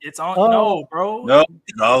humble. It's on. No, bro. No,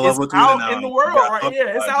 all it's over out now. in the world right here.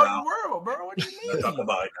 It's out in the world, bro. What do you mean? Talk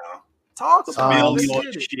about it now. Talk about it. Let's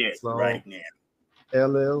get shit So, right now.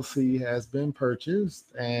 LLC has been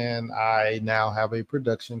purchased, and I now have a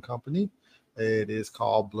production company. It is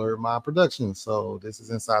called Blurred Mind Productions. So this is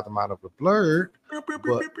inside the mind of a Blurred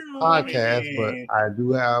podcast, but I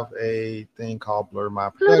do have a thing called Blurred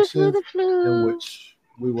Mind Productions, in which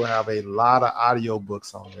we will have a lot of audio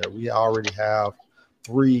books on there. We already have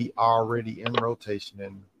 3 already in rotation,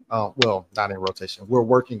 and well, not in rotation. We're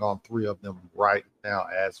working on 3 of them right now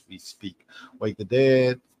as we speak. Wake the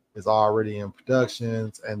Dead is already in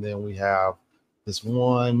productions, and then we have this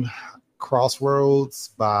one, Crossroads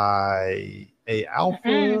by A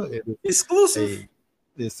Alpha. It is exclusive.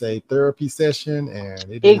 It's a therapy session, and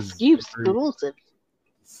it exclusive.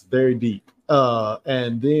 It's very deep.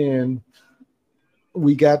 And then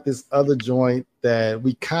we got this other joint that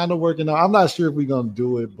we kind of working on. I'm not sure if we're gonna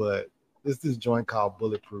do it, but it's this joint called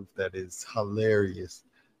Bulletproof that is hilarious.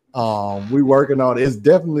 We working on it. It's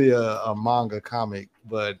definitely a manga comic,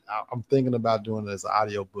 but I'm thinking about doing it as an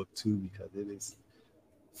audiobook too because it is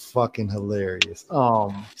fucking hilarious.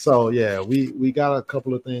 So yeah, we got a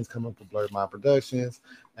couple of things coming for Blurred Mind Productions,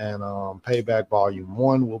 and Payback Volume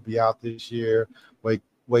 1 will be out this year.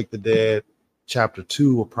 Wake the Dead Chapter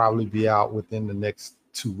 2 will probably be out within the next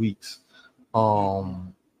 2 weeks.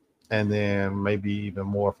 And then maybe even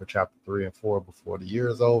more for Chapter 3 and 4 before the year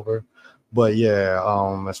is over. But yeah,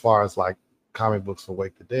 as far as like comic books for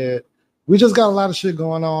Wake the Dead, we just got a lot of shit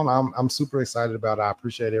going on. I'm super excited about it. I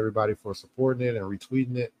appreciate everybody for supporting it and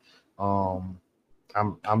retweeting it.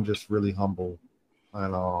 I'm just really humble,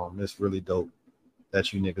 and it's really dope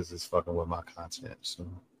that you niggas is fucking with my content. So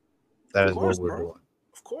that is what we're doing.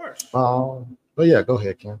 Of course. But yeah, go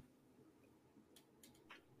ahead, Kim.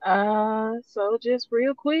 So just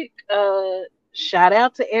real quick, shout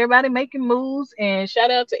out to everybody making moves and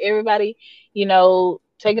shout out to everybody,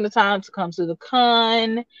 taking the time to come to the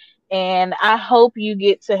con. And I hope you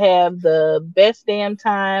get to have the best damn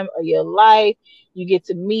time of your life. You get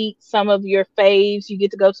to meet some of your faves. You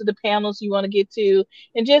get to go to the panels you want to get to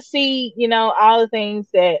and just see, all the things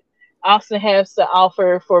that Austin has to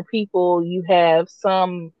offer for people you have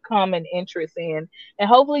some common interest in. And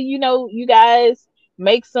hopefully, you guys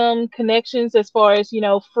make some connections as far as,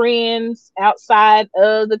 friends outside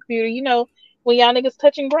of the community, when y'all niggas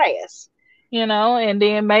touching grass, and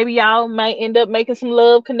then maybe y'all might end up making some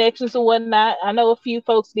love connections or whatnot. I know a few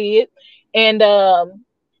folks did. And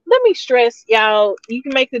let me stress, y'all, you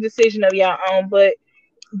can make the decision of your own, but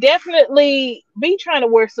definitely be trying to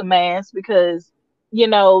wear some masks because,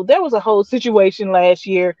 there was a whole situation last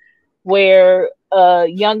year where a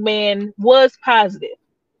young man was positive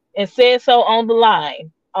and said so on the line,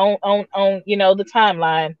 on the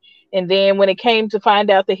timeline. And then when it came to find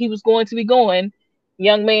out that he was going to be going,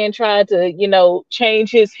 young man tried to,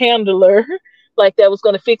 change his handler like that was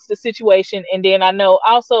going to fix the situation. And then I know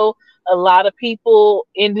also a lot of people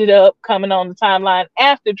ended up coming on the timeline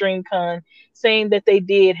after DreamCon saying that they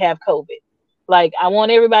did have COVID. Like, I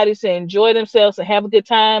want everybody to enjoy themselves and have a good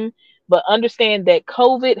time, but understand that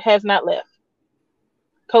COVID has not left.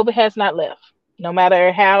 COVID has not left. No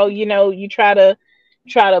matter how, you try to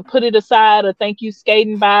put it aside or think you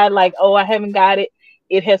skating by like, oh, I haven't got it.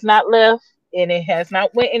 It has not left and it has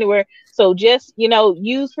not went anywhere. So just,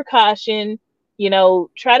 use precaution,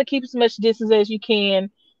 try to keep as much distance as you can.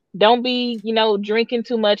 Don't be, drinking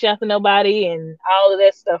too much after nobody and all of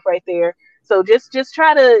that stuff right there. So just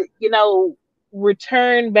try to,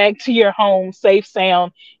 return back to your home safe,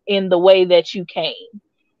 sound in the way that you came.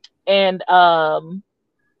 And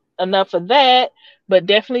enough of that, but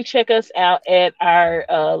definitely check us out at our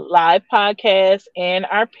live podcast and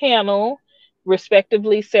our panel,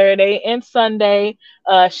 respectively, Saturday and Sunday.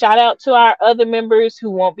 Shout out to our other members who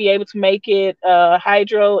won't be able to make it,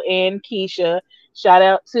 Hydro and Keisha. Shout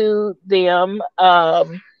out to them.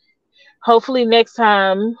 Hopefully next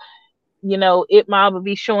time, It Mob will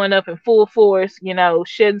be showing up in full force,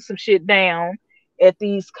 shedding some shit down at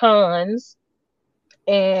these cons.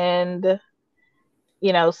 And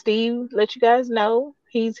Steve let you guys know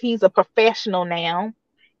he's a professional now.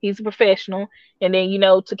 He's a professional. And then,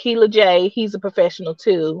 Tequila J, he's a professional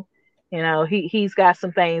too. He's got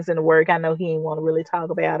some things in the work. I know he ain't want to really talk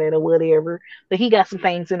about it or whatever, but he got some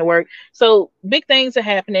things in the work. So big things are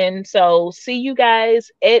happening. So see you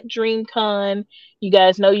guys at DreamCon. You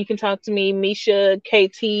guys know you can talk to me, Misha,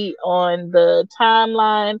 KT, on the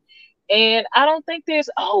timeline. And I don't think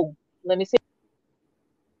let me see.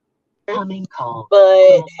 Coming call.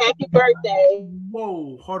 But happy birthday.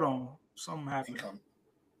 Whoa, hold on. Something happened.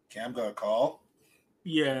 Cam got a call.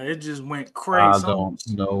 Yeah, it just went crazy. I don't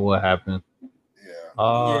know what happened.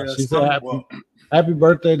 Yeah. She said happy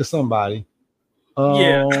birthday to somebody.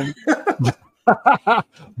 Yeah. But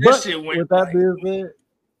shit went with that being said,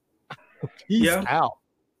 peace out.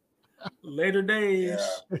 Later days.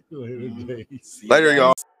 Yeah. Later days. Later,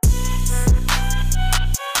 y'all.